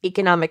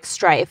economic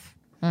strife.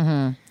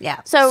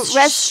 Yeah. So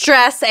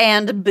stress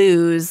and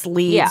booze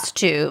leads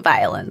to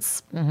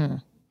violence.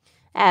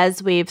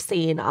 as we've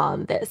seen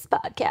on this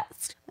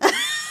podcast.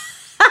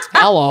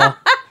 Hello.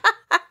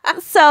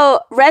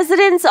 So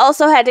residents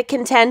also had to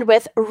contend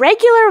with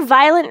regular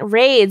violent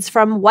raids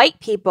from white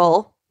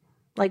people,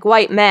 like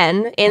white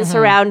men, in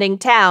surrounding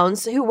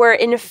towns who were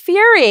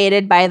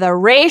infuriated by the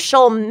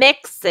racial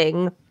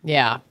mixing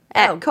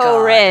at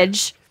Coe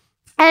Ridge,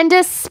 and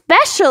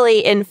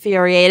especially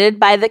infuriated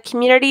by the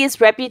community's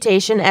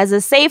reputation as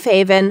a safe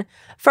haven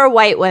for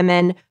white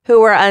women who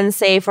were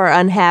unsafe or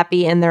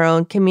unhappy in their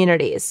own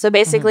communities. So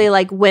basically,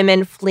 like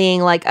women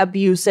fleeing like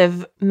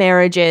abusive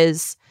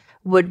marriages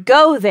would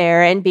go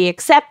there and be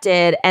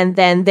accepted, and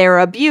then their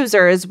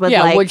abusers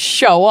would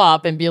show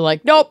up and be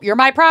like, nope, you're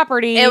my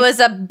property. It was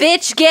a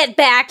bitch get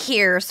back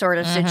here sort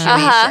of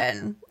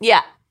situation.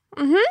 Yeah.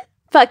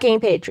 Fucking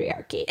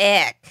patriarchy.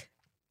 Ick.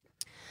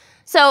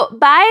 So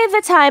by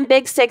the time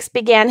Big Six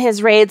began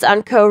his raids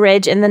on Coe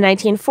Ridge in the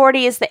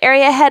 1940s, the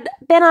area had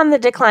been on the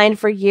decline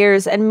for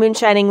years, and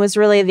moonshining was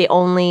really the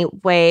only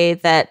way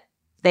that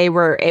they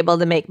were able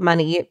to make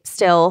money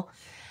still.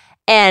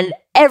 And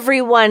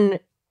everyone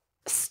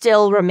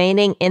still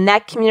remaining in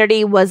that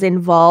community was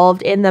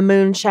involved in the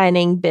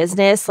moonshining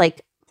business.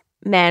 Like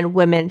men,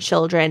 women,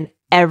 children.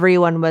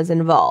 Everyone was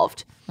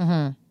involved.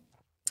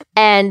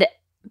 And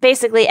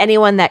basically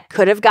anyone that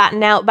could have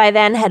gotten out by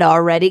then had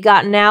already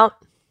gotten out.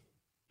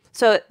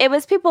 So it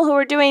was people who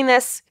were doing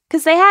this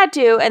because they had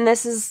to, and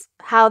this is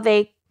how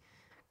they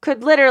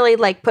could literally,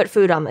 like, put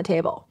food on the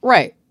table.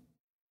 Right.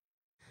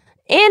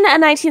 In a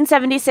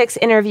 1976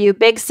 interview,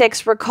 Big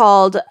Six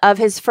recalled of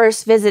his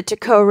first visit to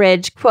Coe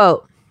Ridge,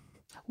 quote,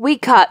 "We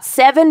caught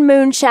 7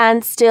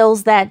 moonshine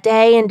stills that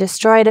day and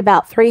destroyed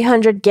about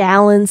 300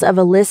 gallons of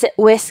illicit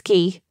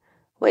whiskey,"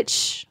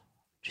 which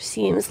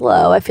seems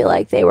low. I feel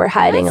like they were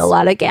hiding a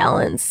lot of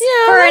gallons.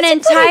 Yeah, For an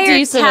that's a pretty entire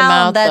decent town,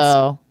 amount, that's-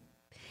 though.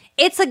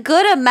 It's a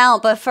good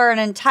amount, but for an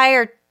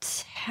entire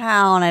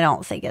town, I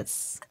don't think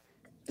it's...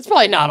 It's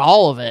probably not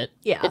all of it.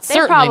 Yeah, it's they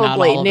certainly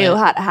probably not all knew of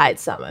it. how to hide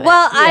some of it.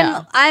 Well,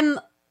 Yeah. I'm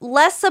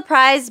less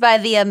surprised by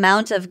the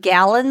amount of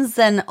gallons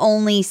than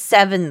only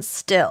 7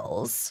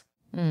 stills.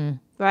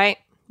 right?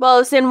 Well, it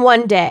was in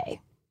one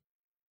day.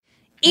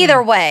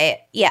 Either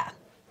way, yeah.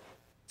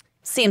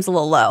 Seems a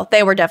little low.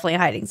 They were definitely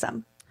hiding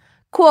some.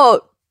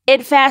 Quote,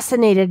 "It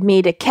fascinated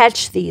me to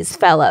catch these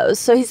fellows."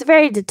 So he's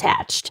very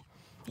detached.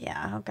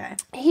 Yeah, okay.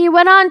 He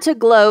went on to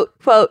gloat,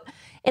 quote,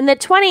 "In the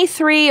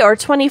 23 or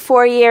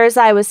 24 years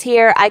I was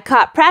here, I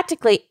caught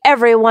practically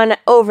everyone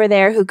over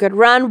there who could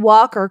run,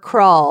 walk, or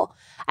crawl.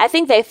 I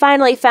think they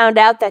finally found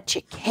out that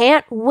you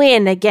can't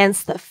win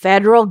against the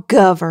federal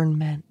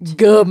government."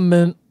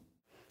 Government.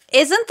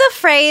 Isn't the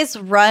phrase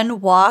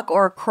run, walk,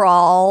 or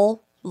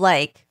crawl,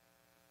 like,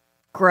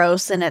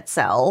 gross in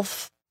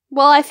itself?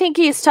 Well, I think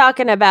he's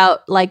talking about,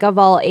 like, of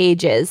all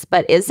ages,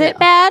 but is it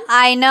bad?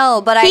 I know,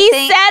 but He I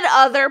think... said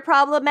other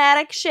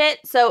problematic shit,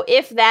 so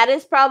if that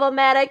is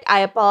problematic,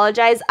 I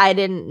apologize. I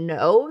didn't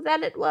know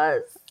that it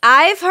was.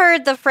 I've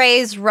heard the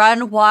phrase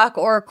run, walk,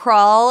 or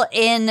crawl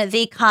in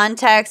the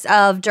context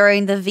of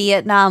during the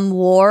Vietnam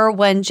War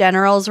when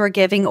generals were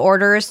giving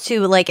orders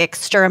to, like,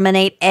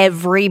 exterminate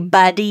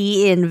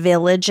everybody in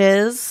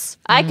villages.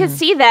 I could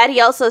see that.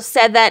 He also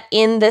said that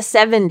in the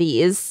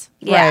 70s.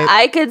 Yeah. Right.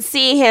 I could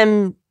see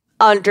him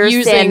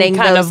understanding Using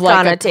kind those of like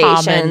a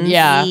connotations. common,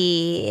 yeah.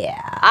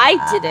 Yeah.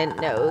 I didn't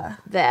know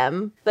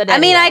them, but I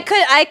mean,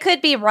 anyway. I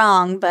could be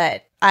wrong,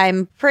 but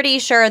I'm pretty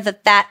sure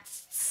that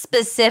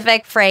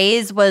specific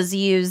phrase was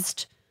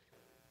used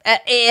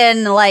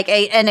in like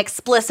an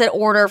explicit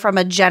order from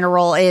a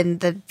general in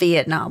the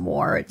Vietnam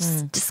War.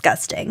 It's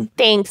disgusting.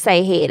 Thanks,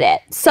 I hate it.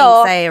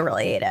 So, I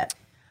really hate it.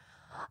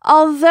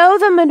 although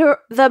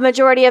the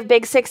majority of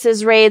Big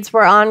Six's raids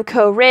were on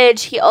Coe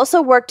Ridge, he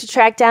also worked to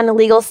track down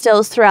illegal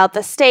stills throughout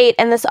the state,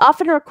 and this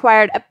often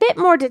required a bit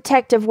more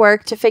detective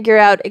work to figure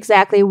out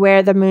exactly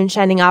where the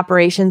moonshining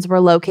operations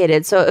were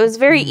located. So it was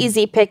very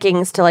easy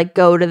pickings to, like,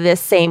 go to this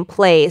same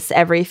place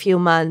every few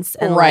months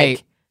and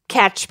like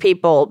catch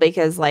people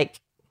because, like,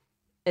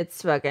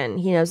 it's fucking,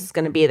 he knows it's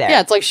going to be there.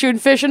 Yeah, it's like shooting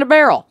fish in a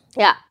barrel.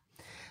 Yeah.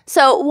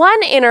 So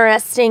one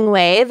interesting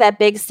way that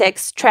Big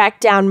Six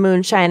tracked down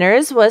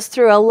moonshiners was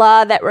through a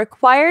law that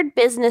required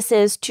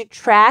businesses to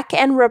track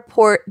and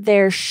report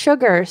their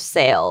sugar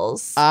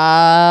sales.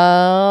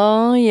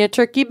 Oh, you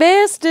tricky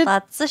bastard.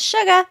 Lots of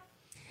sugar.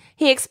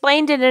 He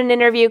explained in an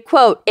interview,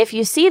 quote, "If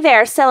you see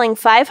they're selling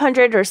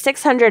 500 or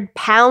 600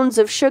 pounds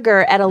of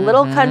sugar at a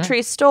little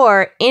country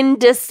store in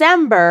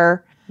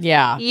December,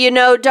 Yeah. you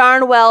know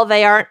darn well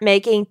they aren't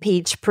making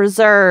peach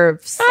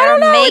preserves. They're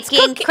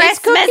making It's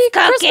Christmas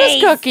cookies.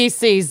 Christmas cookie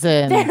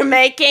season. They're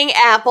making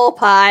apple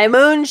pie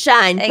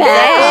moonshine. Back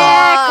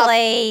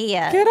Exactly.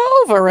 Get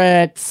over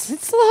it. It's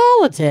the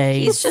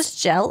holidays. He's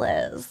just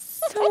jealous.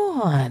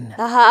 Come on.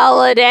 the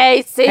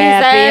holiday season.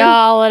 Happy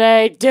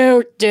holiday.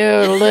 Doo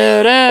doo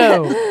doo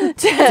doo.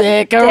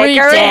 Dickory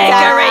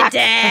Dickory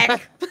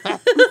dick.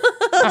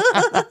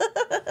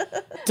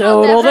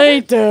 Doodle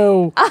dee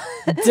doo.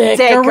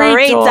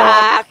 Dickory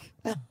dock.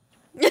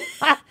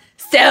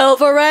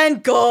 Silver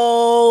and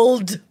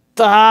gold.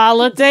 The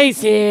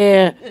holidays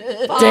here.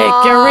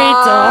 Dickory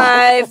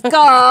dock. Five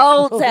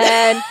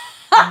golden.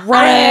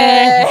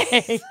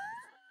 Ring.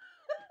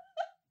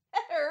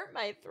 Hurt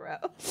my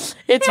throat.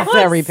 It's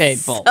very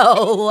painful.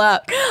 So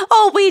loud.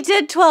 Oh, we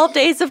did 12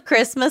 Days of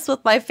Christmas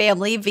with my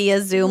family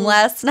via Zoom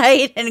last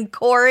night, and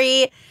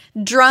Corey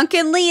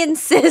drunkenly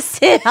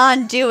insisted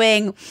on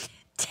doing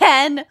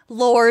 10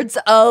 Lords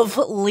of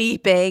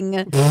Leaping.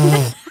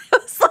 I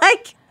was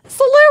like, It's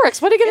the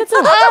lyrics. What are you going to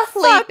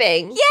do?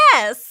 Sleeping.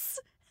 yes.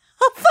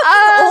 How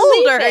fucking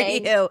old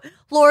Leaping. are you?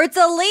 Lords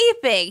of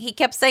Leaping. He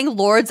kept saying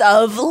Lords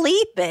of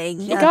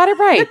Leaping. You got it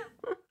right.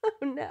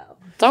 No.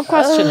 Don't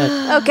question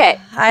it. Okay.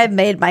 I've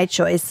made my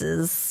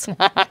choices.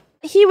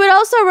 He would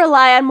also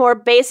rely on more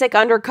basic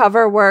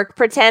undercover work,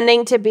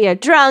 pretending to be a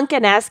drunk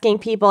and asking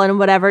people in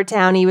whatever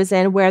town he was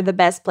in where the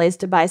best place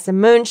to buy some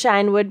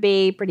moonshine would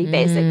be. Pretty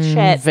basic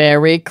shit.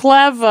 Very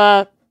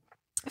clever.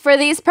 For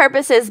these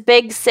purposes,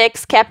 Big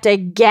Six kept a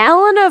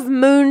gallon of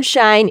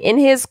moonshine in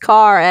his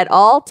car at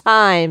all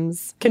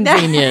times.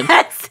 Convenient.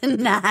 That's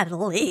not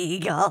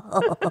legal.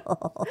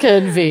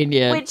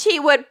 Convenient. Which he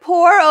would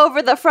pour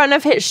over the front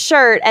of his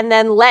shirt and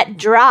then let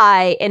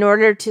dry in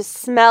order to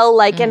smell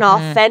like an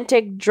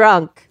authentic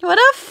drunk. What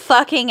a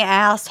fucking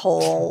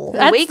asshole.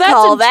 We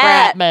call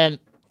that entrapment.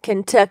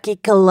 Kentucky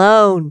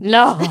cologne.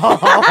 No.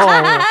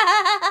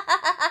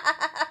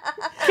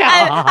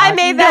 I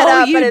made that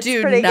up, you but it's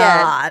do pretty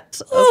not.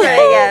 good. It's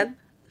pretty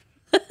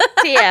good.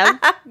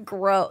 TM.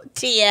 Gross.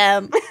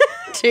 TM.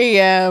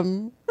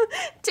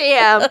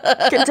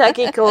 TM.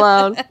 Kentucky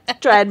cologne.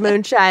 Tried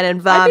moonshine and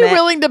I'd vomit. be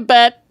willing to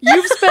bet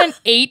you've spent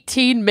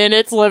 18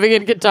 minutes living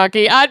in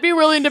Kentucky. I'd be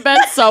willing to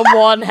bet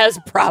someone has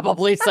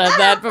probably said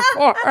that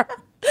before.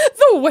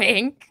 The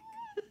wink.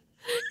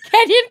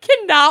 Kenyon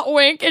cannot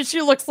wink, and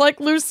she looks like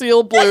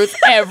Lucille Bluth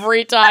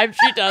every time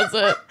she does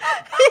it.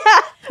 Yeah.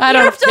 I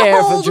don't care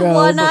for Hold Joe.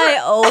 one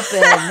eye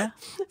open.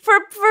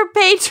 For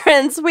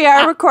patrons, we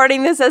are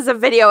recording this as a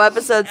video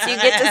episode, so you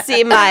get to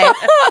see my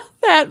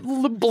That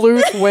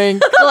Bluth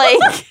wink.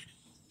 like.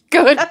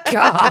 Good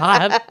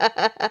God.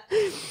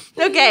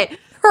 Okay,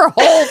 Her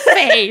whole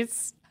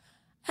face.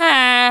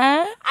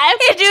 I have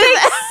to do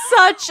that.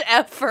 Such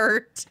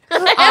effort.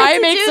 Eye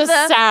makes do a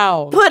the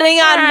sound. Putting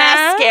on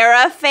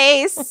mascara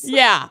face.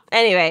 Yeah.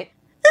 Anyway,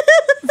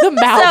 The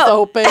mouth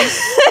So- open.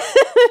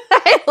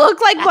 I look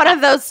like one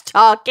of those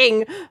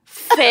talking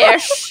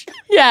fish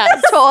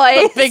Yes.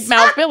 toys. Big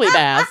mouth Billy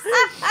Bass.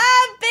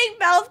 Big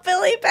mouth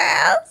Billy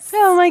Bass.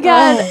 Oh my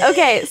God.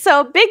 Okay,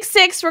 so Big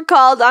Six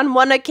recalled on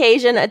one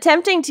occasion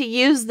attempting to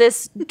use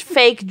this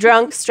fake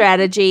drunk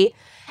strategy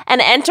and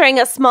entering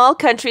a small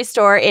country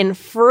store in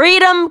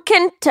Freedom,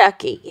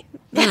 Kentucky,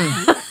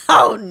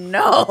 Oh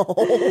no.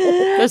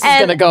 This is And-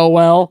 going to go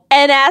well.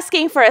 and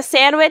asking for a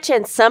sandwich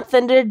and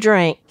something to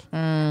drink.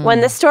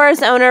 When the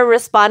store's owner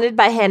responded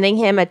by handing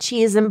him a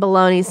cheese and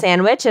bologna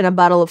sandwich and a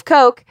bottle of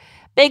Coke,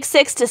 Big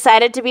Six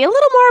decided to be a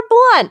little more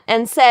blunt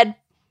and said,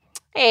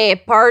 "Hey,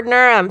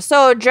 partner, I'm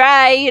so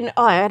dry.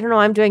 I don't know,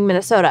 I'm doing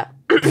Minnesota.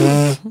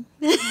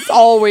 That's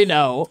all we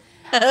know.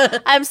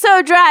 I'm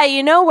so dry.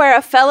 You know where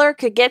a feller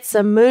could get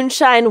some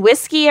moonshine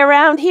whiskey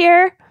around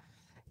here?"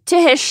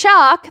 To his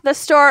shock, the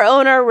store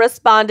owner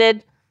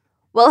responded,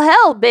 "Well,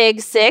 hell,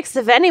 Big Six,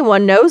 if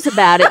anyone knows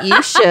about it,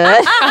 you should."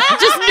 I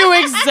just knew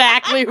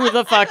exactly who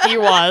the fuck he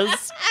was.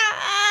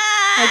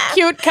 A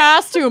cute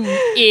costume,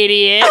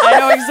 idiot. I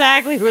know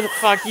exactly who the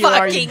fuck you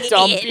are, you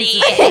dumb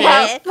piece of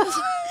shit.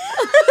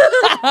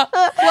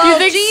 You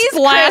think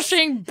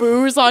splashing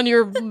booze on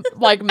your,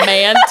 like,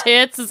 man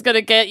tits is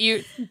gonna get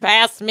you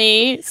past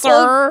me,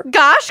 sir? Well,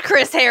 gosh,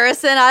 Chris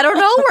Harrison, I don't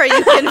know where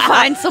you can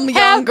find some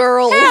young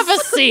girls. Have a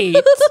seat.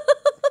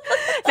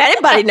 If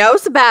anybody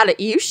knows about it,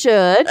 you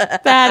should.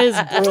 That is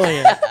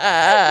brilliant.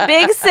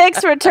 Big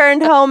Six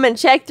returned home and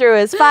checked through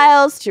his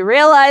files to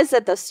realize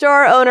that the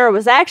store owner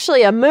was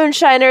actually a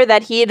moonshiner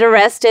that he'd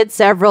arrested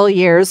several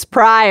years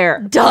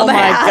prior. Oh my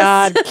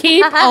God.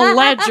 Keep a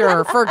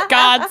ledger, for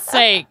God's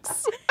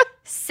sakes.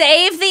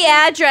 Save the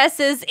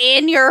addresses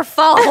in your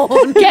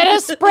phone. Get a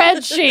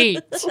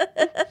spreadsheet.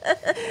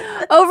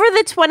 Over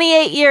the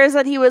 28 years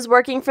that he was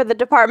working for the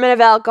Department of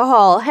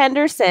Alcohol,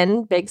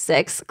 Henderson, Big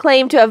Six,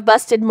 claimed to have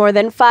busted more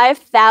than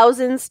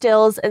 5,000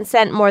 stills and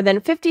sent more than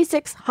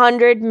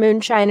 5,600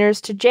 moonshiners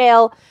to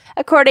jail,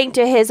 according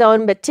to his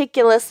own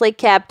meticulously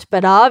kept,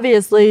 but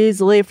obviously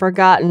easily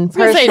forgotten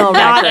personal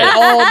not record. at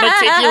all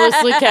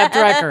meticulously kept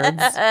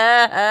records.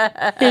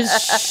 His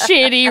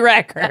shitty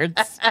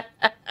records.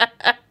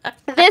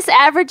 This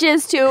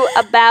averages to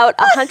about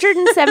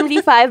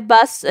 175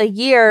 busts a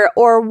year,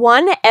 or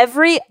one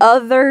every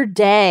other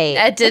day.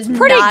 That did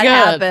pretty not good.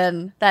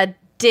 happen. That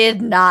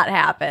did not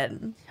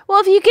happen. Well,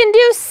 if you can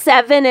do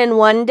 7 in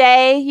one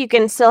day, you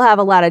can still have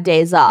a lot of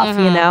days off,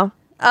 you know?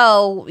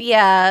 Oh,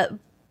 yeah.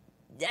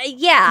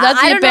 Yeah. That's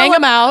I you don't bang know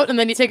them out, and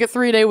then you take a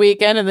 3-day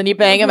weekend, and then you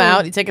bang them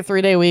out, you take a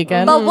 3-day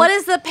weekend. But what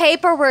does the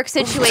paperwork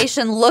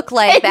situation look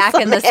like back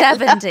in the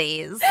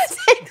 70s?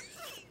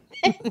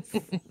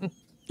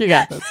 You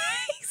got this.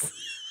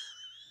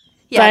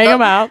 Yeah, Bang the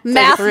them out. Take a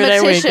 3-day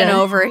mathematician weekend.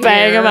 over here.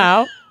 Bang them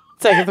out.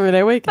 Take a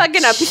 3-day weekend.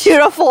 Fucking a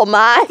beautiful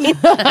mind. Bang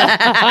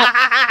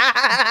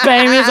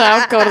these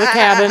out. Go to the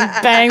cabin.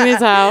 Bang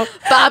these out.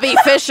 Bobby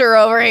Fischer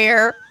over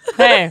here.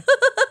 Hey.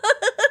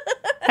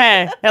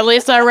 Hey. At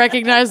least I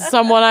recognize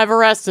someone I've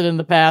arrested in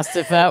the past,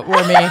 if that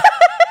were me.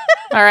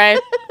 All right.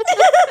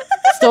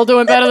 Still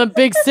doing better than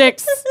Big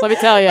Six, let me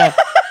tell you. Okay,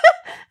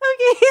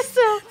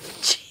 so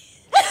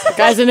The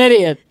guy's an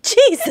idiot.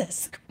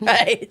 Jesus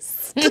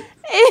Christ. in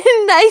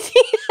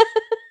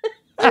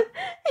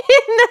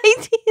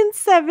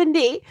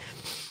 1970,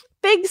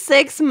 Big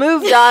Six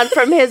moved on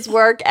from his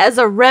work as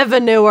a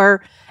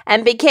revenuer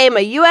and became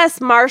a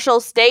U.S. Marshal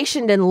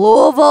stationed in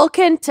Louisville,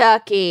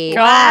 Kentucky.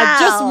 God,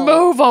 just Wow.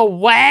 move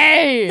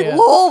away.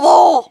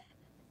 Louisville!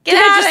 Get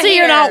Can't out you of see here.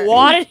 you're not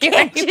wanted here?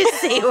 Can't you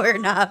see we're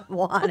not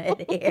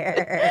wanted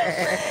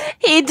here?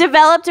 He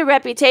developed a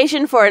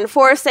reputation for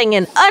enforcing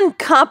an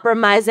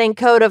uncompromising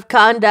code of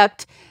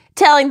conduct,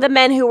 telling the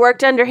men who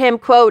worked under him,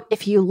 quote,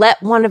 if you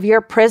let one of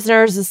your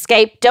prisoners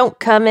escape, don't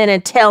come in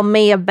and tell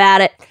me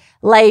about it.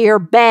 Lay your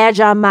badge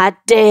on my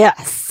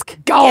desk.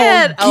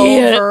 Get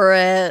over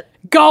it.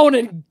 Go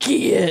and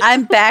get.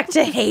 I'm back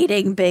to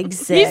hating Big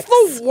Six. He's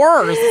the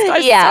worst. This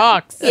guy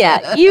sucks.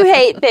 Yeah, you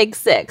hate Big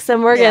Six,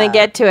 and we're going to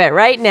get to it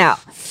right now.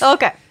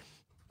 Okay.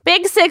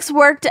 Big Six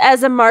worked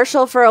as a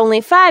marshal for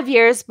only 5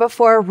 years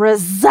before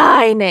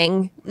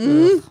resigning.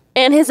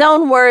 In his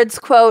own words,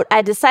 quote,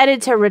 I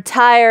decided to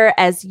retire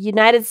as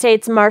United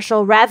States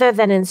Marshal rather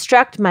than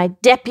instruct my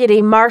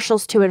deputy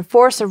marshals to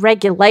enforce a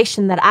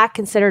regulation that I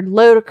considered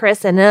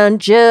ludicrous and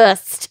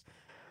unjust.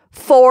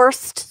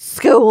 Forced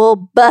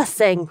school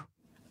busing.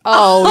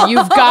 Oh,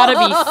 you've got to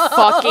be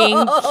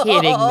fucking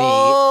kidding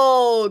me.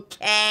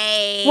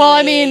 Okay. Well,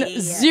 I mean,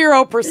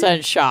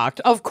 0% shocked.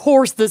 Of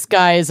course this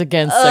guy is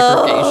against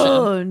segregation.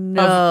 Oh,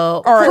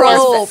 no. For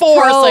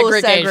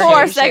segregation.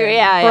 For segregation,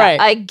 yeah. Right.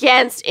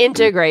 Against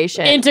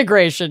integration.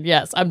 Integration,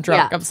 yes. I'm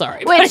drunk. Yeah. I'm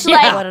sorry. Which,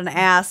 Yeah. What an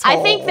asshole.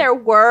 I think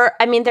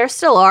there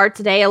still are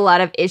today a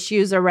lot of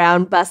issues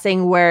around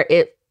busing where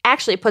it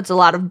actually puts a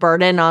lot of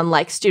burden on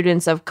like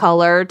students of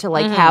color to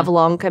like have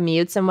long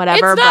commutes and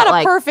whatever. It's not but, a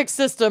like, perfect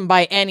system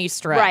by any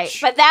stretch. right.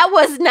 But that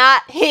was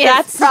not his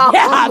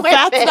problem.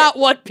 That's not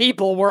what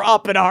people were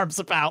up in arms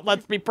about.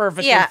 Let's be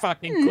perfectly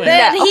fucking clear.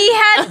 That he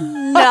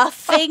had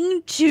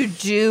nothing to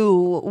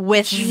do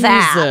with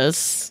that.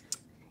 Jesus.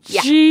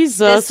 Yeah.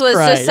 Jesus This was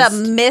Christ. just a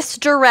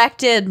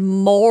misdirected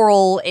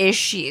moral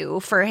issue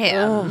for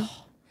him.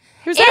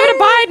 He was having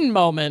a Biden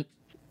moment.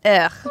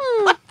 Ugh.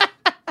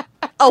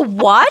 A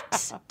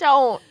what?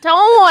 Don't. He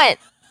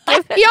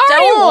already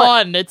Don't.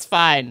 won. It's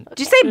fine. Did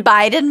you say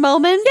Biden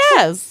moment?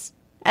 Yes.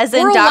 As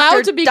in We're Dr.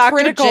 allowed to be Dr.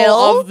 critical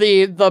Jill? of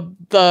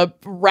the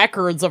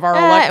records of our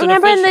elected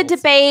Remember officials. in the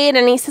debate,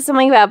 and he said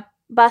something about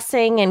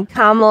busing, and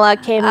Kamala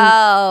came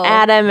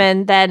at him,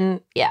 and then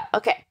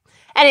okay.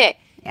 Anyway,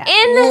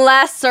 in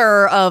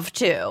lesser of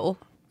two.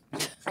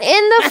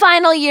 the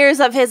final years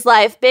of his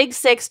life, Big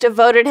Six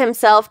devoted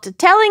himself to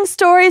telling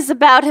stories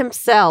about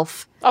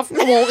himself. Well, he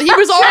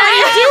was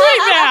already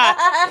doing that.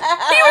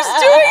 He was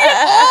doing it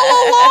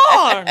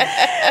all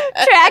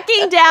along.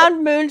 Tracking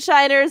down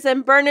moonshiners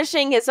and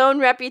burnishing his own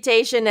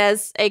reputation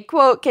as a,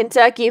 quote,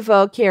 Kentucky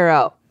folk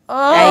hero,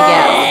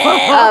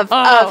 I guess,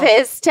 of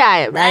his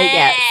time, I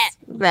guess.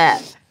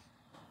 That.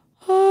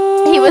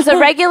 He was a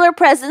regular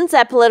presence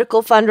at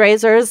political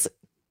fundraisers,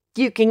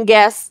 you can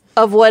guess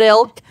of what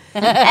ilk,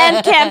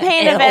 and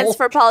campaign events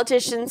for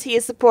politicians he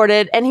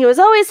supported, and he was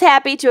always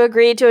happy to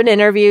agree to an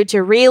interview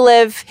to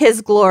relive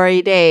his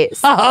glory days.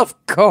 Of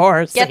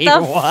course Get he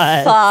the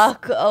was.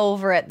 fuck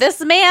over it.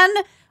 This man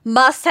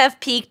must have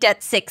peaked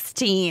at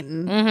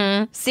 16.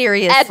 Mm-hmm.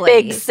 Seriously. At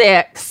Big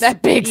Six.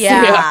 That Big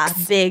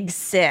Six. Big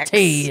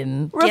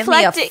 16. Give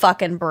me a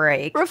fucking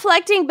break.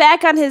 Reflecting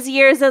back on his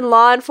years in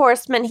law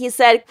enforcement, he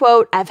said,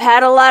 quote, I've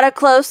had a lot of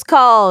close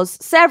calls,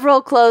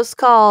 several close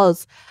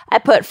calls. I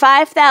put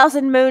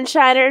 5,000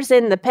 moonshiners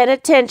in the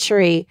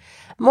penitentiary,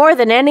 more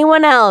than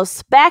anyone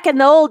else. Back in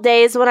the old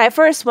days when I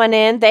first went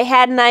in, they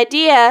had an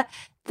idea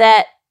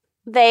that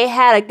they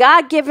had a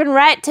God-given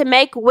right to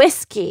make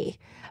whiskey,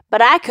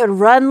 but I could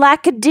run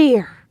like a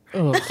deer.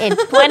 In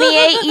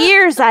 28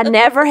 years, I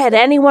never had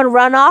anyone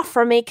run off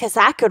from me because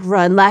I could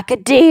run like a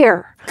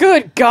deer.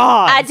 Good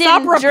God. I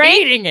Stop didn't drink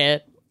repeating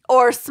it.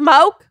 or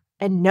smoke,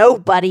 and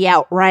nobody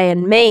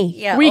outran me.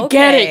 Yeah, We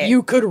get it.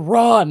 You could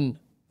run.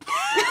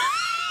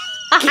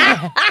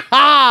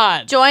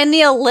 God. Join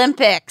the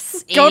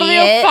Olympics. Go to the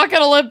idiot. fucking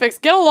Olympics.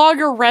 Get a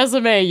longer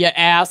resume, you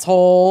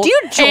asshole. Do you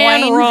And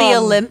join run. the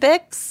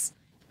Olympics?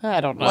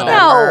 I don't know.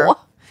 Whatever.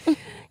 No.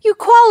 You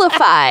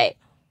qualify.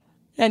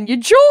 And you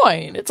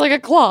join. It's like a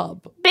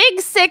club. Big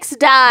Six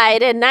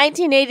died in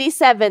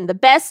 1987, the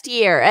best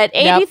year, at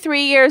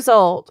 83 years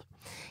old.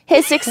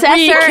 His We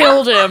successor...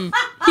 killed him.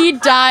 He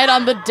died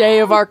on the day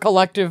of our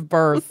collective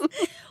birth.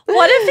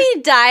 What if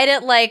he died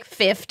at like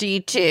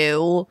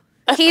 52?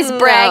 He's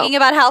bragging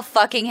about how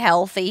fucking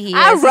healthy he is.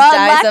 I He run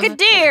dies like of a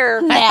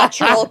deer.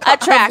 natural A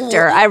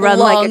tractor. I run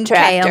like a lung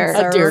tractor.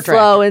 cancer. A deer tractor.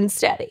 Slow and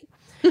steady.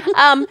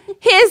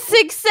 His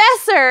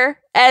successor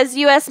as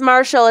U.S.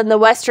 Marshal in the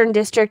Western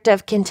District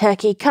of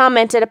Kentucky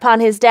commented upon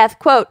his death,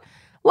 quote,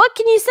 what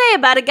can you say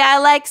about a guy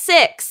like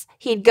Six?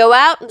 He'd go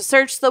out and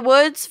search the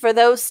woods for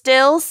those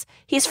stills.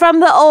 He's from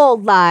the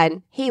old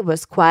line. He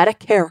was quite a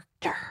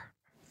character.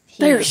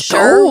 There's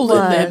sure gold in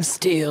was. them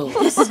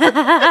stills. And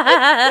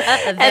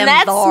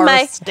that's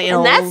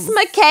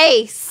my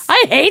case.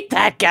 I hate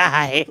that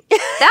guy.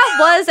 That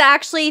was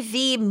actually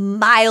the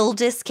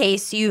mildest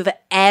case you've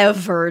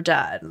ever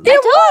done.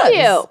 I told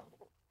you.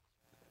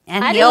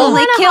 And I he didn't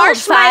only wanna killed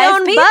harsh my 5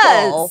 own people.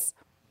 buzz.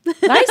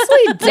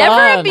 Nicely done.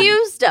 Never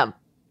abused him.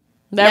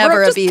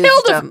 Never just abused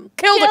killed him.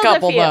 Killed Killed a a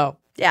couple, few. though.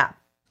 Yeah.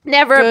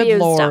 Never Good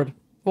abused Lord. him.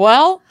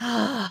 Well,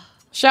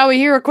 shall we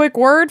hear a quick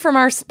word from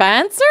our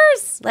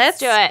sponsors? Let's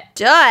do it.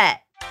 Do it.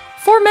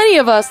 For many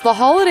of us, the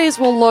holidays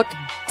will look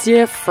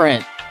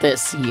different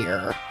this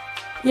year.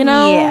 You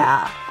know?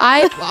 Yeah.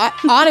 I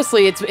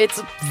honestly,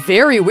 it's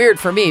very weird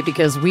for me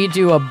because we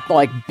do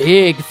a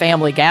big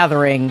family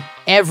gathering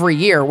every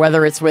year,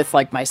 whether it's with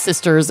like my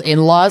sister's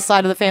in-laws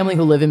side of the family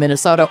who live in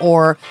Minnesota,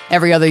 or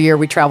every other year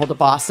we travel to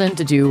Boston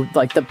to do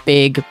like the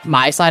big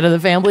my side of the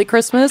family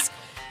Christmas.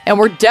 And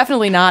we're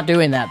definitely not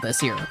doing that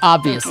this year,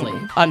 obviously,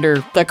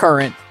 under the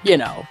current,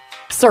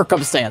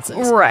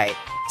 circumstances. Right.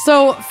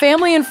 So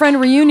family and friend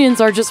reunions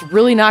are just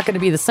really not going to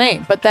be the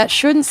same, but that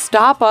shouldn't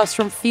stop us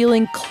from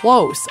feeling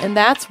close. And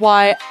that's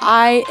why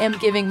I am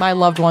giving my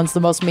loved ones the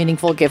most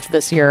meaningful gift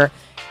this year,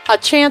 a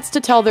chance to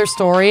tell their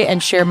story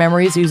and share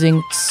memories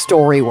using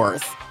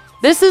Storyworth.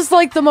 This is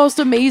like the most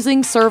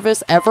amazing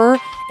service ever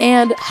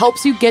and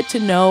helps you get to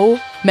know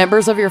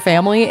members of your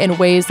family in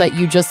ways that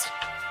you just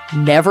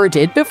never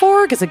did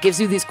before, because it gives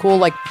you these cool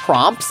like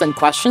prompts and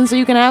questions that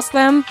you can ask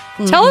them.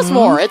 Tell us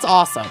more. It's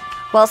awesome.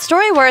 Well,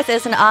 Storyworth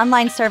is an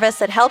online service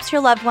that helps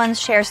your loved ones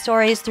share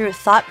stories through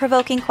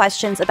thought-provoking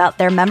questions about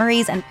their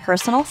memories and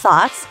personal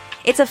thoughts.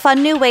 It's a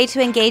fun new way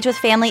to engage with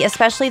family,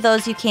 especially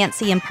those you can't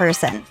see in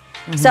person.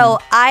 So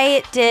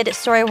I did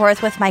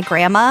Storyworth with my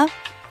grandma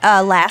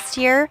last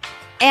year,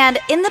 and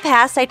in the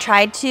past I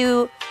tried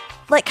to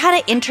like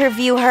kind of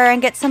interview her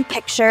and get some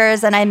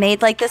pictures, and I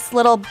made like this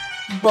little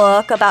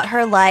book about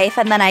her life,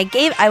 and then I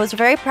was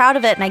very proud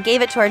of it, and I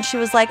gave it to her, and she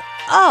was like,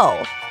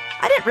 "Oh,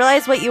 I didn't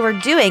realize what you were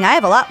doing. I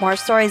have a lot more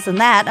stories than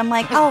that." I'm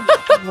like, "Oh,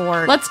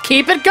 Lord. Let's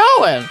keep it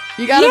going.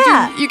 You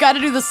gotta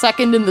do the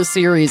second in the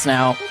series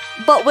now."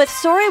 But with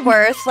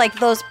Storyworth, like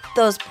those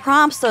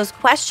prompts, those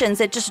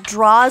questions, it just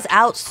draws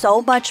out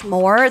so much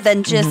more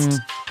than just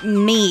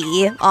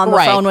me on the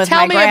phone with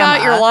my grandma. Tell me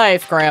about your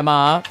life,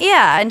 Grandma.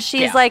 Yeah, and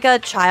she's like a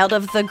child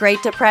of the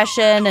Great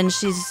Depression, and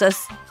she's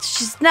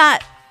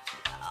not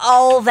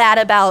all that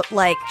about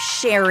like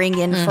sharing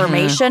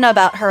information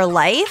about her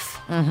life.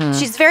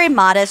 She's very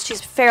modest.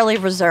 She's fairly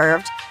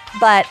reserved.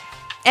 But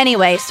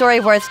anyway,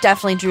 Storyworth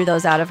definitely drew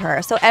those out of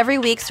her. So every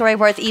week,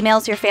 Storyworth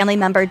emails your family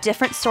member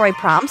different story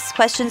prompts,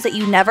 questions that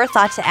you never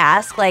thought to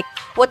ask, like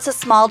what's a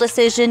small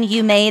decision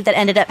you made that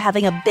ended up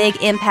having a big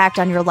impact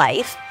on your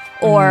life?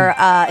 Or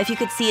if you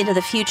could see into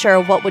the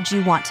future, what would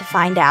you want to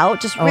find out?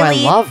 Just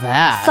really I love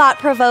that.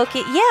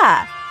 Thought-provoking.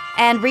 Yeah.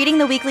 And reading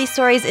the weekly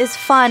stories is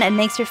fun and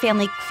makes your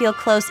family feel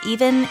close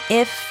even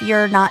if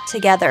you're not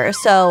together.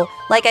 So,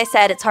 like I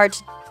said, it's hard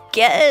to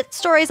get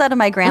stories out of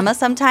my grandma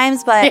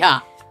sometimes, but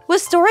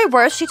with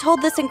Storyworth, she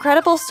told this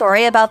incredible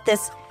story about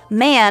this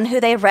man who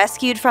they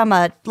rescued from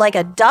a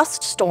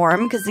dust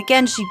storm, because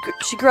again, she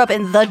grew up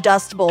in the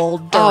Dust Bowl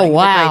during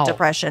the Great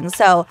Depression.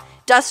 So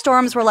dust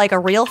storms were like a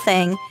real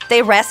thing.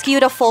 They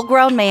rescued a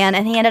full-grown man,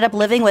 and he ended up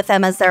living with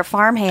them as their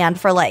farmhand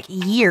for like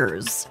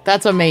years.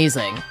 That's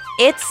amazing.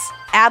 It's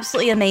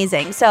absolutely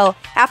amazing. So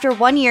after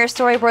 1 year,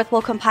 Storyworth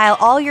will compile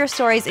all your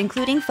stories,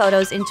 including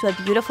photos, into a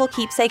beautiful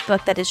keepsake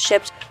book that is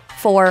shipped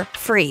for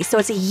free. So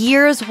it's a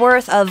year's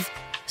worth of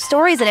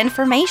stories and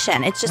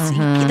information. It's just,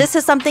 this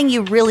is something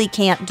you really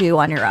can't do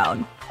on your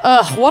own.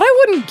 What I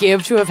wouldn't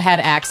give to have had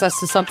access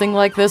to something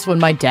like this when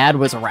my dad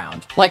was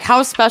around. Like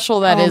how special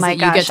that is that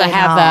you get to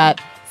have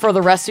that for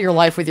the rest of your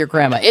life with your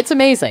grandma. It's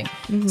amazing.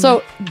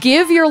 So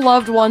give your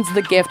loved ones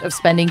the gift of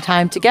spending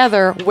time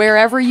together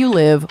wherever you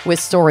live with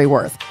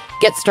Storyworth.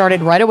 Get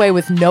started right away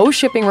with no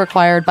shipping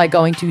required by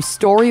going to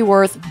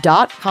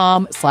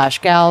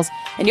storyworth.com/gals,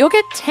 and you'll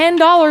get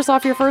 $10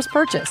 off your first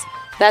purchase.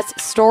 That's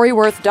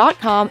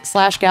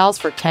storyworth.com/gals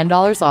for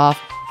 $10 off.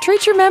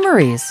 Treat your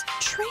memories.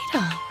 Treat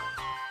them.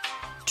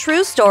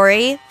 True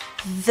story.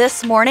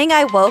 This morning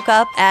I woke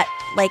up at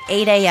like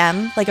 8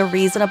 a.m., like a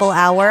reasonable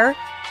hour,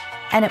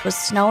 and it was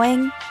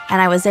snowing,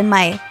 and I was in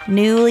my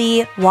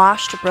newly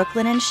washed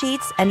Brooklinen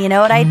sheets, and you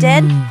know what I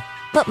did?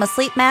 Put my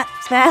sleep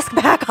mask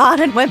back on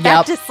and went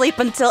back to sleep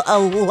until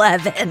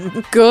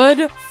 11.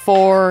 Good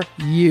for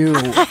you.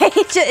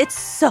 It's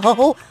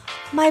so...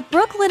 My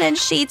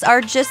Brooklinen sheets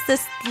are just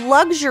this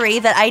luxury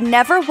that I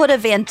never would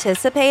have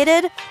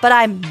anticipated, but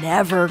I'm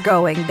never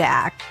going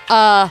back.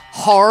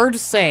 Hard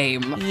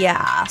same.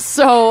 Yeah.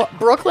 So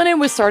Brooklinen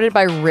was started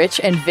by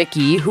Rich and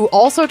Vicky, who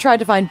also tried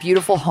to find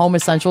beautiful home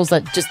essentials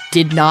that just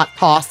did not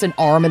cost an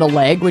arm and a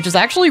leg, which is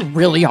actually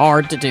really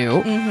hard to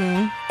do.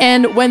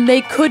 And when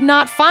they could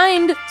not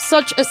find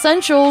such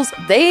essentials,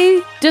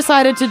 they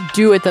decided to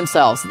do it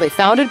themselves. They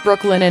founded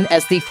Brooklinen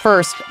as the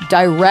first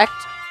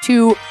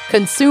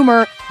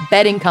direct-to-consumer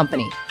bedding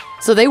company.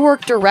 So they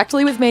work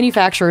directly with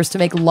manufacturers to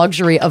make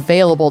luxury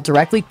available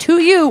directly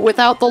to you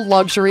without the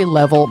luxury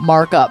level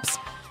markups.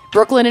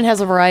 Brooklinen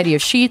has a variety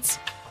of sheets,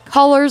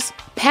 colors,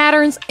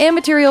 patterns, and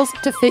materials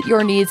to fit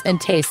your needs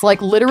and tastes.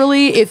 Like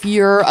literally, if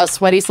you're a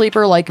sweaty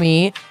sleeper like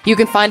me, you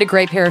can find a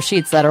great pair of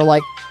sheets that are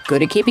like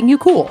good at keeping you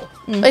cool.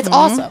 It's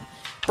awesome.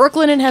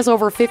 Brooklinen has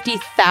over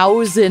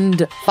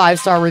 50,000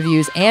 five-star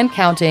reviews and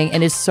counting,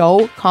 and is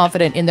so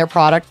confident in their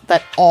product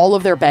that all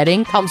of their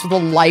bedding comes with a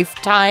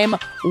lifetime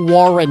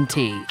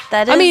warranty.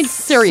 That is, I mean,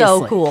 seriously,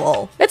 so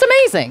cool. It's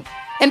amazing.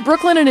 And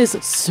Brooklinen is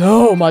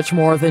so much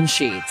more than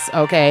sheets,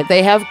 okay?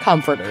 They have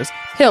comforters,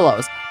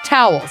 pillows,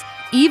 towels,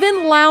 even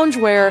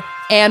loungewear,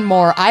 and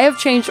more. I have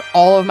changed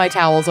all of my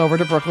towels over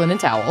to Brooklyn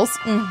Towels.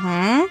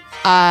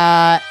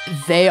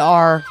 They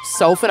are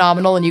so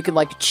phenomenal, and you can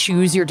like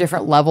choose your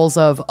different levels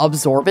of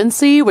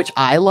absorbency, which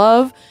I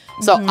love.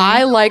 So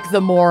I like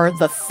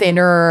the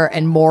thinner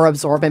and more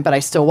absorbent, but I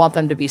still want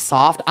them to be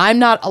soft. I'm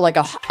not like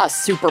a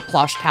super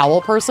plush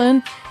towel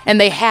person,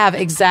 and they have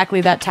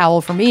exactly that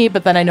towel for me.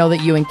 But then I know that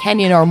you and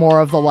Kenyon are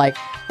more of the like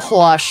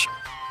plush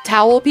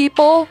towel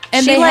people,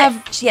 and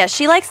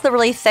she likes the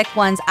really thick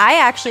ones. I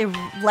actually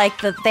like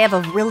they have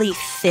a really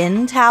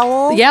thin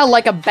towel. Yeah,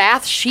 like a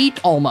bath sheet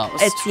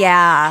almost.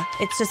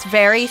 It's just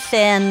very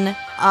thin.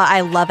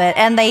 I love it,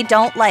 and they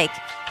don't like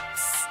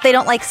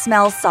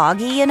smell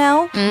soggy, you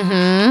know?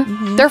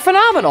 They're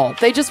phenomenal.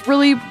 They just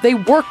they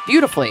work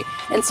beautifully.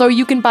 And so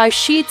you can buy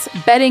sheets,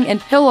 bedding, and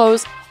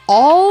pillows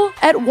all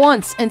at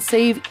once and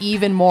save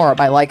even more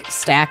by like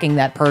stacking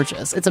that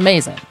purchase. It's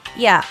amazing.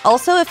 Yeah.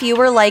 Also, if you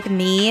were like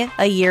me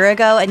a year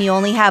ago and you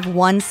only have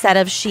one set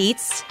of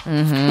sheets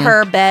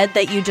per bed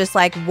that you just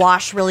like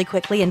wash really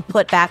quickly and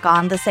put back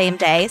on the same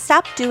day,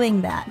 stop doing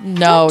that.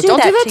 No,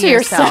 don't do that to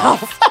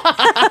yourself.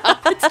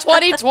 It's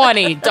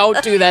 2020.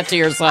 Don't do that to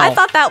yourself. I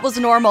thought that was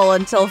normal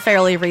until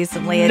fairly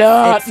recently.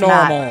 It's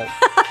normal.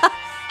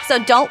 So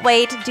don't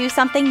wait. Do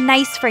something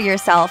nice for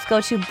yourself. Go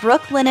to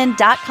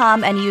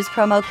brooklinen.com and use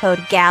promo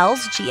code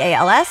GALS,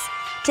 GALS,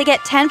 to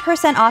get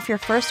 10% off your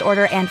first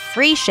order and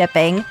free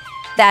shipping.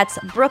 That's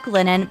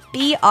Brooklinen,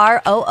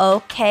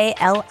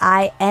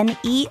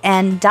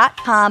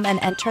 BROOKLINEN.com, and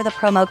enter the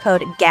promo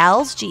code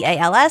GALS,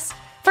 GALS,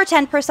 for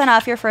 10%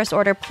 off your first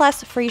order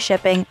plus free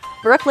shipping.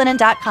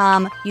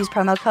 Brooklinen.com. Use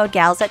promo code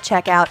GALS at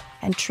checkout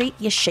and treat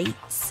your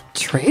sheets.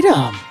 Treat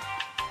them.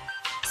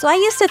 So I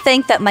used to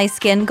think that my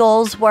skin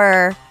goals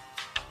were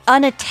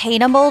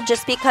unattainable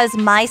just because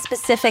my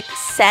specific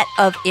set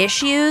of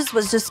issues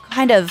was just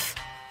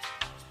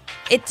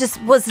it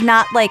just was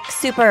not like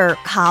super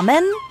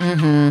common.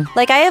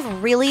 Like I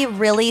have really,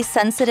 really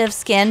sensitive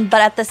skin,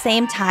 but at the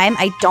same time,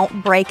 I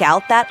don't break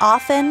out that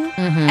often.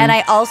 And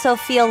I also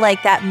feel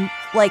like that,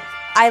 like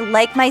I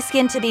like my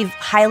skin to be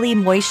highly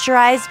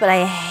moisturized, but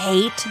I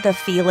hate the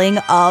feeling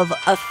of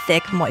a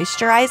thick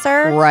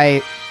moisturizer.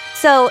 Right.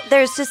 So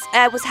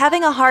I was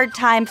having a hard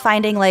time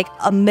finding like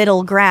a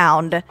middle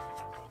ground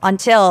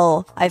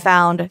until I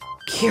found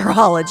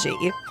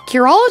Curology.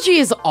 Curology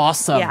is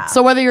awesome. Yeah.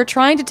 So whether you're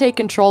trying to take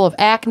control of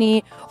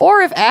acne,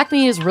 or if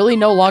acne is really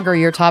no longer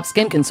your top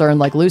skin concern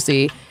like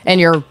Lucy,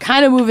 and you're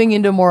kind of moving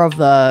into more of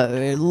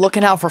the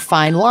looking out for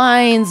fine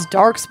lines,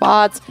 dark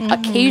spots,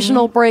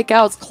 occasional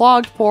breakouts,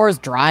 clogged pores,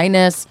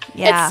 dryness,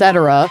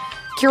 etc.,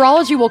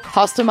 Curology will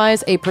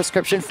customize a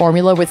prescription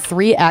formula with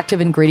 3 active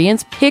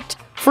ingredients picked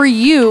for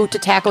you to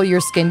tackle your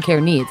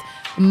skincare needs.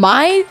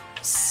 My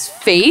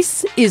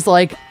face is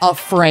like a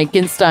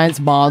Frankenstein's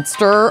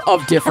monster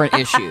of different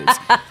issues.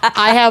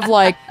 I have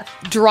like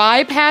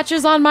dry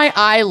patches on my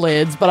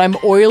eyelids, but I'm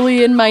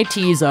oily in my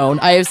T-zone.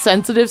 I have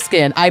sensitive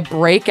skin. I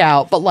break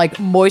out, but like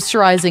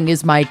moisturizing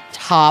is my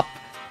top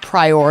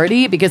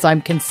priority because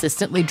I'm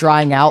consistently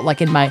drying out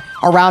like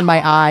around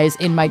my eyes,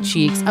 in my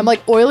cheeks. I'm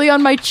like oily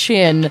on my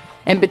chin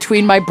and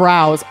between my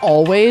brows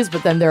always,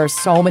 but then there are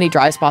so many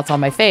dry spots on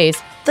my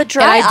face. The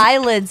dry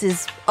eyelids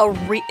is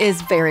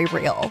very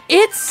real.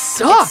 It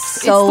sucks.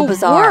 It's so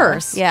bizarre.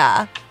 Worst.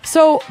 Yeah.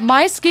 So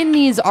my skin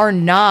needs are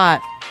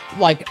not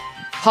like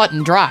cut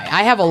and dry.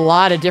 I have a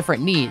lot of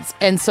different needs.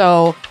 And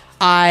so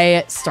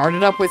I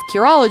started up with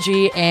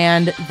Curology,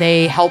 and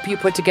they help you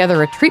put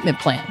together a treatment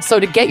plan. So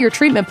to get your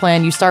treatment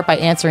plan, you start by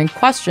answering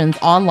questions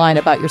online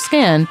about your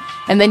skin,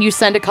 and then you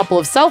send a couple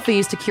of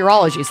selfies to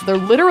Curology. So they're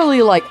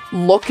literally like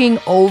looking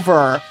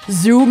over,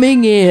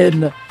 zooming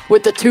in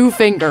with the 2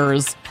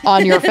 fingers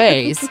on your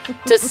face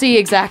to see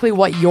exactly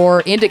what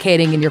you're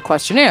indicating in your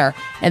questionnaire.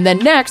 And then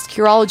next,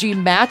 Curology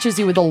matches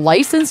you with a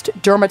licensed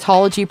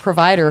dermatology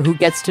provider who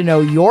gets to know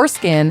your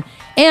skin.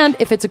 And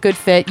if it's a good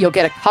fit, you'll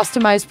get a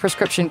customized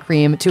prescription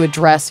cream to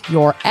address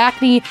your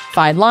acne,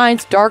 fine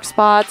lines, dark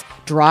spots,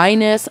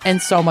 dryness,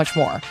 and so much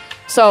more.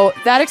 So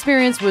that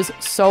experience was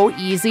so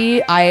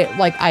easy.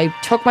 I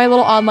took my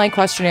little online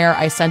questionnaire,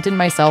 I sent in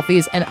my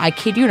selfies, and I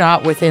kid you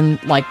not, within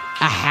like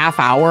a half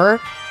hour,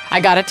 I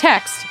got a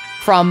text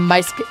from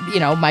my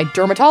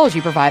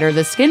dermatology provider,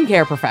 the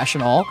skincare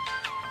professional,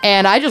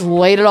 and I just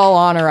laid it all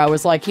on her. I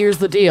was like, here's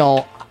the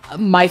deal.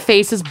 My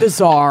face is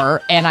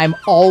bizarre, and I'm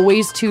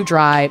always too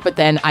dry, but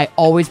then I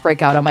always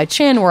break out on my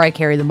chin where I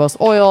carry the most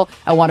oil.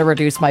 I want to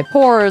reduce my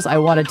pores. I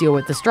want to deal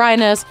with this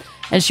dryness.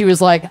 And she was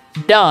like,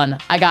 done.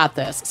 I got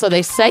this. So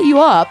they set you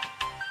up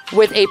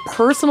with a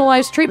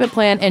personalized treatment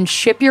plan and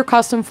ship your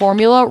custom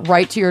formula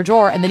right to your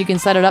door, and then you can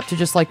set it up to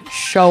just like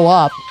show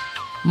up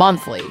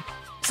monthly.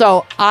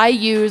 So I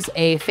use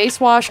a face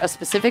wash, a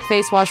specific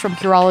face wash from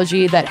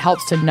Curology that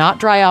helps to not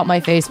dry out my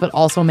face, but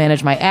also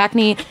manage my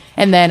acne.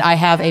 And then I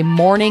have a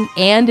morning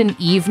and an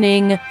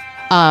evening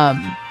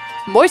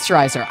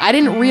moisturizer. I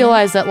didn't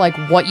realize that like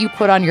what you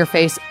put on your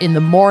face in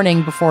the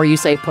morning before you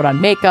say put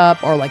on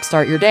makeup or like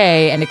start your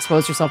day and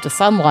expose yourself to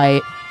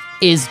sunlight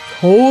is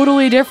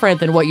totally different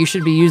than what you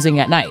should be using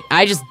at night.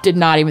 I just did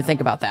not even think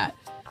about that.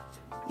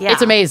 Yeah.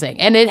 It's amazing.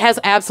 And it has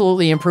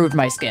absolutely improved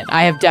my skin.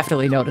 I have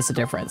definitely noticed a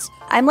difference.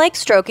 I'm like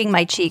stroking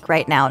my cheek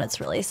right now and it's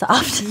really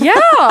soft. Yeah,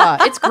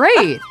 it's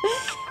great.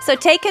 So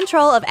take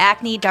control of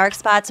acne, dark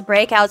spots,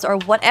 breakouts, or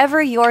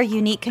whatever your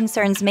unique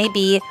concerns may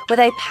be with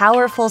a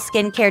powerful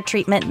skincare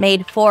treatment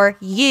made for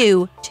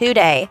you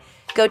today.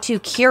 Go to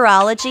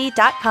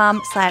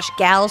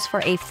Curology.com/gals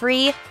for a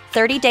free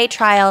 30-day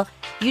trial.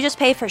 You just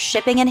pay for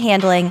shipping and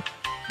handling.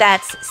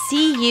 That's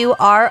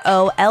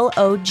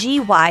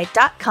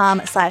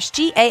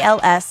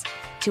Curology.com/GALS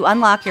to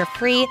unlock your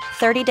free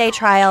 30-day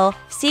trial.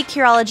 See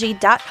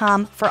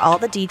Curology.com for all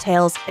the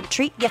details and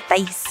treat your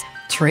face.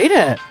 Treat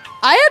it.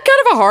 I had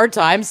kind of a hard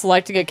time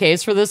selecting a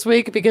case for this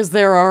week because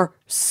there are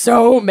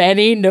so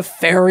many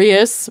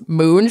nefarious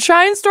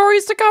moonshine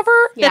stories to cover.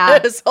 Yeah.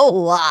 It's a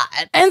lot.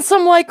 And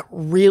some like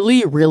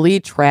really, really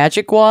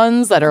tragic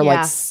ones that are Yeah.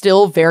 like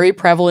still very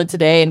prevalent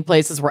today in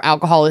places where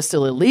alcohol is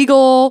still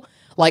illegal.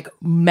 Like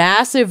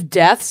massive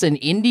deaths in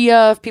India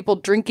of people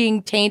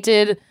drinking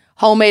tainted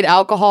homemade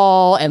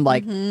alcohol, and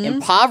like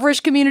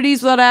impoverished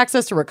communities without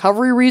access to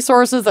recovery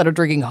resources that are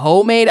drinking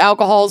homemade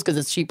alcohols because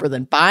it's cheaper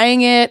than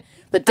buying it.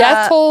 The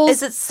death tolls.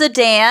 Is it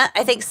Sudan?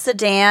 I think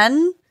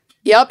Sudan.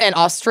 Yep, and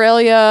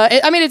Australia.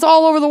 It's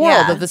all over the world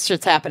Yeah. that this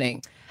shit's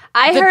happening.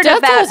 I The heard death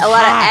about toll's a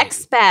lot high. of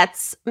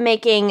expats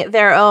making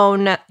their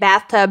own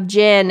bathtub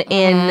gin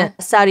in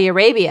Saudi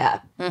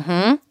Arabia.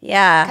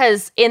 Yeah.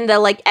 Because in the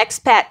like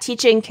expat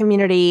teaching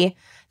community,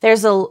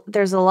 there's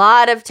a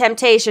lot of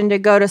temptation to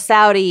go to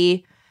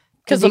Saudi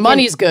Because the you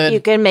money's can- good. You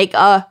can make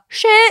a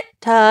shit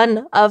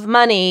ton of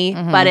money,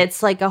 but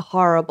it's like a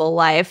horrible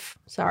life.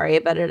 Sorry,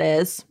 but it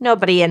is.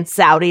 Nobody in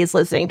Saudi is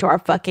listening to our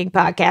fucking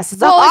podcast.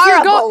 It's a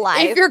horrible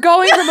life. If you're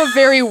going from a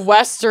very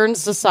Western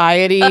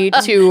society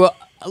to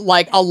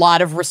like a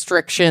lot of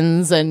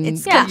restrictions and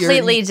It's you're-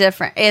 completely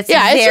different. It's it's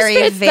very,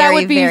 just, very, that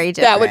would be, very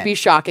different. That would be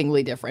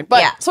shockingly different.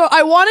 But Yeah. so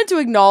I wanted to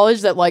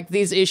acknowledge that like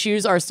these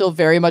issues are still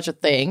very much a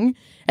thing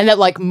and that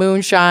like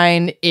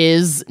moonshine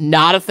is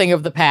not a thing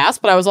of the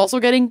past. But I was also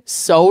getting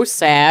so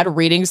sad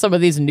reading some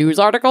of these news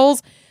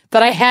articles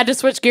that I had to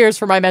switch gears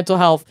for my mental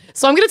health.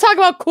 So I'm going to talk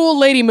about cool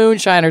lady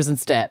moonshiners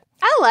instead.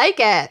 I like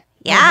it.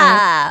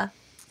 Yeah.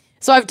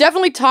 So I've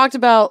definitely talked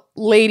about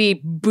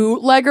lady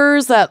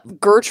bootleggers,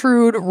 that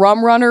Gertrude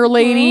Rum Runner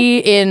lady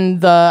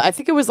in I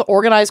think it was the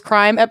organized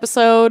crime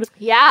episode.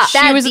 Yeah.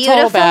 She was a total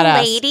beautiful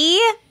badass. lady.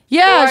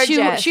 Yeah,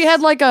 Gorgeous. she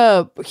had like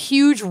a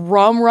huge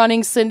rum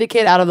running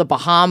syndicate out of the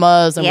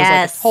Bahamas and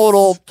Yes. was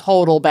like a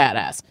total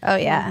badass. Oh,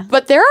 yeah.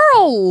 But there are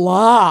a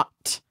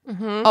lot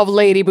of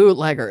lady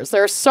bootleggers.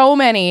 There are so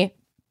many.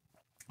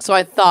 So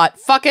I thought,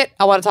 fuck it,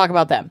 I want to talk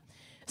about them.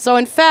 So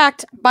in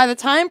fact, by the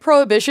time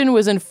Prohibition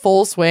was in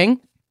full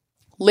swing,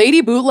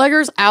 lady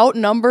bootleggers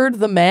outnumbered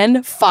the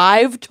men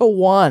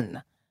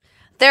 5-1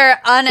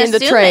 They're unassuming. in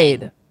the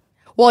trade.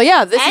 Well,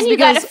 yeah, this And is you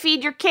because got to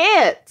feed your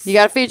kids. you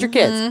got to feed your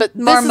kids. But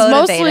More this is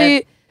motivated.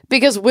 mostly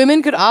because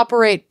women could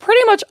operate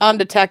pretty much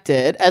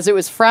undetected, as it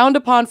was frowned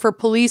upon for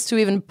police to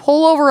even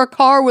pull over a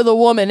car with a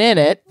woman in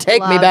it.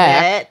 Take me Love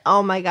back. it.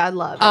 Oh my God,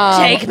 love it.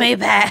 Take me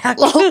back.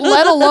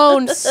 Let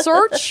alone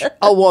search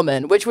a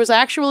woman, which was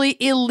actually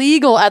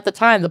illegal at the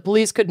time. The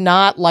police could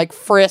not like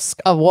frisk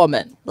a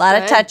woman. A lot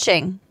of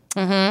touching.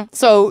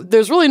 So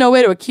there's really no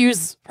way to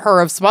accuse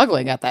her of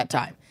smuggling at that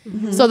time.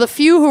 So the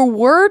few who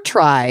were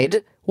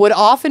tried would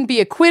often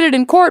be acquitted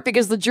in court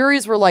because the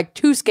juries were like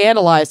too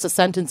scandalized to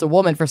sentence a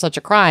woman for such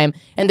a crime,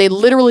 and they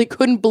literally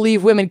couldn't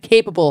believe women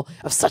capable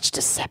of such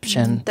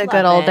deception. The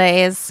good old it.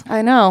 days.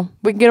 I know.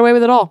 We can get away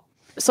with it all.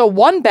 So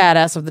one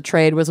badass of the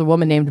trade was a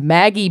woman named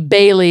Maggie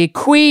Bailey,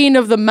 queen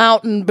of the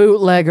mountain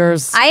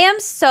bootleggers. I am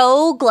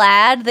so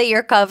glad that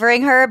you're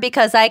covering her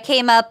because I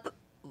came up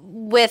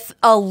with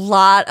a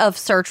lot of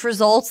search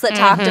results that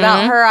talked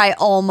about her. I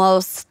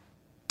almost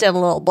did a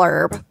little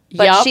blurb,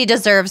 but Yup. she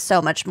deserves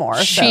so much more.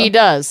 She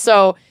does.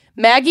 So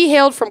Maggie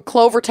hailed from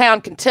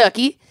Clovertown,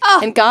 Kentucky,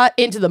 and got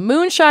into the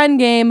moonshine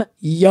game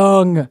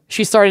young.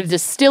 She started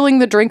distilling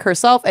the drink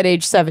herself at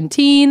age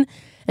 17,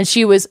 and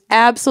she was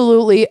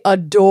absolutely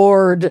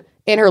adored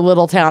in her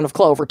little town of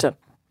Cloverton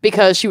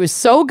because she was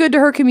so good to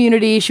her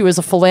community. She was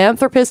a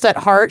philanthropist at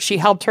heart. She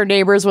helped her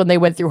neighbors when they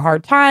went through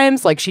hard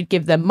times. Like she'd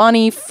give them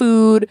money,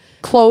 food,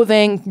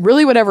 clothing,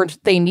 really whatever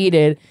they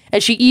needed.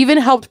 And she even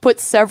helped put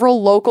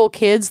several local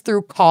kids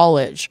through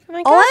college. Oh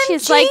my God,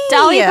 she's like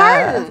Dolly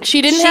Parton.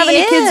 She didn't She have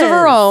any kids of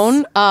her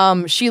is.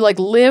 own. She like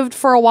lived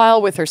for a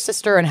while with her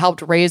sister and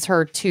helped raise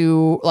her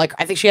to like,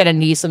 I think she had a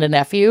niece and a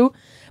nephew,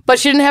 but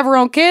she didn't have her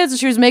own kids and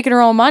she was making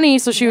her own money.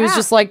 So she was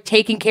just like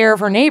taking care of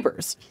her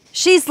neighbors.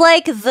 She's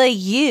like the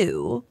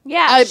you.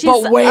 Yeah, she's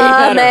but way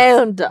better.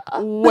 Amanda.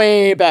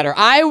 Way better.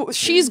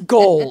 She's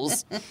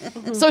goals.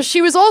 So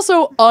she was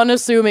also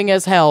unassuming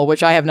as hell,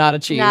 which I have not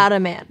achieved. Not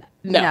Amanda.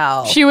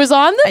 No. She was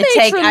on the I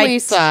matronly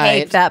side.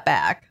 take that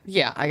back.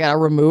 Yeah, I gotta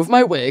remove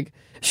my wig.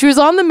 She was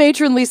on the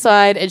matronly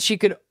side and she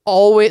could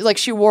always, like,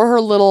 she wore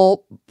her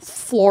little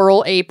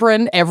floral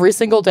apron every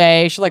single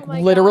day. She, like,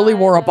 literally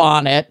wore a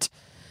bonnet.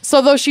 So,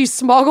 though she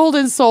smuggled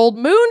and sold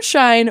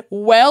moonshine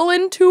well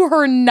into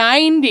her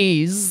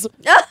 90s,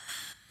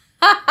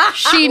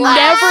 She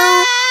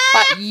never...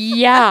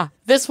 yeah,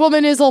 this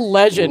woman is a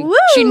legend. Woo!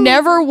 She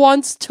never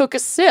once took a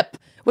sip,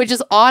 which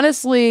is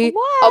honestly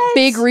a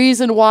big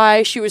reason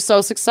why she was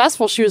so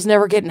successful. She was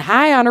never getting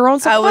high on her own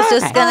supply. I was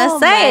just going to Oh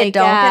say, my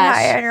don't get gosh.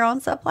 high on your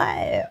own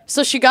supply.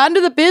 So she got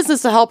into the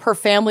business to help her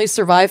family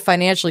survive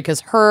financially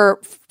because her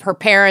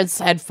parents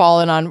had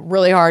fallen on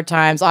really hard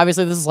times.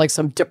 Obviously, this is like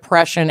some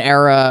Depression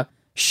era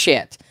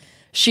shit.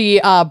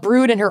 She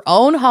brewed in her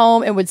own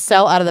home and would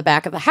sell out of the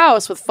back of the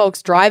house with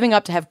folks driving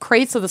up to have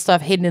crates of the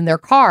stuff hidden in their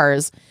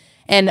cars.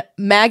 And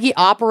Maggie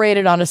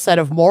operated on a set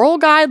of moral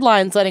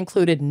guidelines that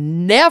included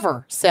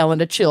never selling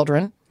to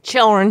children,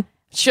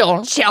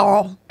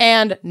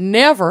 and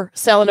never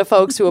selling to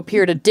folks who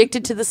appeared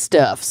addicted to the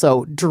stuff.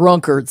 So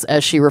drunkards,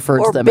 as she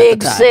referred to them at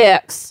the time.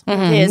 Six.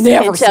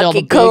 Never sell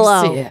the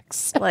Cologne. Big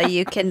Six. Well,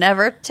 you can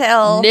never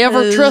tell.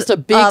 Never who trust a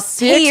Big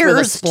Six with a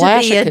appears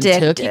splash to be of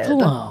Kentucky addicted.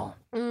 cologne.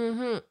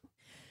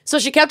 So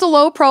she kept a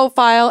low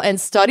profile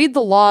and studied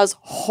the laws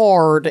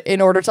hard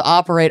in order to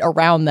operate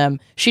around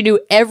them. She knew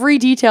every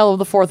detail of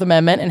the Fourth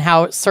Amendment and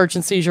how search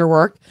and seizure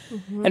worked.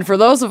 And for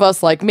those of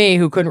us like me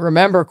who couldn't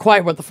remember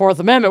quite what the Fourth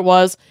Amendment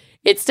was,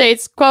 it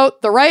states,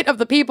 quote, the right of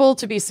the people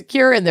to be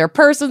secure in their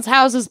persons,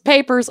 houses,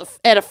 papers,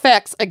 and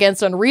effects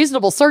against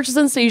unreasonable searches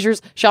and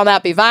seizures shall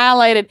not be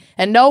violated,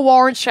 and no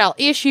warrant shall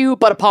issue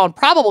but upon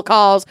probable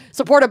cause,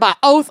 supported by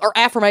oath or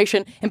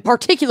affirmation, and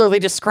particularly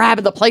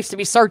describing the place to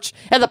be searched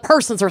and the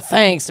persons or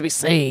things to be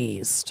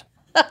seized.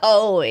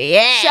 Oh,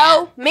 yeah.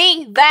 Show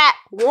me that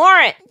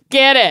warrant.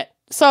 Get it?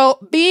 So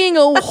being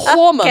a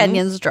woman...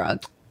 Kenyon's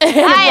drunk.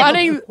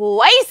 running...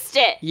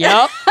 Wasted.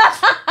 Yep.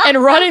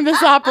 And running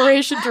this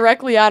operation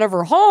directly out of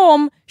her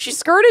home, she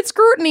skirted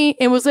scrutiny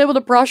and was able to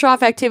brush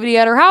off activity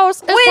at her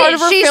house as part of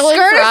her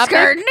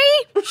philanthropic.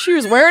 She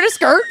was wearing a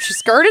skirt. She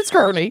skirted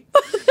scrutiny.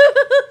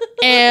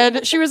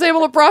 And she was able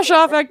to brush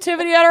off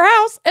activity at her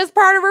house as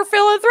part of her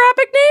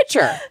philanthropic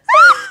nature.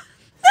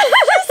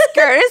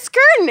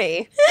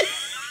 Scrutiny.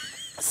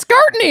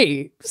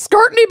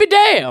 Scrutiny be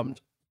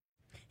damned.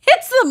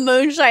 It's the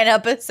Moonshine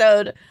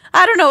episode.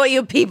 I don't know what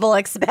you people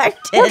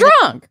expected. We're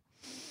drunk.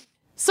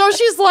 So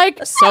she's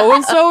like,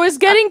 so-and-so is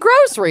getting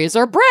groceries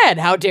or bread.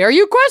 How dare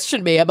you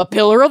question me? I'm a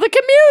pillar of the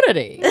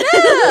community.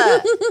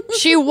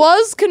 She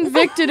was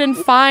convicted and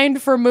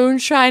fined for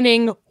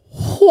moonshining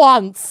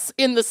once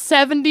in the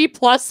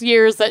 70-plus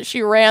years that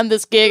she ran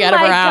this gig out of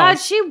her My God,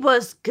 house. she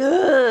was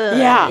good.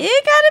 Yeah.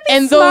 You gotta be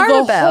And smart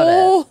though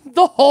about it.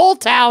 the whole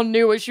town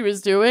knew what she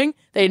was doing,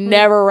 they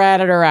never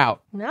ratted her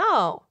out.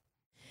 No.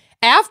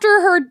 After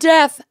her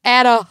death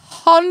at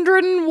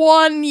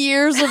 101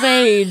 years of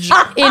age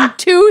in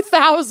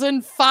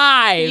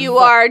 2005. You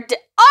are...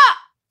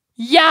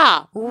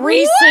 Yeah,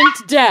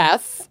 recent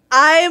death.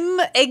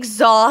 I'm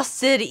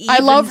exhausted even I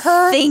love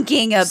her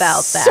thinking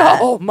about that.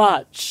 so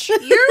much.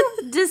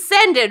 You're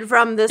descended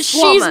from this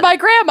She's woman. my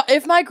grandma.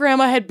 If my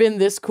grandma had been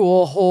this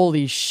cool,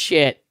 holy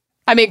shit.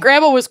 I mean,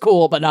 grandma was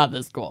cool, but not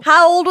this cool.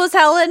 How old was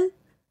Helen?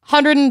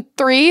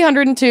 103,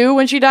 102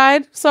 when she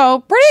died.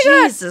 So pretty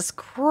good. Jesus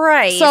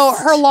Christ. So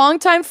her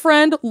longtime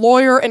friend,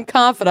 lawyer, and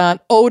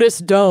confidant, Otis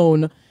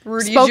Doan,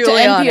 Rudy spoke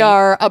Giuliani. to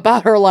NPR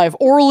about her life.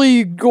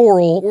 Orly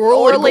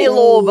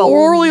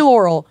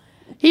Laurel.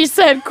 He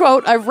said,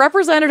 quote, I've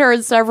represented her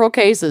in several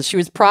cases. She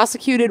was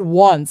prosecuted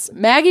once.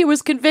 Maggie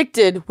was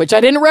convicted, which I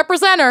didn't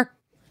represent her.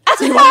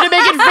 So he wanted to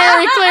make it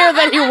very clear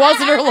that he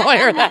wasn't her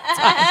lawyer that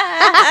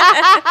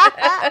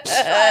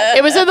time.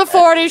 It was in the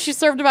 40s. She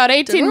served about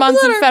 18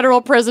 months in federal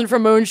prison for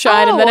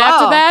moonshine. And then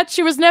after that,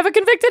 she was never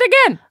convicted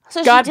again.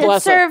 So God she did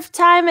bless her. serve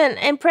time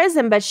in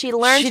prison, but she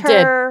learned She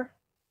her...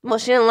 Well,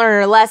 she didn't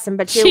learn her lesson,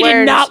 but she She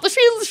learned... did not.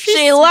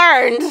 She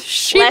learned.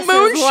 She lessons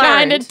moonshined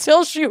learned.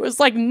 until she was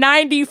like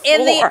 94.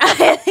 in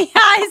the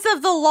eyes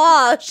of the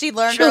law, she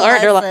learned her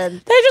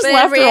lesson. They just But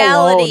left in her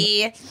alone.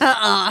 reality,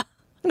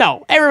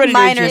 No, everybody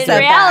Minor knew she In was setback.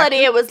 reality,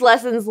 it was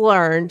lessons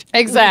learned.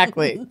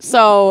 Exactly.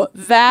 So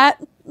that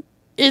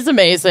is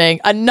amazing.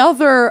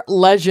 Another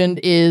legend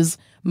is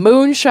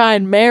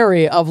Moonshine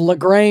Mary of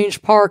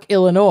LaGrange Park,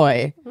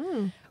 Illinois,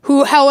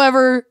 who,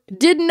 however,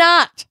 did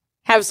not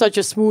have such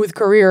a smooth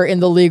career in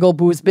the legal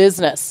booze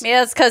business.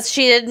 yeah, it's because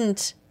she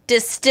didn't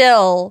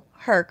distill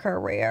her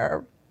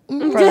career for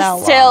that long.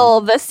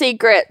 Distill the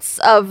secrets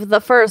of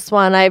the first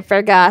one. I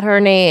forgot her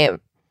name.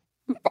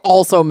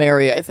 Also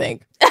Mary, I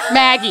think.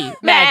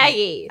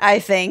 Maggie. I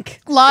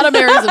think. A lot of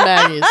Marys and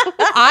Maggies.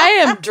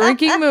 I am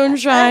drinking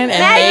moonshine and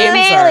Maggie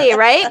names Bailey, are...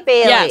 right?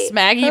 Bailey. Yes,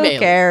 Maggie Who Bailey.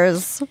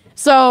 cares?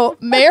 So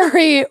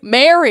Mary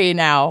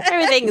now.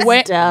 Everything's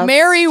When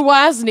Mary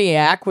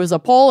Wozniak was a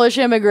Polish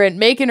immigrant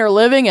making her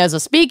living as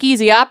a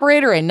speakeasy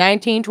operator in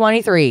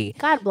 1923.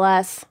 God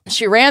bless.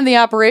 She ran the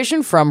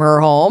operation from her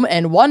home,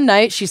 and one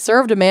night she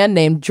served a man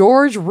named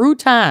George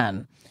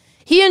Rutan.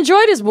 He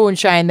enjoyed his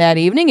moonshine that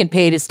evening and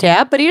paid his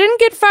tab, but he didn't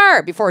get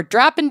far before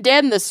dropping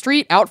dead in the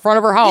street out front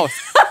of her house.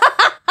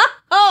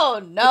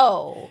 Oh,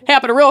 no.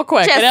 Happened real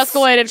quick. It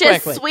escalated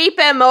just quickly. Sweep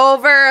him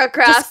over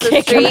across Just the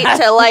kick him street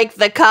out. to like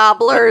the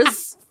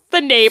cobbler's The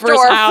neighbor's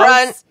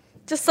storefront. house.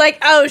 Just like,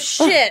 oh,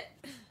 shit.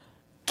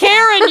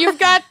 Karen, you've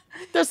got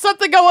There's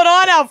something going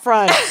on out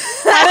front.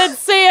 I didn't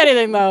see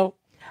anything, though.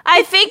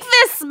 I think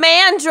this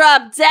man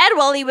dropped dead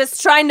while he was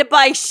trying to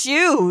buy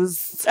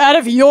shoes. It's out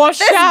of your This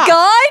shop.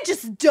 guy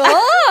just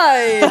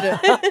died.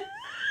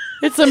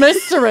 It's a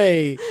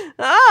mystery.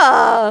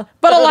 Ah.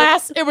 But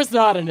alas, it was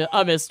not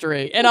a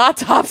mystery. An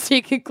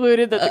autopsy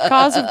concluded that the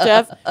cause of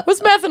death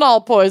was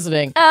methanol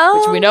poisoning,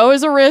 which we know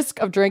is a risk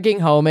of drinking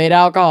homemade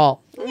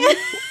alcohol.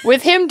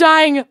 With him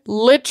dying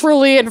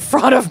literally in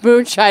front of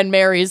Moonshine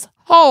Mary's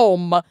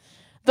home,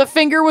 the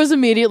finger was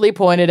immediately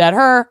pointed at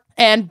her,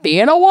 and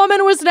being a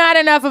woman was not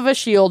enough of a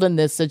shield in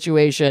this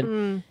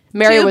situation.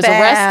 Mary Too was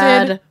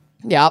bad. arrested.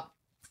 Yep.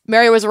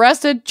 Mary was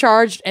arrested,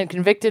 charged, and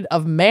convicted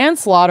of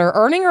manslaughter,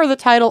 earning her the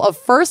title of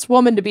first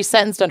woman to be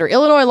sentenced under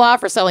Illinois law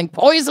for selling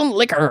poison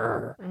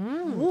liquor.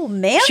 Ooh,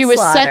 manslaughter. She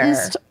was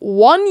sentenced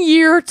 1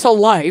 year to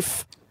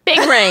life. Big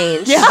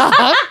range.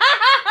 Yeah.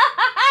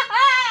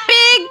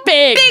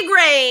 Big. Big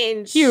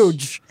range.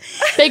 Huge.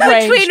 Big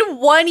range. Between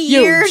 1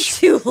 year Huge.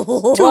 to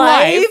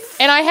life.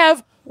 And I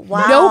have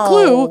no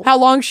clue how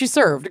long she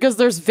served because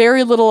there's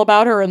very little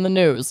about her in the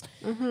news.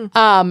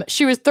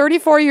 She was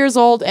 34 years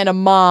old and a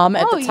mom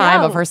at the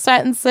time of her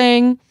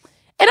sentencing.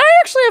 And I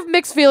actually have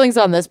mixed feelings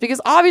on this because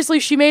obviously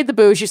she made the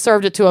booze, she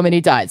served it to him, and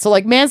he died. So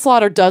like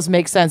manslaughter does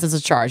make sense as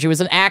a charge. It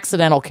was an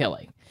accidental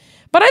killing.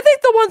 But I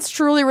think the ones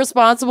truly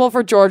responsible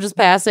for George's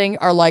passing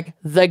are like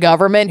the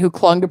government who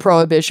clung to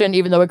prohibition,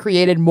 even though it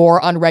created more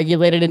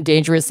unregulated and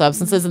dangerous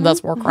substances and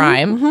thus more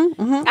crime.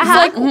 It's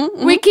like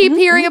we keep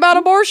hearing about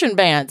abortion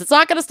bans. It's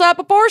not going to stop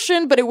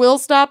abortion, but it will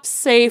stop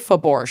safe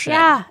abortion.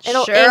 Yeah,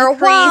 it'll Sure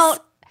increase. won't.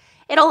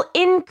 It'll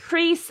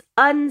increase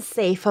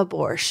unsafe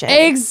abortion.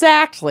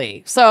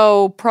 Exactly.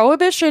 So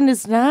prohibition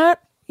is not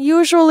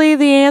usually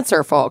the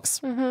answer,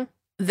 folks.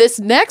 This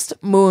next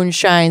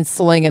moonshine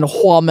slinging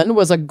woman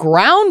was a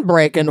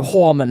groundbreaking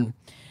woman.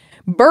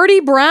 Bertie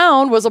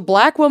Brown was a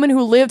black woman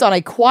who lived on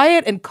a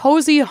quiet and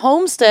cozy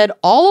homestead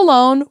all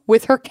alone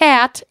with her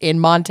cat in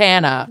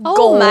Montana.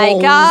 Oh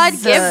my God!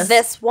 Goals. Give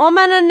this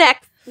woman a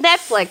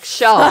Netflix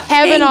show.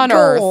 Heaven on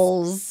earth.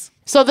 Goals.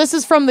 So this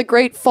is from the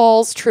Great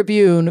Falls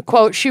Tribune.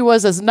 Quote, she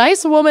was as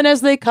nice a woman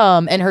as they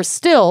come, and her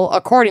still,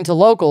 according to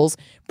locals,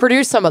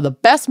 produced some of the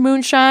best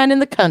moonshine in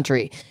the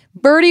country.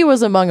 Bertie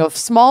was among a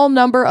small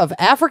number of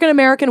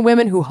African-American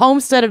women who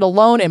homesteaded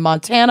alone in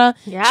Montana.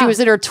 Yeah. She was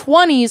in her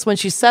 20s when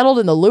she settled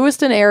in the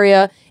Lewiston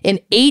area in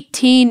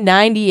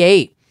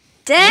 1898.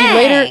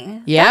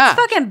 Dang. Yeah. That's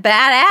fucking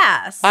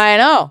badass. I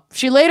know.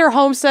 She later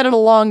homesteaded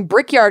along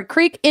Brickyard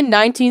Creek in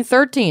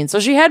 1913, so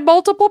she had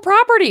multiple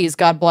properties,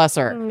 God bless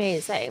her.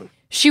 Amazing.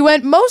 She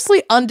went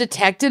mostly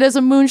undetected as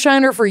a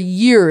moonshiner for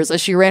years as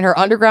she ran her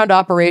underground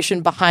operation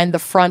behind the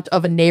front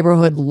of a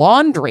neighborhood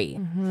laundry.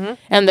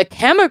 And the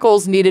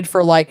chemicals needed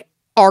for like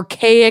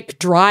archaic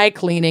dry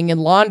cleaning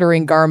and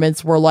laundering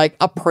garments were like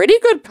a pretty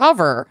good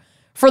cover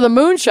for the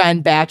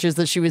moonshine batches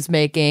that she was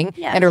making.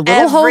 Yeah. And her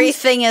little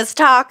Everything is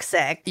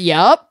toxic.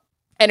 Yep.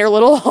 And her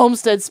little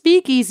homestead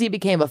speakeasy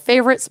became a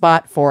favorite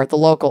spot for the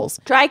locals.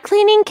 Dry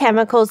cleaning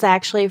chemicals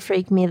actually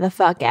freak me the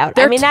fuck out.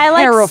 They're I mean, I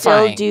like terrifying.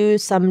 still do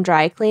some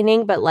dry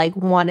cleaning, but like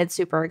one, it's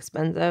super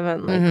expensive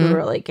and like who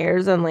really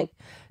cares? And like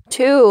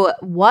two,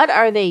 what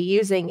are they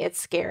using? It's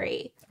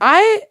scary.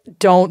 I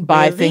don't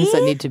buy Really? things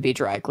that need to be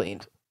dry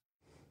cleaned.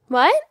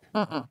 What?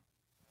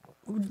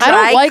 I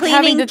don't like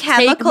having cleaning to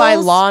take my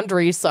chemicals?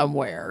 laundry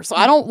somewhere. So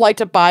I don't like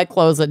to buy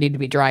clothes that need to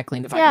be dry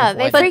cleaned if I Yeah, can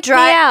they avoid it. freak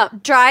me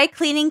out. Dry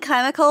cleaning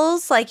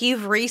chemicals, like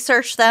you've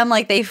researched them,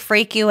 like they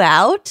freak you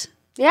out.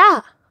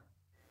 Yeah.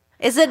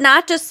 Is it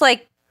not just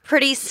like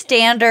pretty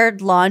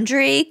standard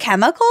laundry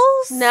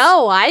chemicals?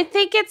 No, I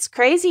think it's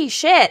crazy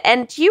shit.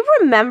 And do you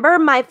remember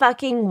my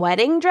fucking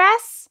wedding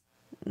dress?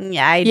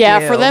 Yeah, I Yeah,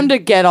 do. for them to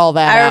get all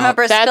that I out,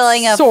 remember that's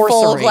spilling a full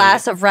sorcery.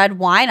 glass of red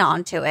wine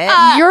onto it.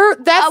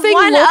 That thing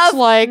One looks of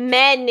like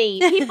many.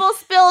 People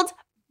spilled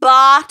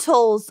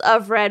bottles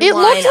of red it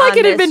wine. looked like on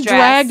it had this been dress.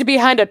 dragged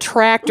behind a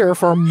tractor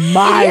for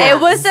miles.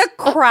 It was a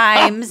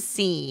crime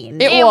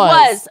scene. It It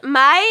was.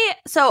 was.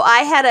 So I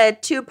had a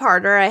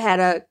two-parter. I had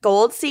a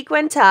gold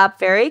sequin top,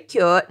 very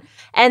cute.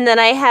 And then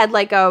I had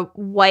like a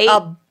white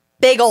A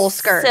big ol'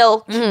 skirt.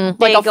 silk, like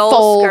big a old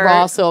full skirt.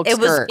 raw silk It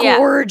was skirt. Yeah.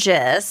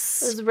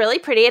 gorgeous. It was really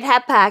pretty. It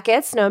had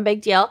pockets, no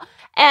big deal.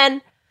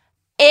 And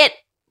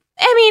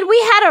we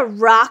had a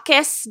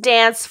raucous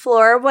dance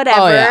floor, whatever.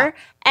 Oh, yeah.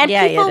 And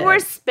Yeah, you people were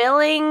did.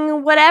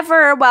 spilling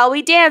whatever while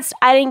we danced.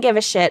 I didn't give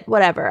a shit,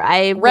 whatever.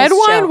 Red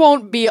wine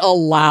won't be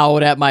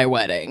allowed at my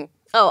wedding.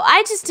 Oh,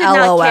 I just did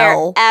not care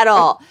LOL. at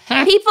all.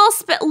 People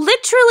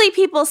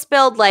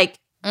spilled like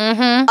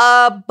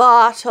a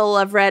bottle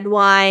of red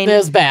wine. It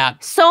was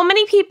bad. So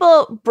many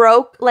people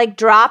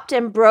dropped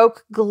and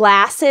broke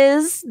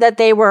glasses that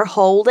they were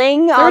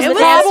holding on There's the was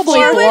dance probably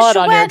floor. blood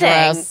on your wedding.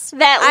 dress.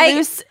 That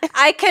loose.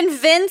 I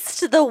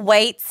convinced the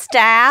wait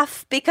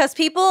staff because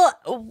people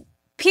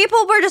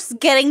were just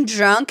getting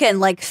drunk and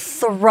like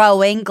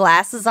throwing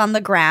glasses on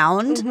the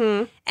ground.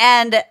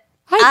 And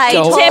I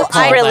don't tipped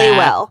recall really that.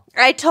 well.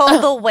 I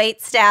told the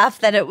wait staff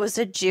that it was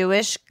a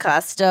Jewish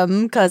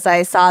custom because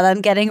I saw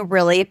them getting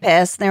really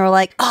pissed. And they were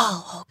like,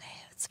 oh, okay.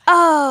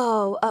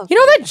 Oh. You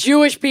know that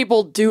Jewish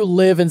people do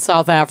live in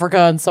South Africa,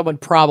 and someone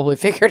probably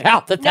figured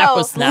out that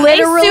was not.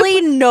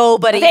 Literally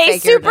nobody They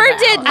figured super it out.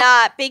 did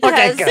not,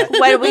 because good.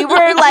 when we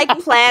were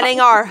planning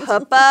our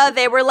huppah,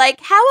 they were like,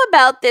 how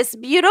about this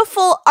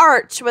beautiful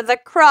arch with a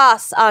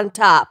cross on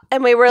top?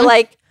 And we were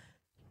like,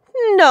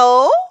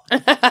 no.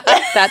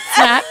 That's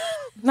not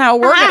how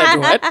we're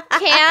going to do it.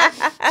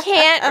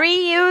 Can't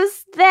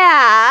reuse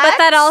that. But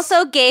that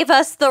also gave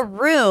us the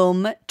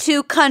room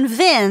to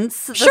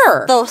convince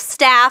the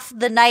staff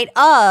the night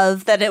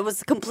of that it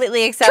was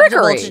completely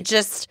acceptable Trickery. to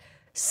just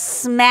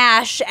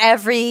smash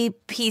every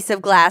piece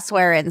of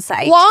glassware in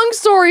sight. Long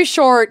story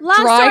short,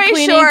 dry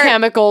cleaning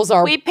chemicals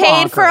are We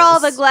paid for all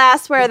the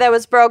glassware that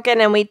was broken,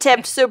 and we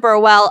tipped super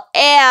well,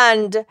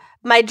 and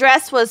my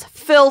dress was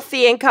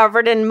filthy and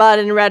covered in mud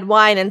and red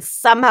wine, and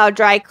somehow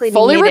dry cleaning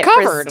Fully made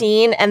recovered. it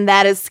pristine, and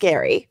that is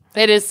scary.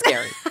 It is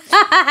scary.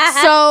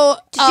 So,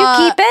 Did you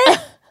keep it?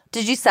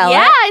 Did you sell it?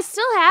 Yeah, I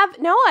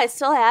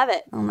still have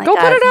it. Oh my go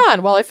God. put it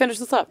on while I finish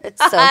this up. It's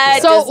so It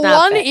good. So does not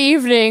one fit.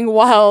 evening,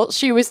 while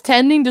she was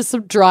tending to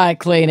some dry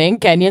cleaning,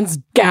 Kenyon's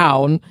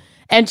gown,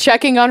 and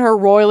checking on her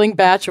roiling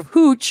batch of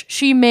hooch,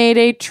 she met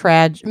a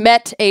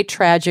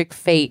tragic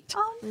fate.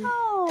 Oh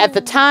no. At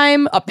the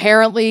time,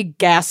 apparently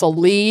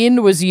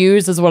gasoline was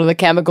used as one of the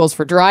chemicals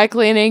for dry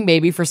cleaning,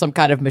 maybe for some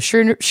kind of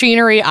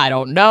machinery, I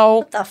don't know.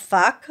 What the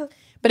fuck?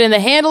 But in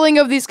the handling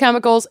of these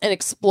chemicals, an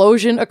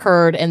explosion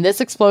occurred, and this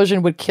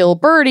explosion would kill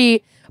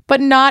Birdie, but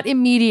not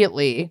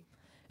immediately.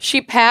 She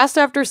passed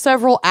after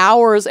several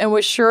hours and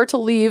was sure to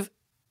leave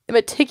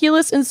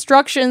meticulous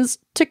instructions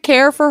to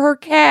care for her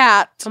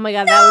cat. Oh my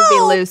God, that would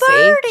be Lucy.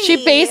 Birdie.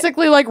 She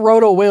basically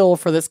wrote a will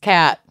for this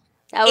cat.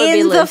 That would be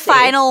In Lucy. the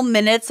final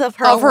minutes of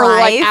her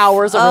Like life?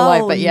 hours of her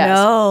life, but yes.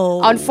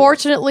 No.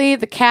 Unfortunately,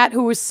 the cat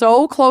who was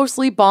so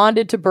closely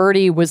bonded to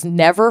Birdie was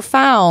never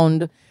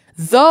found,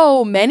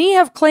 though many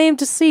have claimed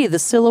to see the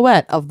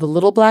silhouette of the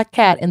little black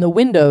cat in the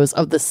windows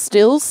of the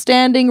still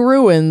standing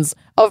ruins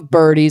of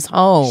Birdie's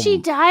home. She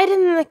died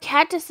and the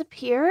cat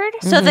disappeared?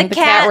 So the The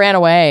cat ran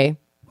away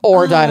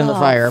or died in the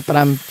fire, but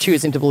I'm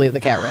choosing to believe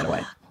the cat ran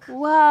away.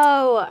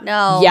 Whoa.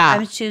 No, Yeah.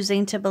 I'm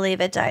choosing to believe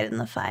it died in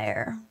the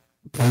fire.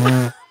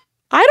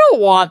 I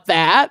don't want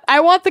that.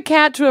 I want the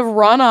cat to have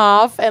run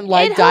off and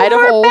It died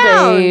of homeward old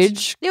bound.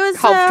 age It was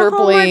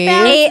comfortably, a homeward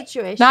bound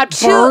situation. not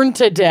burned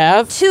to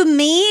death. To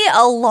me,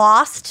 a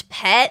lost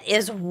pet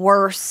is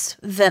worse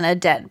than a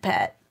dead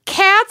pet.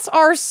 Cats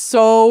are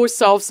so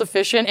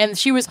self-sufficient, and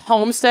she was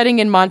homesteading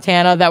in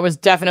Montana. That was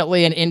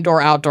definitely an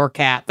indoor-outdoor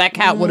cat. That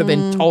cat would have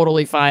been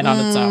totally fine on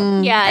its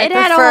own. Yeah, I it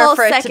had a prefer whole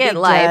for it to be second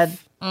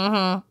life.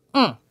 I'd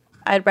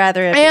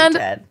rather it And be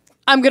dead.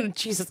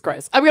 Jesus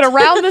Christ, I'm gonna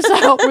round this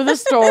out with a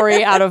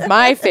story out of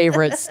my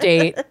favorite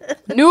state,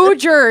 New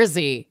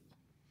Jersey.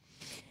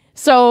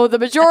 So the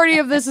majority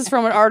of this is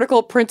from an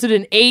article printed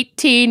in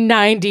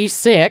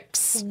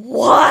 1896.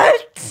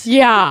 What?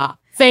 Yeah.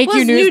 Thank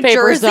you, New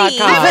Jersey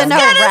newspapers.com. even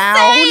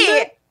around?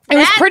 It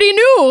was pretty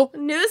new.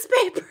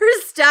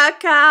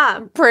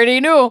 Newspapers.com. Pretty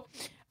new.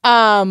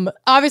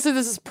 Obviously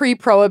this is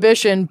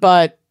pre-prohibition,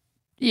 but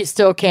you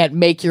still can't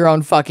make your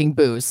own fucking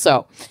booze.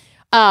 So,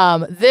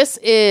 this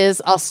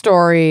is a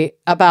story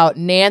about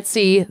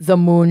Nancy the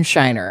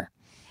Moonshiner.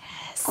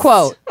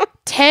 Quote,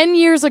 10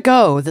 years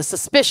ago, the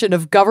suspicion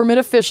of government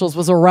officials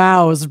was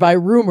aroused by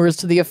rumors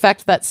to the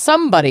effect that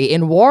somebody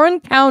in Warren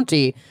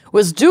County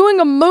was doing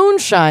a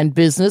moonshine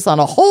business on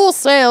a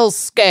wholesale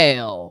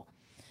scale.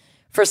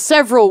 For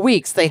several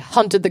weeks, they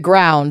hunted the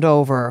ground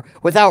over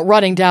without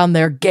running down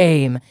their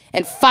game,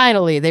 and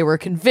finally they were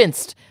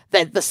convinced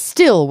that the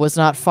still was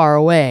not far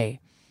away.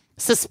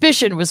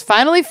 Suspicion was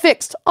finally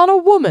fixed on a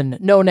woman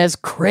known as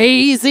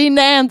Crazy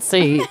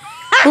Nancy,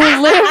 who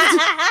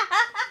lived...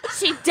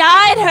 She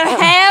dyed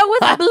her hair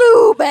with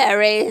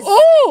blueberries.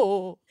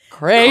 Oh!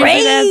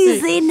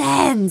 Crazy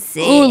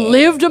Nancy. who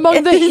lived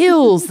among the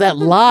hills that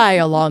lie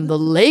along the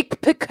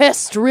Lake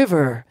Picquest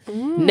River.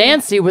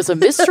 Nancy was a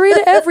mystery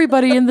to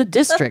everybody in the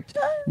district.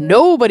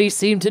 Nobody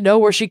seemed to know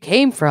where she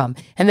came from,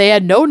 and they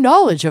had no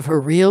knowledge of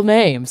her real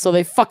name, so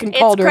they fucking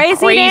called her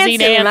Crazy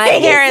Nancy. My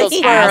parents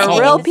Those were assholes.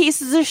 real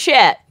pieces of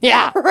shit.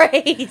 Yeah.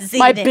 Crazy.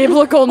 My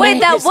biblical name Wait,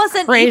 that is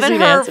wasn't Crazy even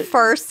Nancy. her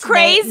first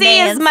Crazy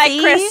name. is my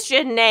Nancy?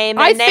 Christian name,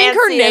 I and think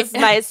her Nancy is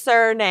name- my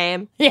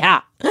surname.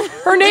 Yeah.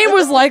 Her name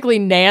was likely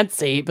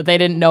Nancy, but they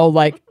didn't know,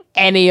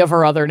 any of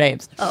her other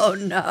names. Oh,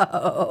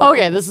 no.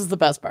 Okay, this is the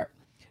best part.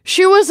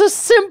 She was a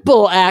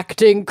simple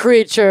acting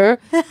creature,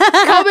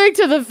 coming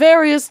to the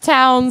various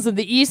towns in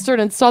the eastern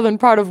and southern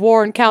part of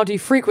Warren County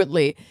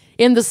frequently.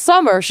 In the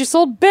summer, she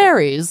sold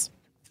berries.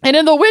 And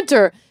in the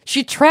winter,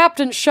 she trapped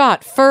and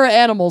shot fur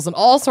animals and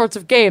all sorts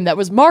of game that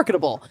was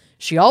marketable.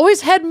 She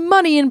always had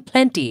money in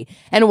plenty,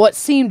 and what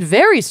seemed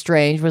very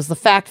strange was the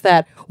fact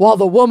that, while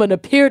the woman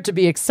appeared to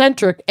be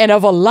eccentric and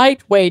of a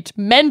lightweight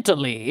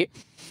mentally,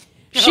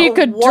 she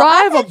could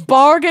drive a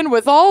bargain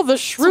with all the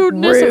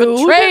shrewdness of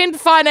a trained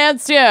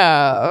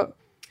financier.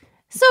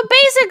 So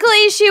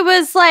basically, she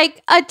was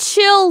like a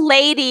chill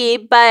lady,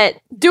 but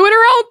Doing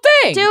her own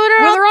thing. doing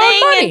her with own her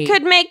thing own money. and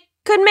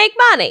could make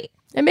money.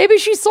 And maybe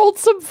she sold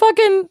some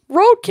fucking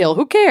roadkill.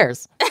 Who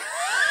cares?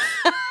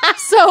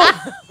 So,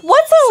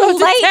 what's a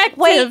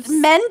lightweight detectives-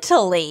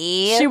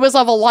 mentally? She was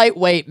of a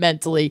lightweight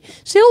mentally.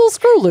 She had a little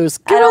screw loose.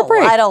 Give her a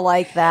break. I don't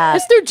like that.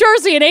 It's New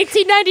Jersey in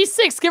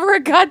 1896. Give her a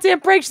goddamn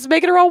break. She's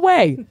making her own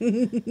way.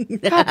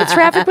 God, the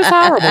traffic was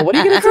horrible. What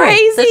are you going to do?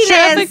 Crazy The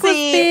traffic was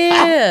Nancy.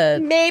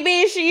 bad.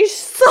 Maybe she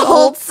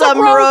sold some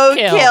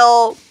roadkill.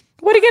 roadkill.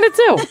 What are you going to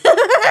do?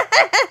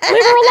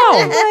 Leave her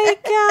alone. Oh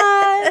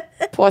my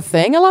God. Poor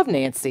thing. I love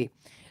Nancy.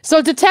 So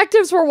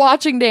detectives were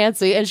watching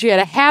Nancy, and she had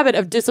a habit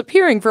of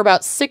disappearing for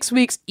about 6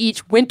 weeks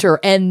each winter,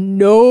 and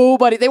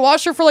they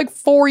watched her for like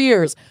 4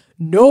 years.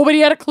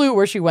 Nobody had a clue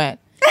where she went.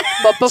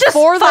 But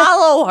before Just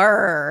follow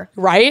her.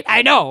 Right?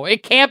 I know.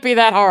 It can't be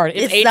that hard.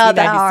 It's not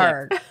that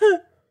 1896.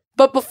 hard.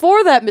 But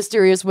before that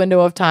mysterious window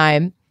of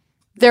time,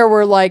 there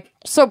were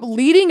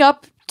leading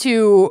up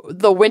to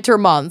the winter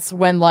months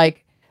when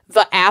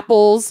the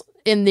apples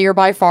in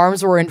nearby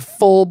farms were in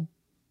full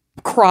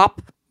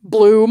crop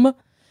bloom.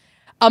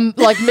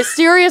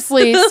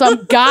 Mysteriously,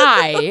 some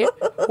guy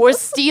was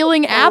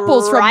stealing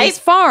apples from these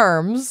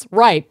farms.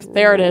 Ripe.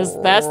 There it is.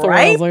 That's the word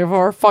I was looking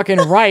for. Fucking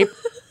ripe.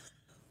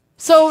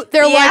 So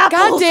they're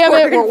God damn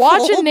it, we're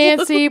watching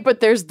Nancy,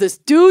 but there's this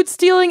dude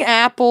stealing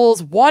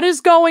apples. What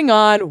is going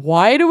on?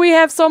 Why do we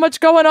have so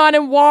much going on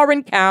in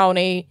Warren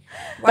County?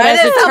 Why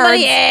there's so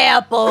many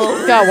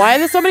apples? God, why are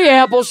there so many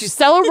apples? She's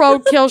selling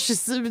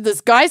roadkill. This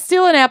guy's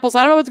stealing apples.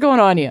 I don't know what's going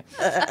on here.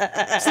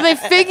 So they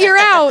figure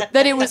out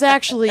that it was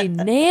actually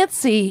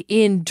Nancy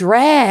in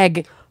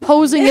drag,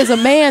 posing as a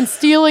man,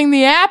 stealing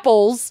the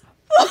apples,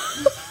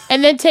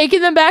 and then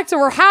taking them back to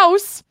her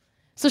house.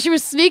 So she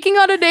was sneaking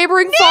onto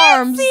neighboring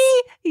farms.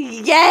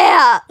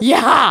 Yeah.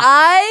 Yeah.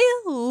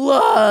 I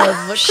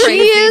love She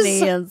Crazy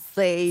is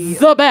Nancy.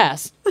 the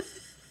best.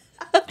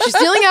 She's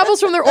stealing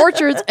apples from their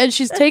orchards, and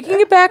she's taking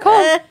it back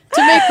home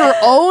to make her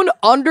own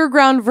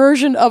underground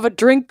version of a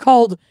drink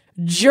called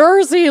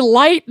Jersey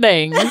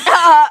Lightning.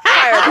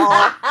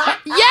 Fireball.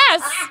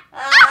 Yes!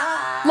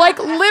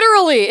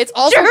 Literally, it's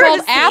also called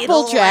Jersey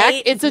Applejack.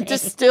 Lightning. It's a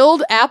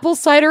distilled apple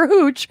cider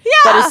hooch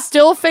that is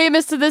still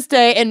famous to this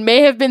day and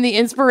may have been the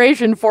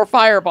inspiration for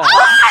Fireball.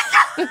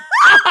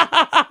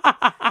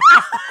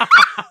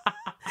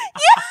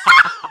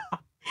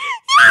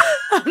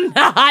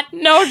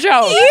 No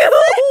joke. You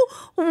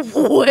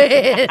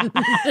win.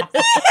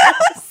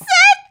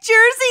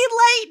 Jersey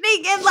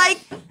Lightning, and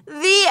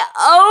the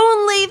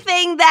only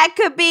thing that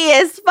could be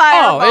is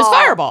Fireball. Oh, it's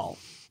Fireball.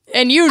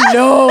 And you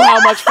know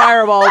how much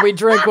Fireball we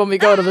drink when we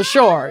go to the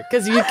shore,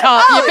 because you've been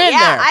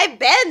there. I've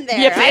been there.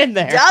 You've been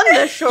there. I've done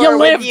the shore You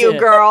lived with you, it.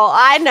 girl.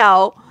 I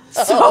know.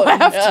 So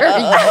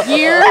after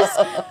years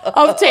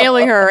of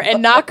tailing her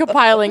and not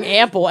compiling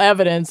ample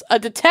evidence, a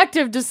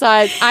detective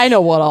decides, I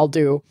know what I'll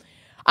do.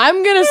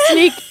 I'm going to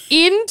sneak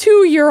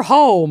into your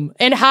home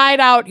and hide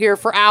out here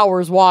for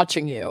hours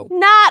watching you.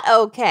 Not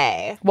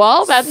okay.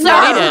 Well, that's what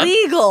he Not did.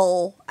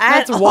 illegal.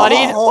 That's what he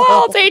did.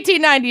 Well, it's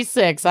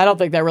 1896. I don't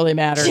think that really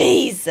matters.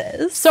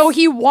 Jesus. So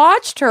he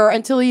watched her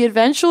until he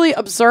eventually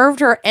observed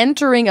her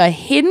entering a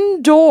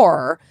hidden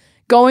door,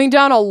 going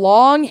down a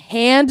long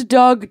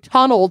hand-dug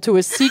tunnel to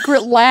a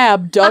secret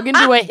lab dug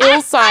into a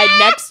hillside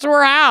next to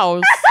her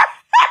house.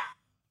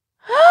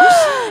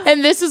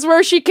 And this is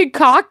where she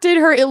concocted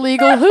her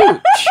illegal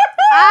hooch.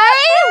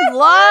 I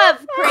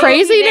love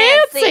Crazy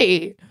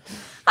Nancy.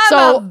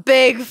 I'm a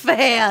big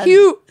fan.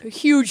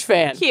 Huge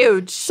fan.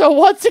 Huge. So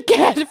once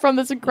again, from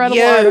this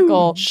incredible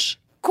article,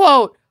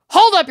 quote,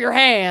 "Hold up your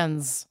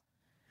hands."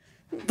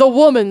 The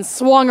woman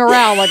swung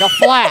around like a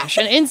flash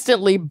and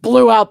instantly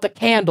blew out the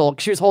candle.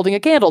 She was holding a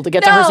candle to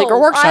get to her secret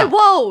workshop. I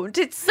won't.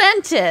 It's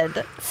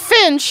scented.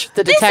 Finch,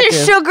 the detective.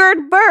 This is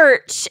sugared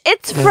birch.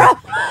 It's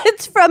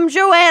from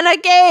Joanna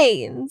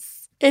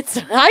Gaines. I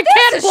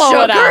can't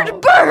blow it out.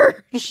 Sugared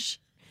birch.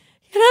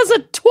 It has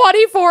a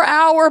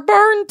 24-hour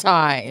burn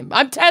time.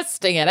 I'm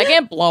testing it. I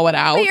can't blow it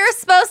out. But you're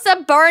supposed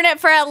to burn it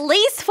for at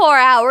least 4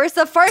 hours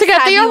the first To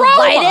get time the you aroma.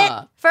 light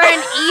it for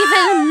an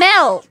even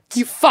melt.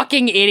 You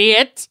fucking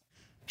idiot.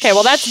 Okay,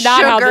 well, that's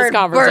not how this Sugared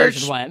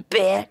conversation birch, went.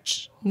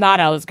 Bitch. Not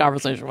how this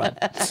conversation went.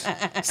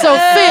 So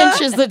Finch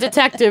is the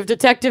detective.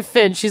 Detective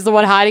Finch. She's the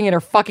one hiding in her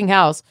fucking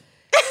house.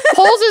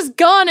 Pulls his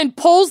gun and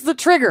pulls the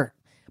trigger.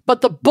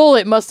 But the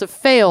bullet must have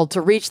failed to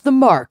reach the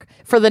mark.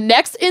 For the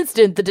next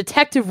instant, the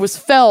detective was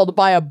felled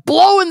by a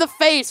blow in the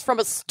face from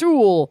a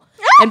stool.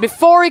 And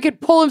before he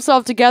could pull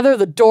himself together,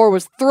 the door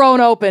was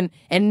thrown open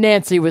and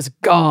Nancy was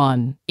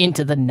gone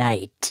into the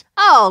night.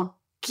 Oh,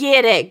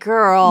 get it,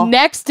 girl.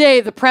 Next day,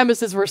 the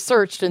premises were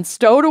searched and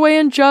stowed away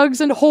in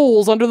jugs and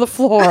holes under the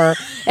floor.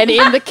 And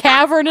in the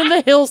cavern in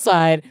the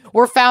hillside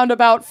were found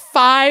about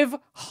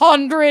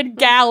 500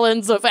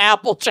 gallons of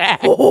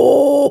Applejack. You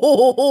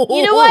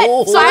know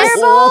what?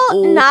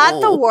 Fireball,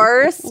 not the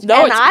worst. No,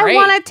 and it's I great.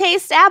 want to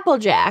taste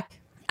Applejack.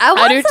 I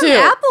want do some too.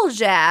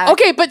 Applejack.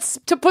 Okay, but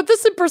to put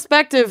this in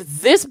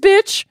perspective, this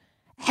bitch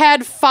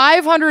had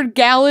 500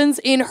 gallons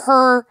in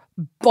her,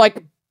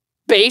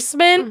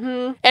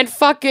 basement, and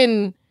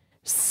fucking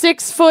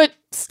 6 foot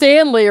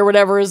Stanley or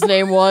whatever his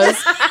name was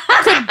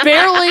could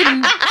barely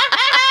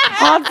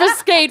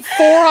confiscate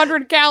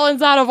 400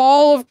 gallons out of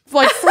all of,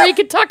 like, 3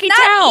 Kentucky towns.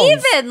 Not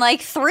even,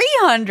 like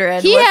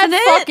 300, He wasn't had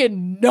it?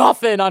 fucking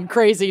nothing on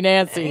Crazy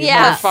Nancy.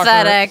 Yeah, motherfucker.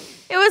 Pathetic.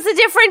 It was a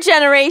different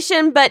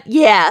generation, but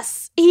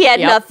yes, he had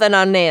nothing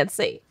on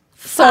Nancy.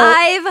 So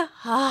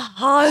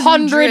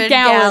 500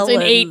 gallons in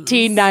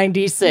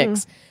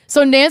 1896.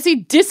 So Nancy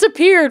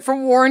disappeared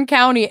from Warren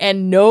County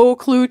and no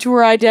clue to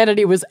her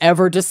identity was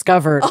ever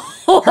discovered.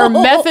 Her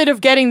method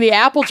of getting the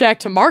Applejack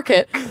to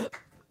market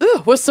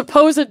was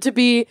supposed to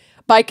be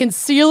by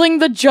concealing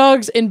the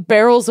jugs in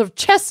barrels of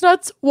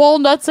chestnuts,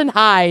 walnuts, and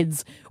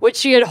hides, which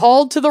she had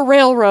hauled to the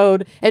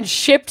railroad and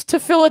shipped to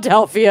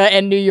Philadelphia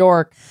and New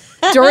York.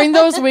 During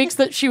those weeks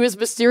that she was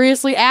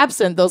mysteriously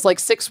absent, those like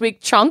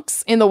 6-week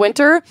chunks in the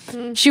winter,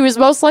 she was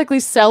most likely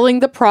selling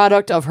the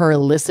product of her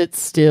illicit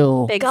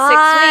still. Big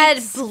God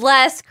 6 weeks.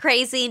 bless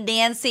Crazy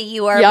Nancy.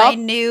 You are Yup. my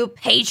new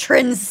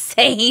patron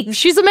saint.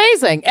 She's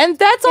amazing. And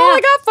that's all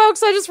I got,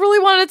 folks. I just really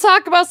wanted to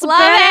talk about some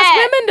Love badass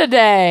it. women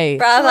today.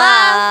 Bravo.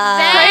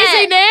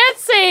 Crazy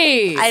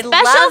Nancy. I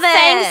Special love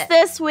thanks it.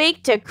 this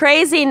week to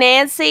Crazy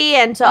Nancy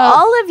and to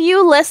all of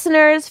you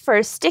listeners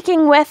for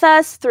sticking with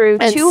us through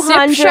and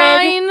 200.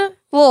 Sipshine,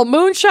 little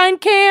moonshine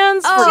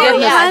cans. Oh, for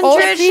getting yeah. us both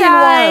 200 feet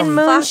Moonshine, warm.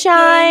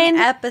 Moonshine.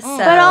 Episodes.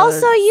 But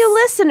also you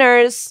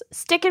listeners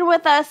sticking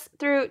with us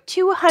through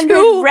 200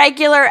 Two-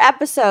 regular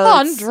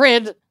episodes.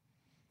 100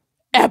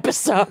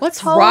 episodes.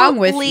 What's wrong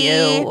with Holy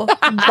you?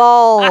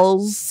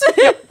 balls.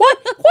 What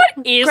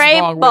is Great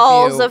wrong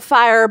balls with you? of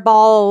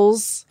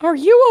fireballs. Are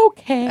you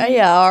okay?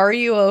 Yeah, are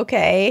you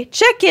okay?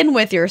 Check in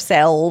with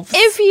yourselves.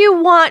 If you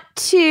want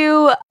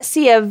to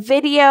see a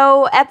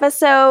video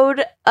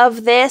episode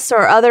of this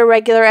or other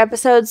regular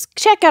episodes,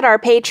 check out our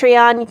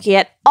Patreon. You can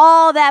get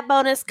all that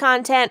bonus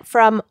content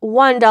from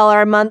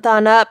 $1 a month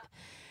on up.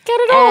 Get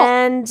it all.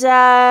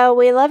 And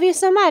we love you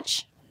so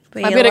much.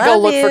 We I'm going to go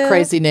love look for you.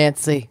 Crazy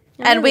Nancy.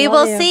 And we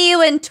love will you. see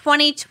you in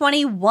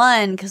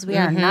 2021 because we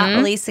are not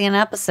releasing an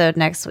episode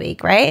next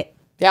week, right?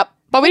 Yep.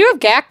 But we do have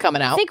GAC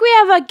coming out. I think we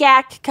have a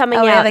GAC coming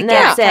Oh, we out, have a and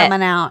guest that's it.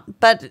 coming out.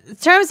 But in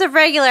terms of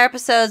regular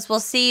episodes, we'll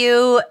see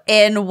you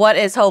in what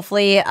is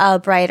hopefully a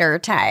brighter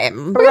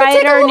time. gonna take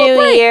a Brighter little new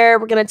break. year.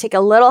 We're going to take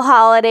a little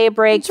holiday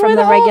break Enjoy from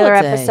the the regular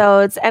holiday.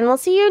 episodes, and we'll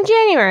see you in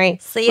January.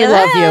 See you We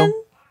love then.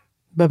 you.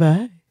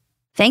 Bye-bye.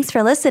 Thanks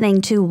for listening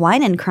to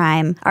Wine and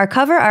Crime. Our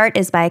cover art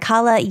is by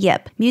Kala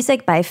Yip,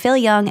 music by Phil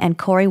Young and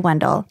Corey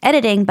Wendell,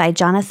 editing by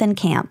Jonathan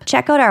Camp.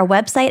 Check out our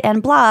website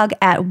and blog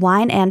at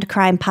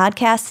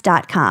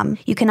wineandcrimepodcast.com.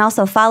 You can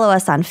also follow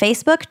us on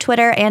Facebook,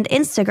 Twitter, and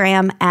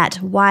Instagram at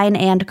Wine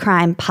and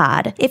Crime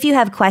Pod. If you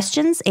have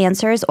questions,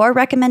 answers, or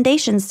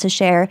recommendations to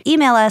share,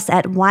 email us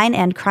at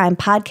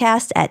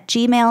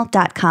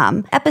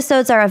wineandcrimepodcast@gmail.com.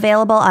 Episodes are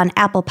available on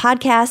Apple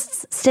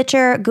Podcasts,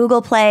 Stitcher,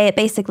 Google Play,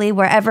 basically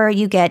wherever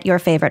you get your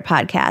favorite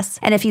podcasts.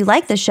 And if you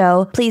like the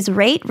show, please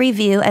rate,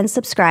 review, and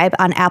subscribe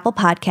on Apple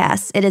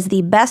Podcasts. It is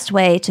the best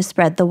way to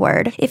spread the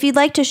word. If you'd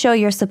like to show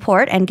your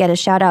support and get a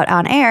shout out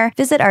on air,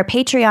 visit our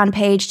Patreon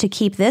page to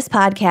keep this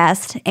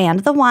podcast and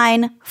the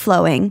wine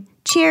flowing.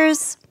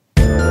 Cheers.